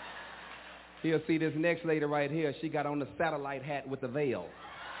 He'll see this next lady right here. She got on the satellite hat with the veil.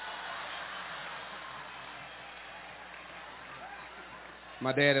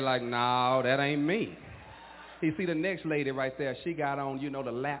 My daddy like, no, that ain't me. He see the next lady right there. She got on, you know,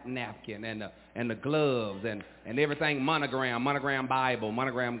 the lap napkin and the gloves and everything monogram Bible,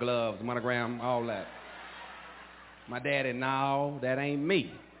 monogram gloves, monogram, all that. My daddy, no, that ain't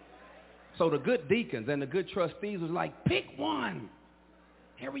me. So the good deacons and the good trustees was like, pick one.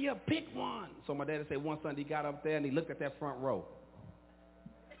 Hurry up, pick one. So my daddy said one Sunday he got up there and he looked at that front row.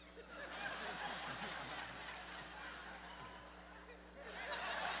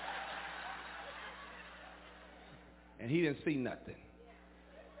 And he didn't see nothing.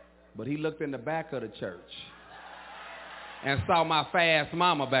 But he looked in the back of the church and saw my fast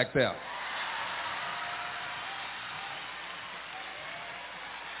mama back there.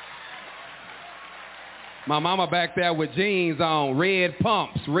 My mama back there with jeans on, red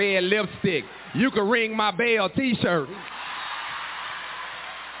pumps, red lipstick. You can ring my bell t-shirt.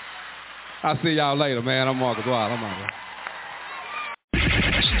 I'll see y'all later, man. I'm Marcus Wild. I'm out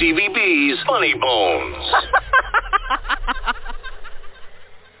here. Stevie B's Funny Bones.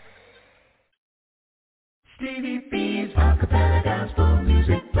 Stevie B's Acapella Gospel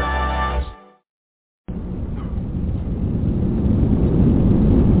Music Blast.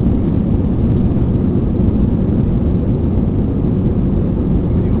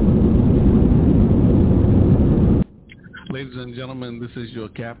 Ladies and gentlemen, this is your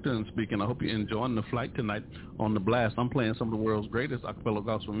captain speaking. I hope you're enjoying the flight tonight on The Blast. I'm playing some of the world's greatest acapella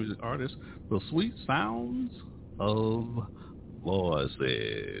gospel music artists, the sweet sounds of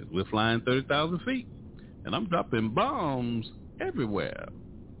voices. We're flying 30,000 feet, and I'm dropping bombs everywhere.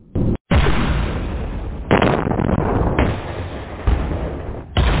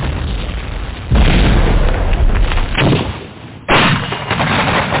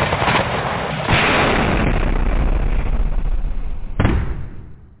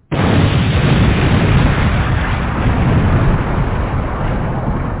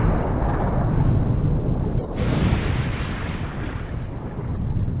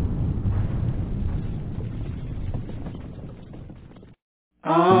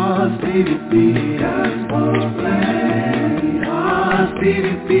 Stevie B, Gospel Blast.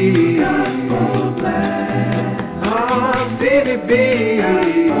 Stevie B, Gospel Blast. Stevie B,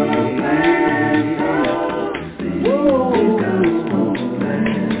 Gospel Blast.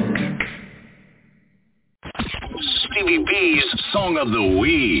 Stevie B's Song of the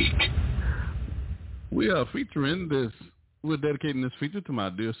Week. We are featuring this We're dedicating this feature to my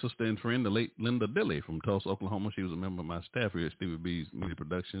dear sister and friend, the late Linda Dilly from Tulsa, Oklahoma. She was a member of my staff here at Stevie B's Media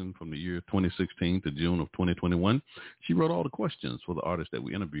Production from the year 2016 to June of 2021. She wrote all the questions for the artists that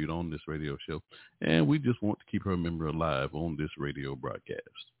we interviewed on this radio show, and we just want to keep her memory alive on this radio broadcast.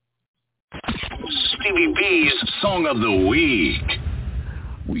 Stevie B's Song of the Week.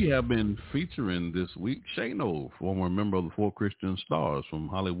 We have been featuring this week Shano, former member of the Four Christian Stars from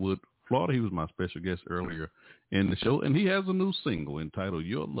Hollywood, Florida. He was my special guest earlier in the show, and he has a new single entitled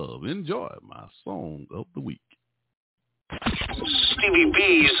Your Love. Enjoy my Song of the Week. Stevie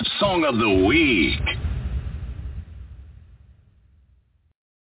B's Song of the Week.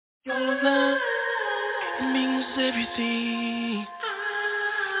 Your love, it means everything.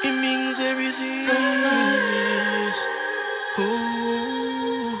 It means everything. Yes.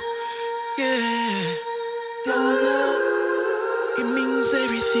 Oh, yeah. Your love, it means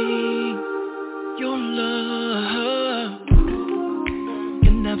everything. Your love,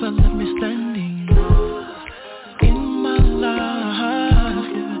 you never left me standing in my life.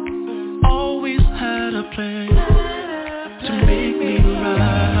 Yeah. Always had a plan to make me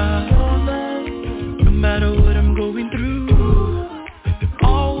right. No matter what I'm going through,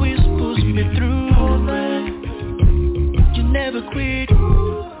 always pulls me through. You never quit.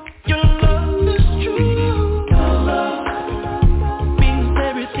 Your love is true. Your love means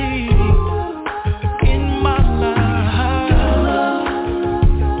everything.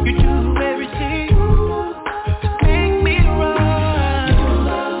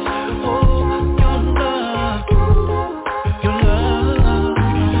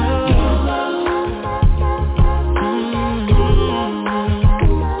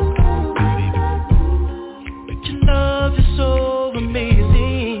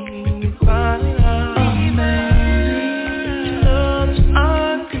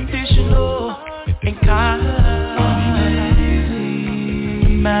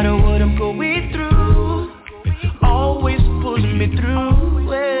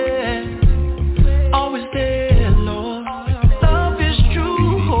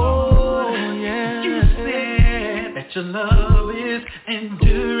 Your love is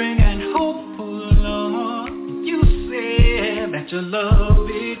enduring and hopeful, Lord. You said that your love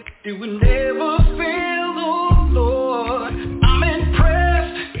it will never fail, oh Lord. I'm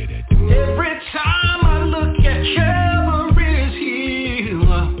impressed every time I look at Calvary's hill.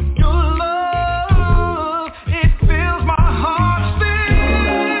 Your love, it fills my heart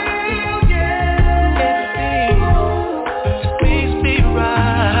still, yeah. Squeeze me right.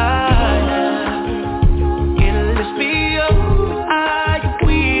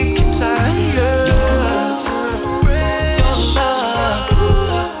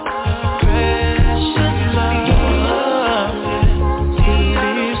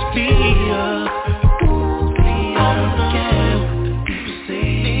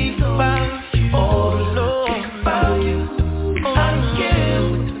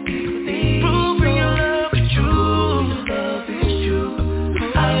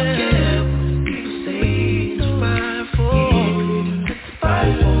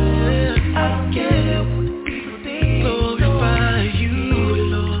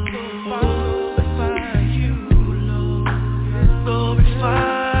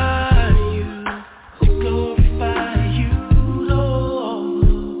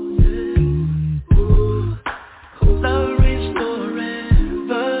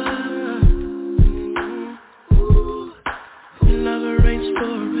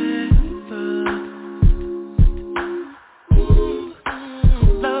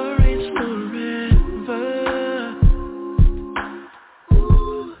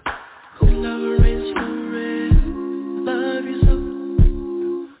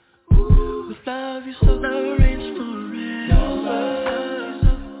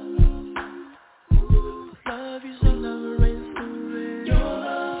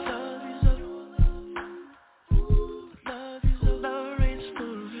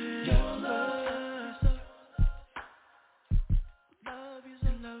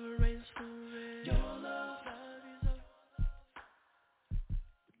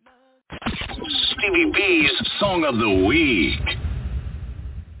 Stevie B's Song of the Week.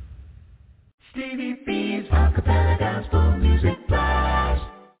 Stevie B's Acappella Gospel Music Blast.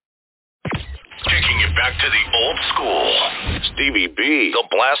 Taking you back to the old school. Stevie B, the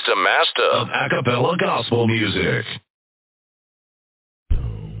Blaster Master of Acappella Gospel Music.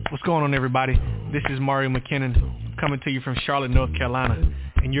 What's going on, everybody? This is Mario McKinnon coming to you from Charlotte, North Carolina,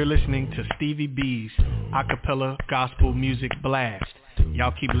 and you're listening to Stevie B's Acappella Gospel Music Blast.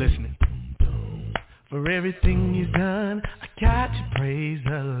 Y'all keep listening. For everything he's done, I got to praise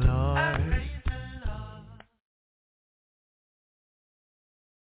the Lord.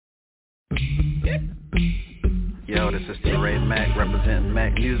 Yo, this is Ture Mack representing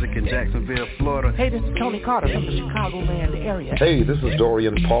Mack Music in Jacksonville, Florida. Hey, this is Tony Carter from the Chicagoland area. Hey, this is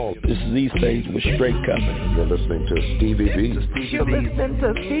Dorian Paul. This is E-Stage with Straight Company. You're listening to Stevie B. You're listening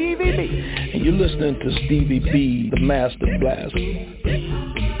to Stevie B. And you're listening to Stevie B, the Master Blaster.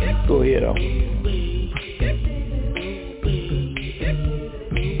 Go ahead, on.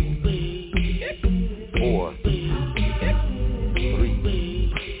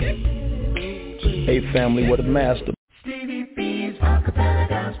 Hey family, what a master. Stevie B's Acapella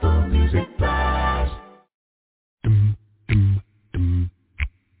Gospel Music Blast.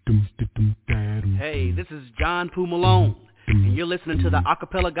 Hey, this is John Poo Malone, and you're listening to the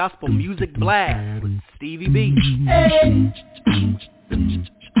Acapella Gospel Music Blast with Stevie B. Hey.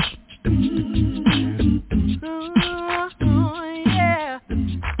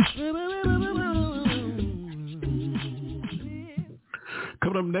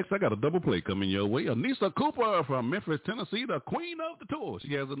 Coming up next, I got a double play coming your way. Anissa Cooper from Memphis, Tennessee, the queen of the tour.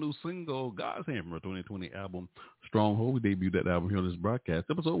 She has a new single, God's Hand, from her 2020 album, Stronghold. We debuted that album here on this broadcast,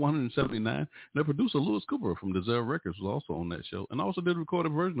 episode 179. And the producer, Louis Cooper from Desire Records, was also on that show, and also did a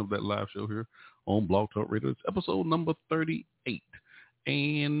recorded version of that live show here on Blog Talk Radio. It's episode number 38.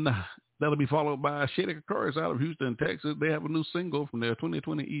 And that'll be followed by Shady Chorus out of Houston, Texas. They have a new single from their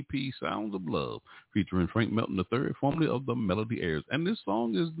 2020 EP, Sounds of Love, featuring Frank Melton III, formerly of the Melody Airs. And this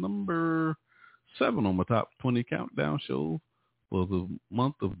song is number 7 on my top 20 countdown show for the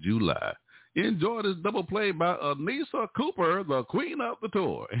month of July. Enjoy this double play by Anissa Cooper, the queen of the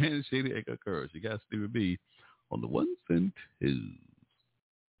tour, and Shady Chorus. You got Stevie B on the ones and twos.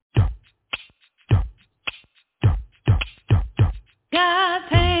 God's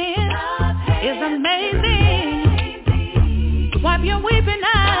hand is amazing. Wipe your weeping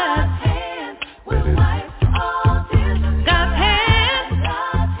eyes. God's hand,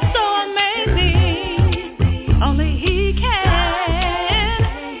 so amazing. Only He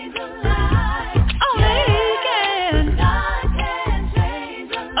can. Only He can.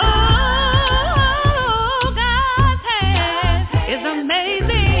 Oh, God's hand is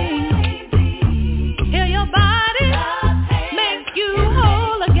amazing. Heal your body. You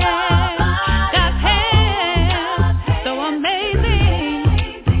whole again. God's hand, so amazing.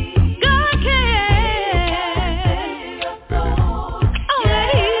 God can. Only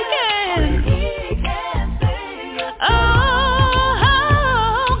He can. Oh,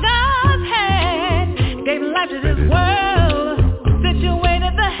 God's hand gave life to this world,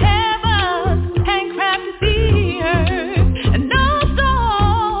 situated the heavens, handcrafted the earth, and no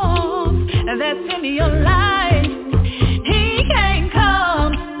storms that's in your life.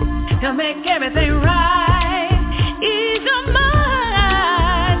 He'll make everything right. Ease your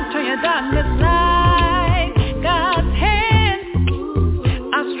mind, turn your darkness light. God's hands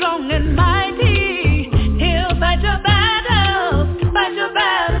are strong and mighty. He'll fight your battles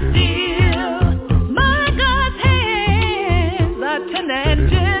still. My God's hands are tender and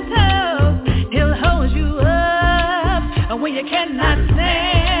gentle. He'll hold you up when you cannot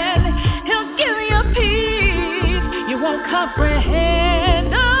stand. He'll give you peace you won't comprehend.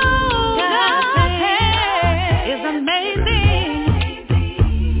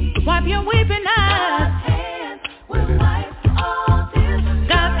 Wipe your weeping eyes.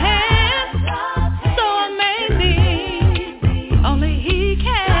 God's hand, so amazing. Only He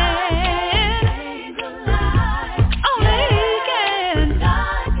can. Only He can.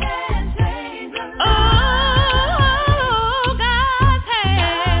 Oh, God's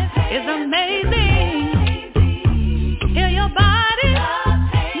hand is amazing. Heal your body,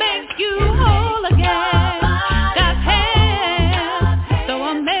 make you whole again.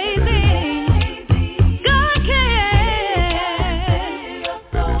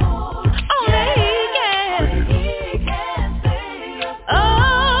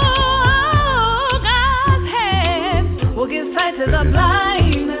 To the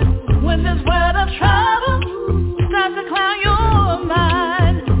blind, when this world of trouble starts to cloud your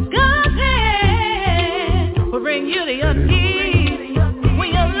mind, God's hand will bring you to your knees. When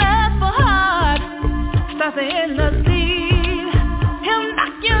your lustful heart starts to intercede, He'll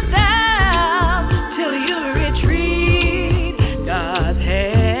knock you down till you retreat. God's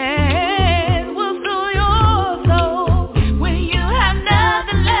hand will soothe your soul when you have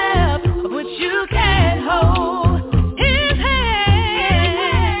nothing left of which you can't hold.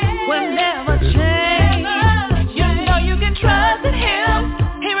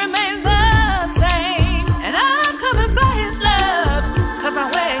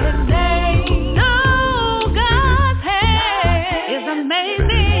 God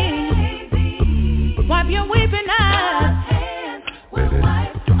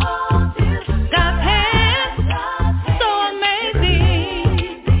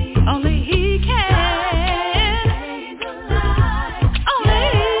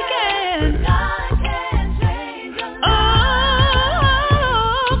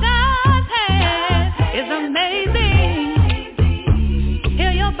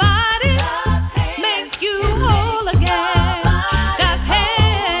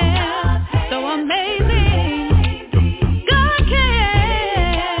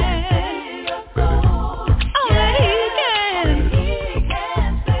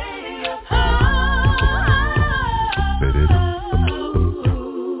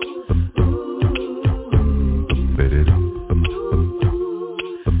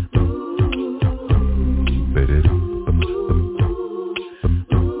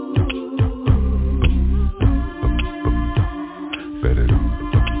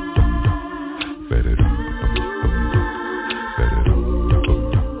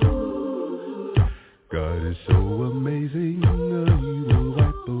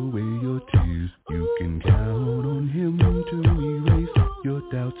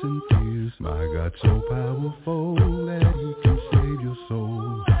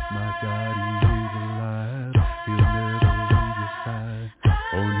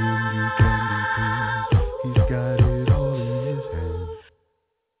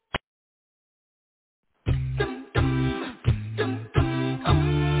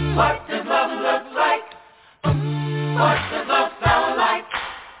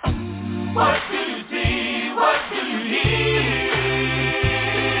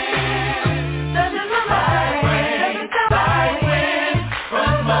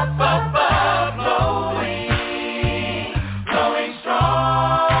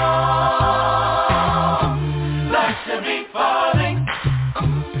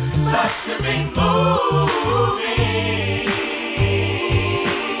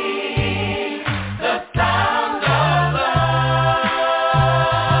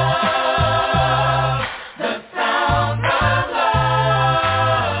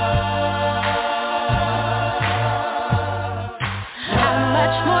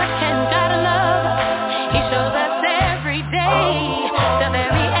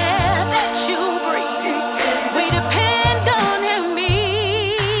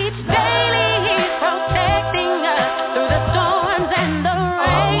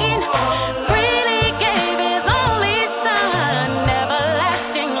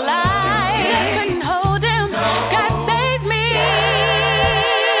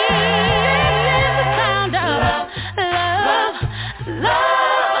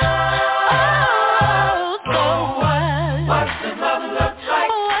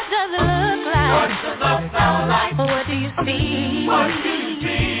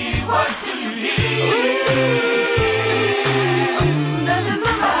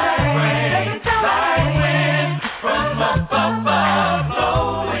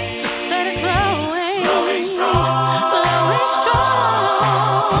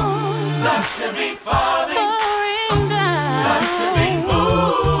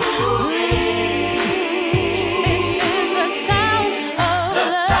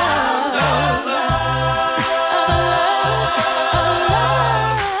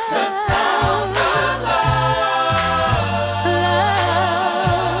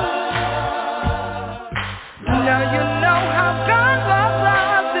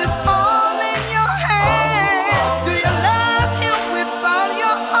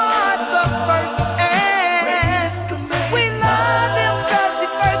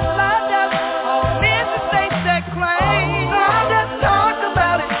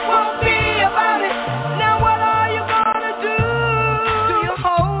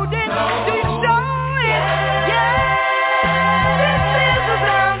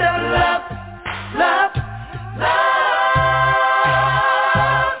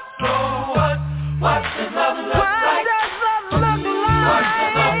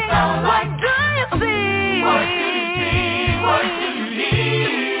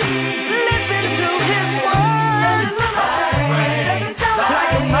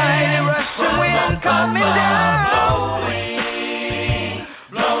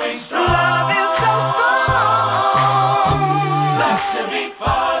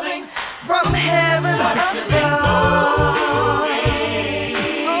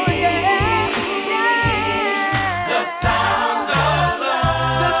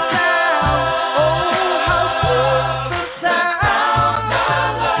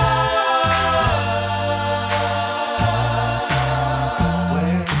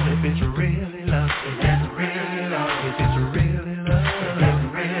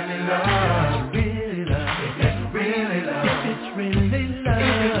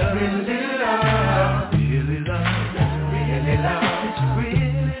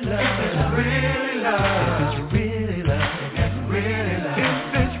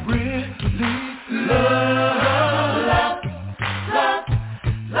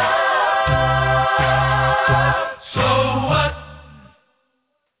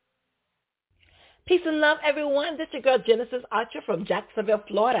Peace and love, everyone. This is your girl, Genesis Archer from Jacksonville,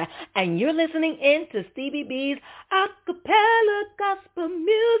 Florida, and you're listening in to Stevie B's Acappella Gospel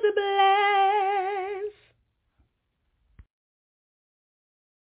Music Blast.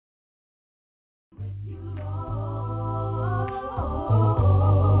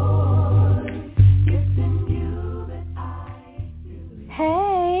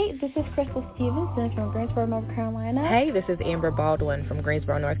 Hey, this is Crystal Stevenson from Greensboro, North Carolina. Hey, this is Amber Baldwin from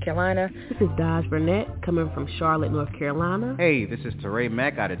Greensboro, North Carolina. This is Dodge Burnett coming from Charlotte, North Carolina. Hey, this is Ture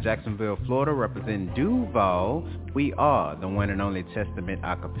Mack out of Jacksonville, Florida, representing Duval. We are the one and only Testament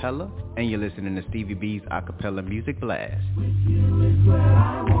Acappella, and you're listening to Stevie B's Acappella Music Blast. With you is where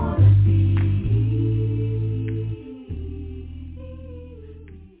I wanna be.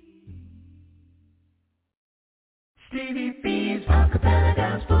 Stevie B's Acappella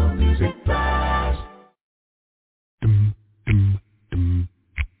Gospel Music Blast.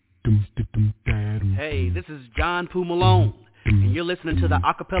 Hey, this is John Pooh Malone, and you're listening to the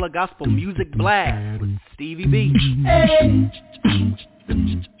Acappella Gospel Music Blast with Stevie B. Hey.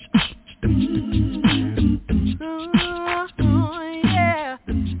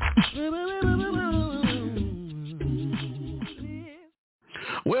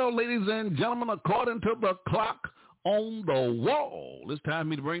 Well, ladies and gentlemen, according to the clock on the wall. It's time for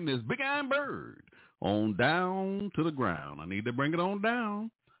me to bring this big iron bird on down to the ground. I need to bring it on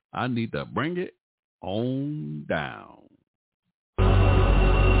down. I need to bring it on down.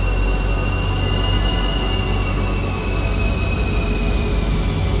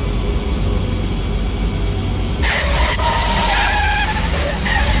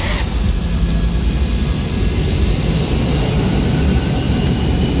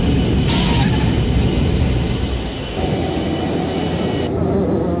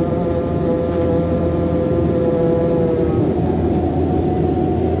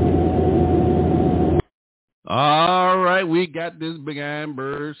 All right, we got this big iron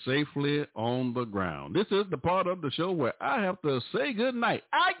bird safely on the ground. This is the part of the show where I have to say goodnight.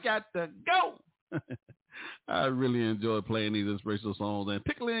 I got to go. I really enjoy playing these inspirational songs and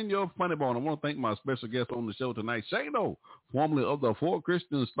tickling your funny bone. I want to thank my special guest on the show tonight, Shano, formerly of the Four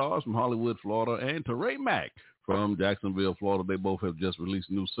Christian Stars from Hollywood, Florida, and Ture Mack from Jacksonville, Florida. They both have just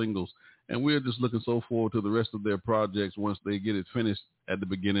released new singles, and we're just looking so forward to the rest of their projects once they get it finished at the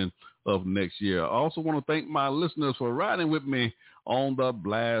beginning of next year. I also want to thank my listeners for riding with me on the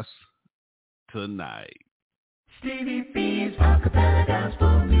blast tonight. Stevie B's Acappella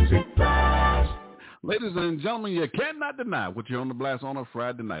Gospel Music Blast. Ladies and gentlemen, you cannot deny what you're on the blast on a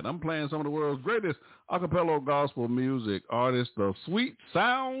Friday night. I'm playing some of the world's greatest acapella gospel music artists, the sweet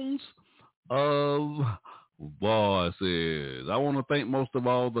sounds of voices. I want to thank most of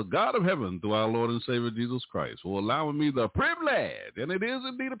all the God of heaven through our Lord and Savior Jesus Christ for allowing me the privilege, and it is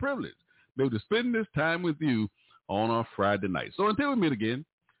indeed a privilege, to be able to spend this time with you on a Friday night. So until we meet again,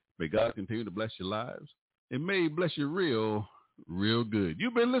 may God continue to bless your lives, and may He bless you real good.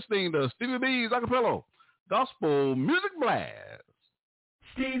 You've been listening to Stevie B's Acapella Gospel Music Blast.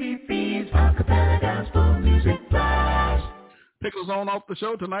 Stevie B's Acapella Gospel Music Blast. Pickles on off the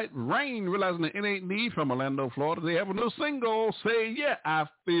show tonight. Rain, realizing the innate need from Orlando, Florida. They have a new single, Say Yeah, I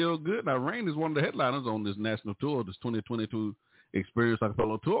Feel Good. Now, Rain is one of the headliners on this national tour, this 2022 Experience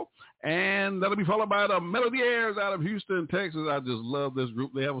Acapella Tour. And that'll be followed by the Melody Airs out of Houston, Texas. I just love this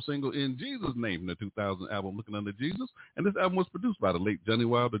group. They have a single, In Jesus' Name, from their 2000 album, Looking Under Jesus. And this album was produced by the late Johnny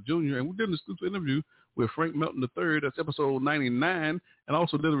Wilder Jr. And we did an exclusive interview with Frank Melton III. That's episode 99. And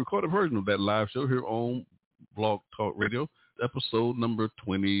also did a recorded version of that live show here on Blog Talk Radio, episode number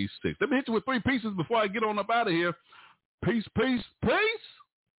 26. Let me hit you with three pieces before I get on up out of here. Peace, peace, peace.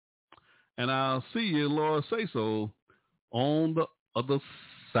 And I'll see you, Lord say so, on the other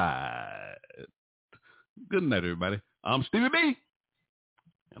side. Good night, everybody. I'm Stevie B,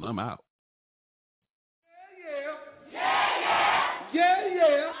 and I'm out. Yeah,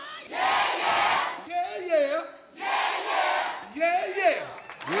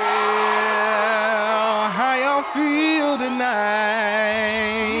 how y'all feel tonight?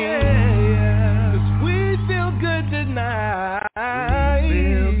 Yeah. 'Cause we feel good tonight.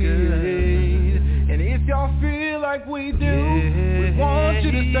 Feel good. And if y'all feel like we do, we want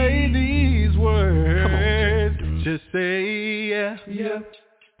you to say these words. Come on, just say yeah, yeah,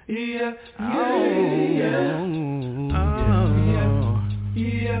 yeah, oh, yeah, oh,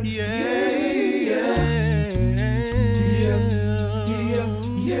 yeah, yeah, yeah.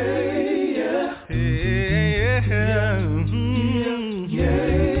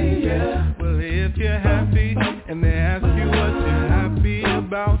 And they ask you what you're happy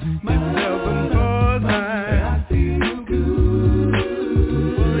about, you tell them 'cause I feel good.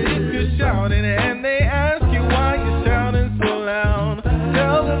 Well, if you're shouting and they ask you why you're shouting so loud,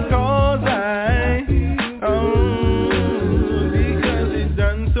 tell them 'cause I because He's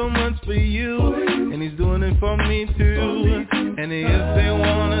done so much for you, and He's doing it for me too. And if they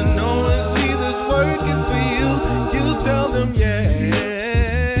wanna know if Jesus working for you, you tell them yeah.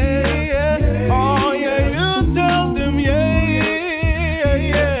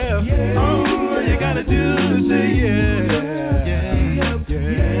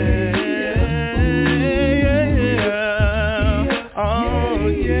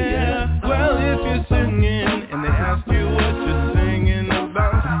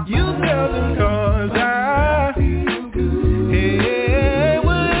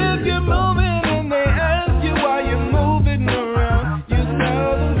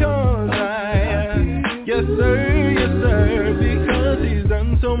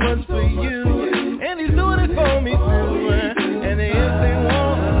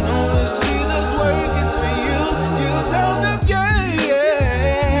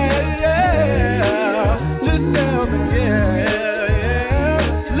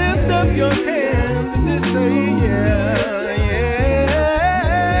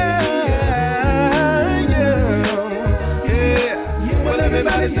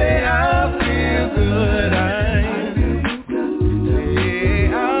 Everybody say I feel good.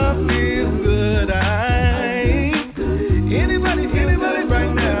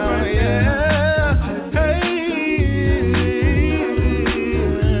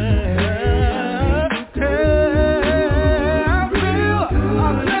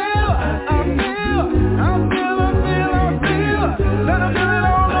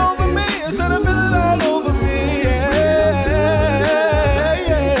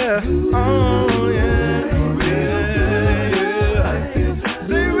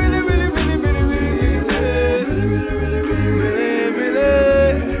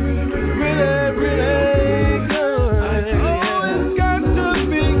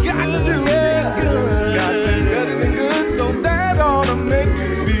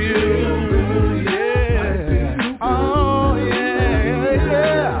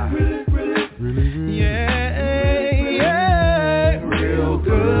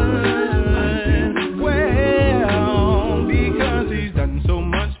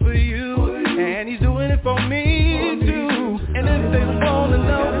 for me too. And if they wanna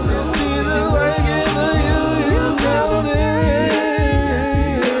know, see the way for you, you know it.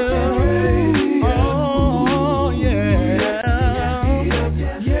 Oh yeah, oh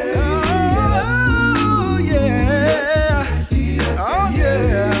yeah, oh yeah.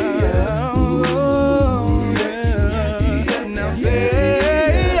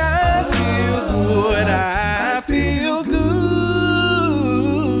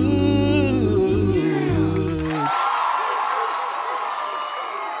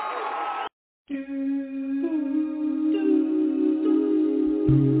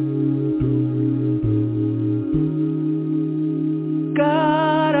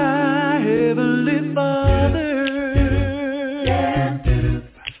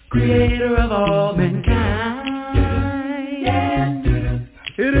 Creator of all mankind,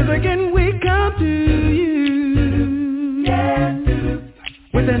 it is again we come to you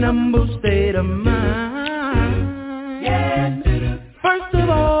with an humble state of mind. First of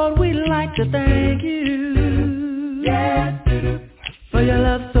all, we'd like to thank you for your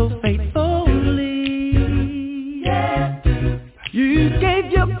love so faithfully. You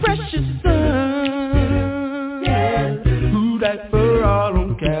gave your precious son, who died for all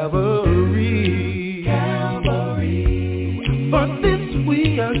on Calvary. For this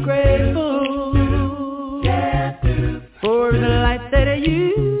we are grateful, for the life that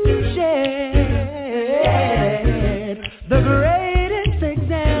you shared. The greatest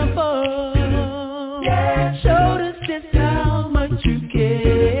example showed us just how much you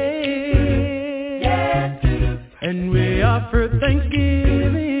care. And we offer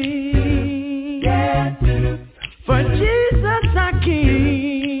thanksgiving for Jesus our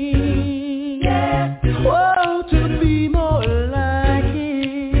King. Oh, to be more like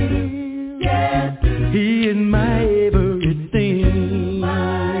Him. He is my everything.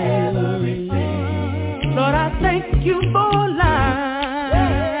 Lord, I thank you for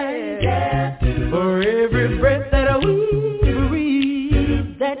life, for every breath that we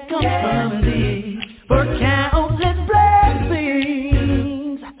breathe that comes from Thee, for countless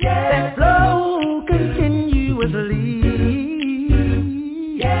blessings that flow continuously.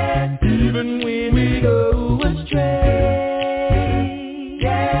 Even when we go astray,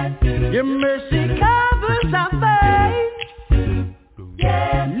 your mercy covers our faith,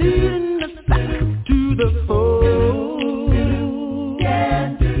 leading us back to the fold.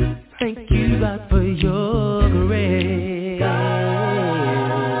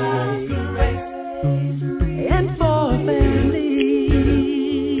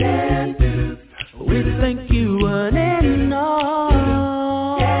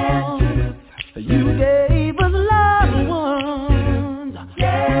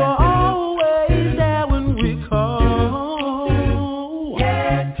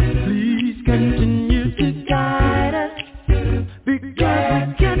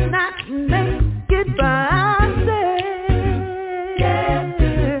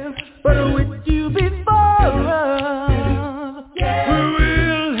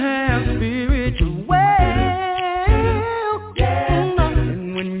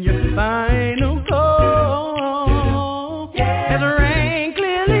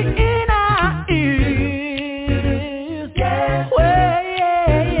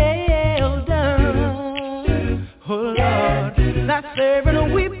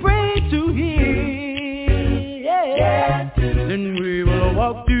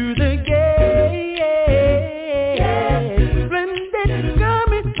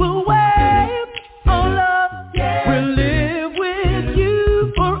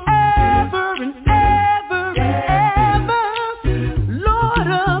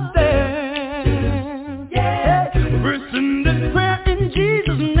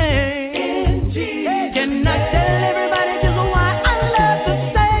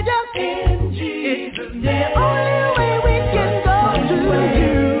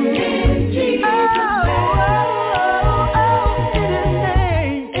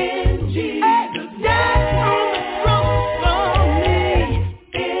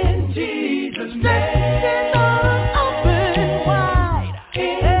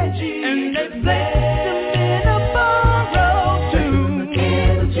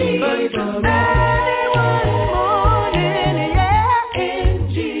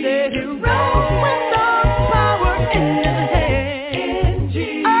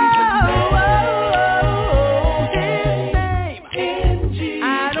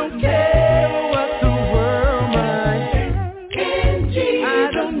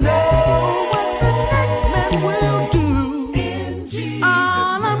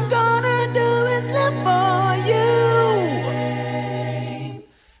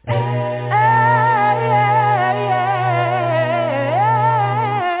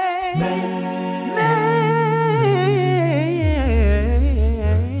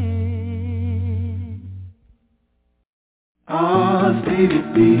 Oh, Stevie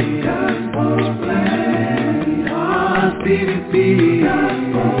B, Gospel Blast. Oh, Stevie B,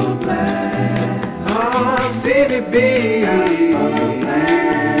 Gospel Blast. Oh, Stevie B, Gospel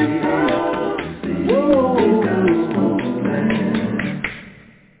Blast. Gospel Blast.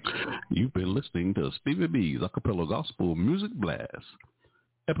 You've been listening to Stevie B's Acappella Gospel Music Blast,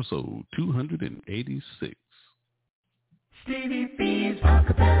 episode 286. Stevie B's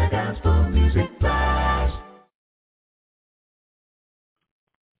Acappella Gospel Music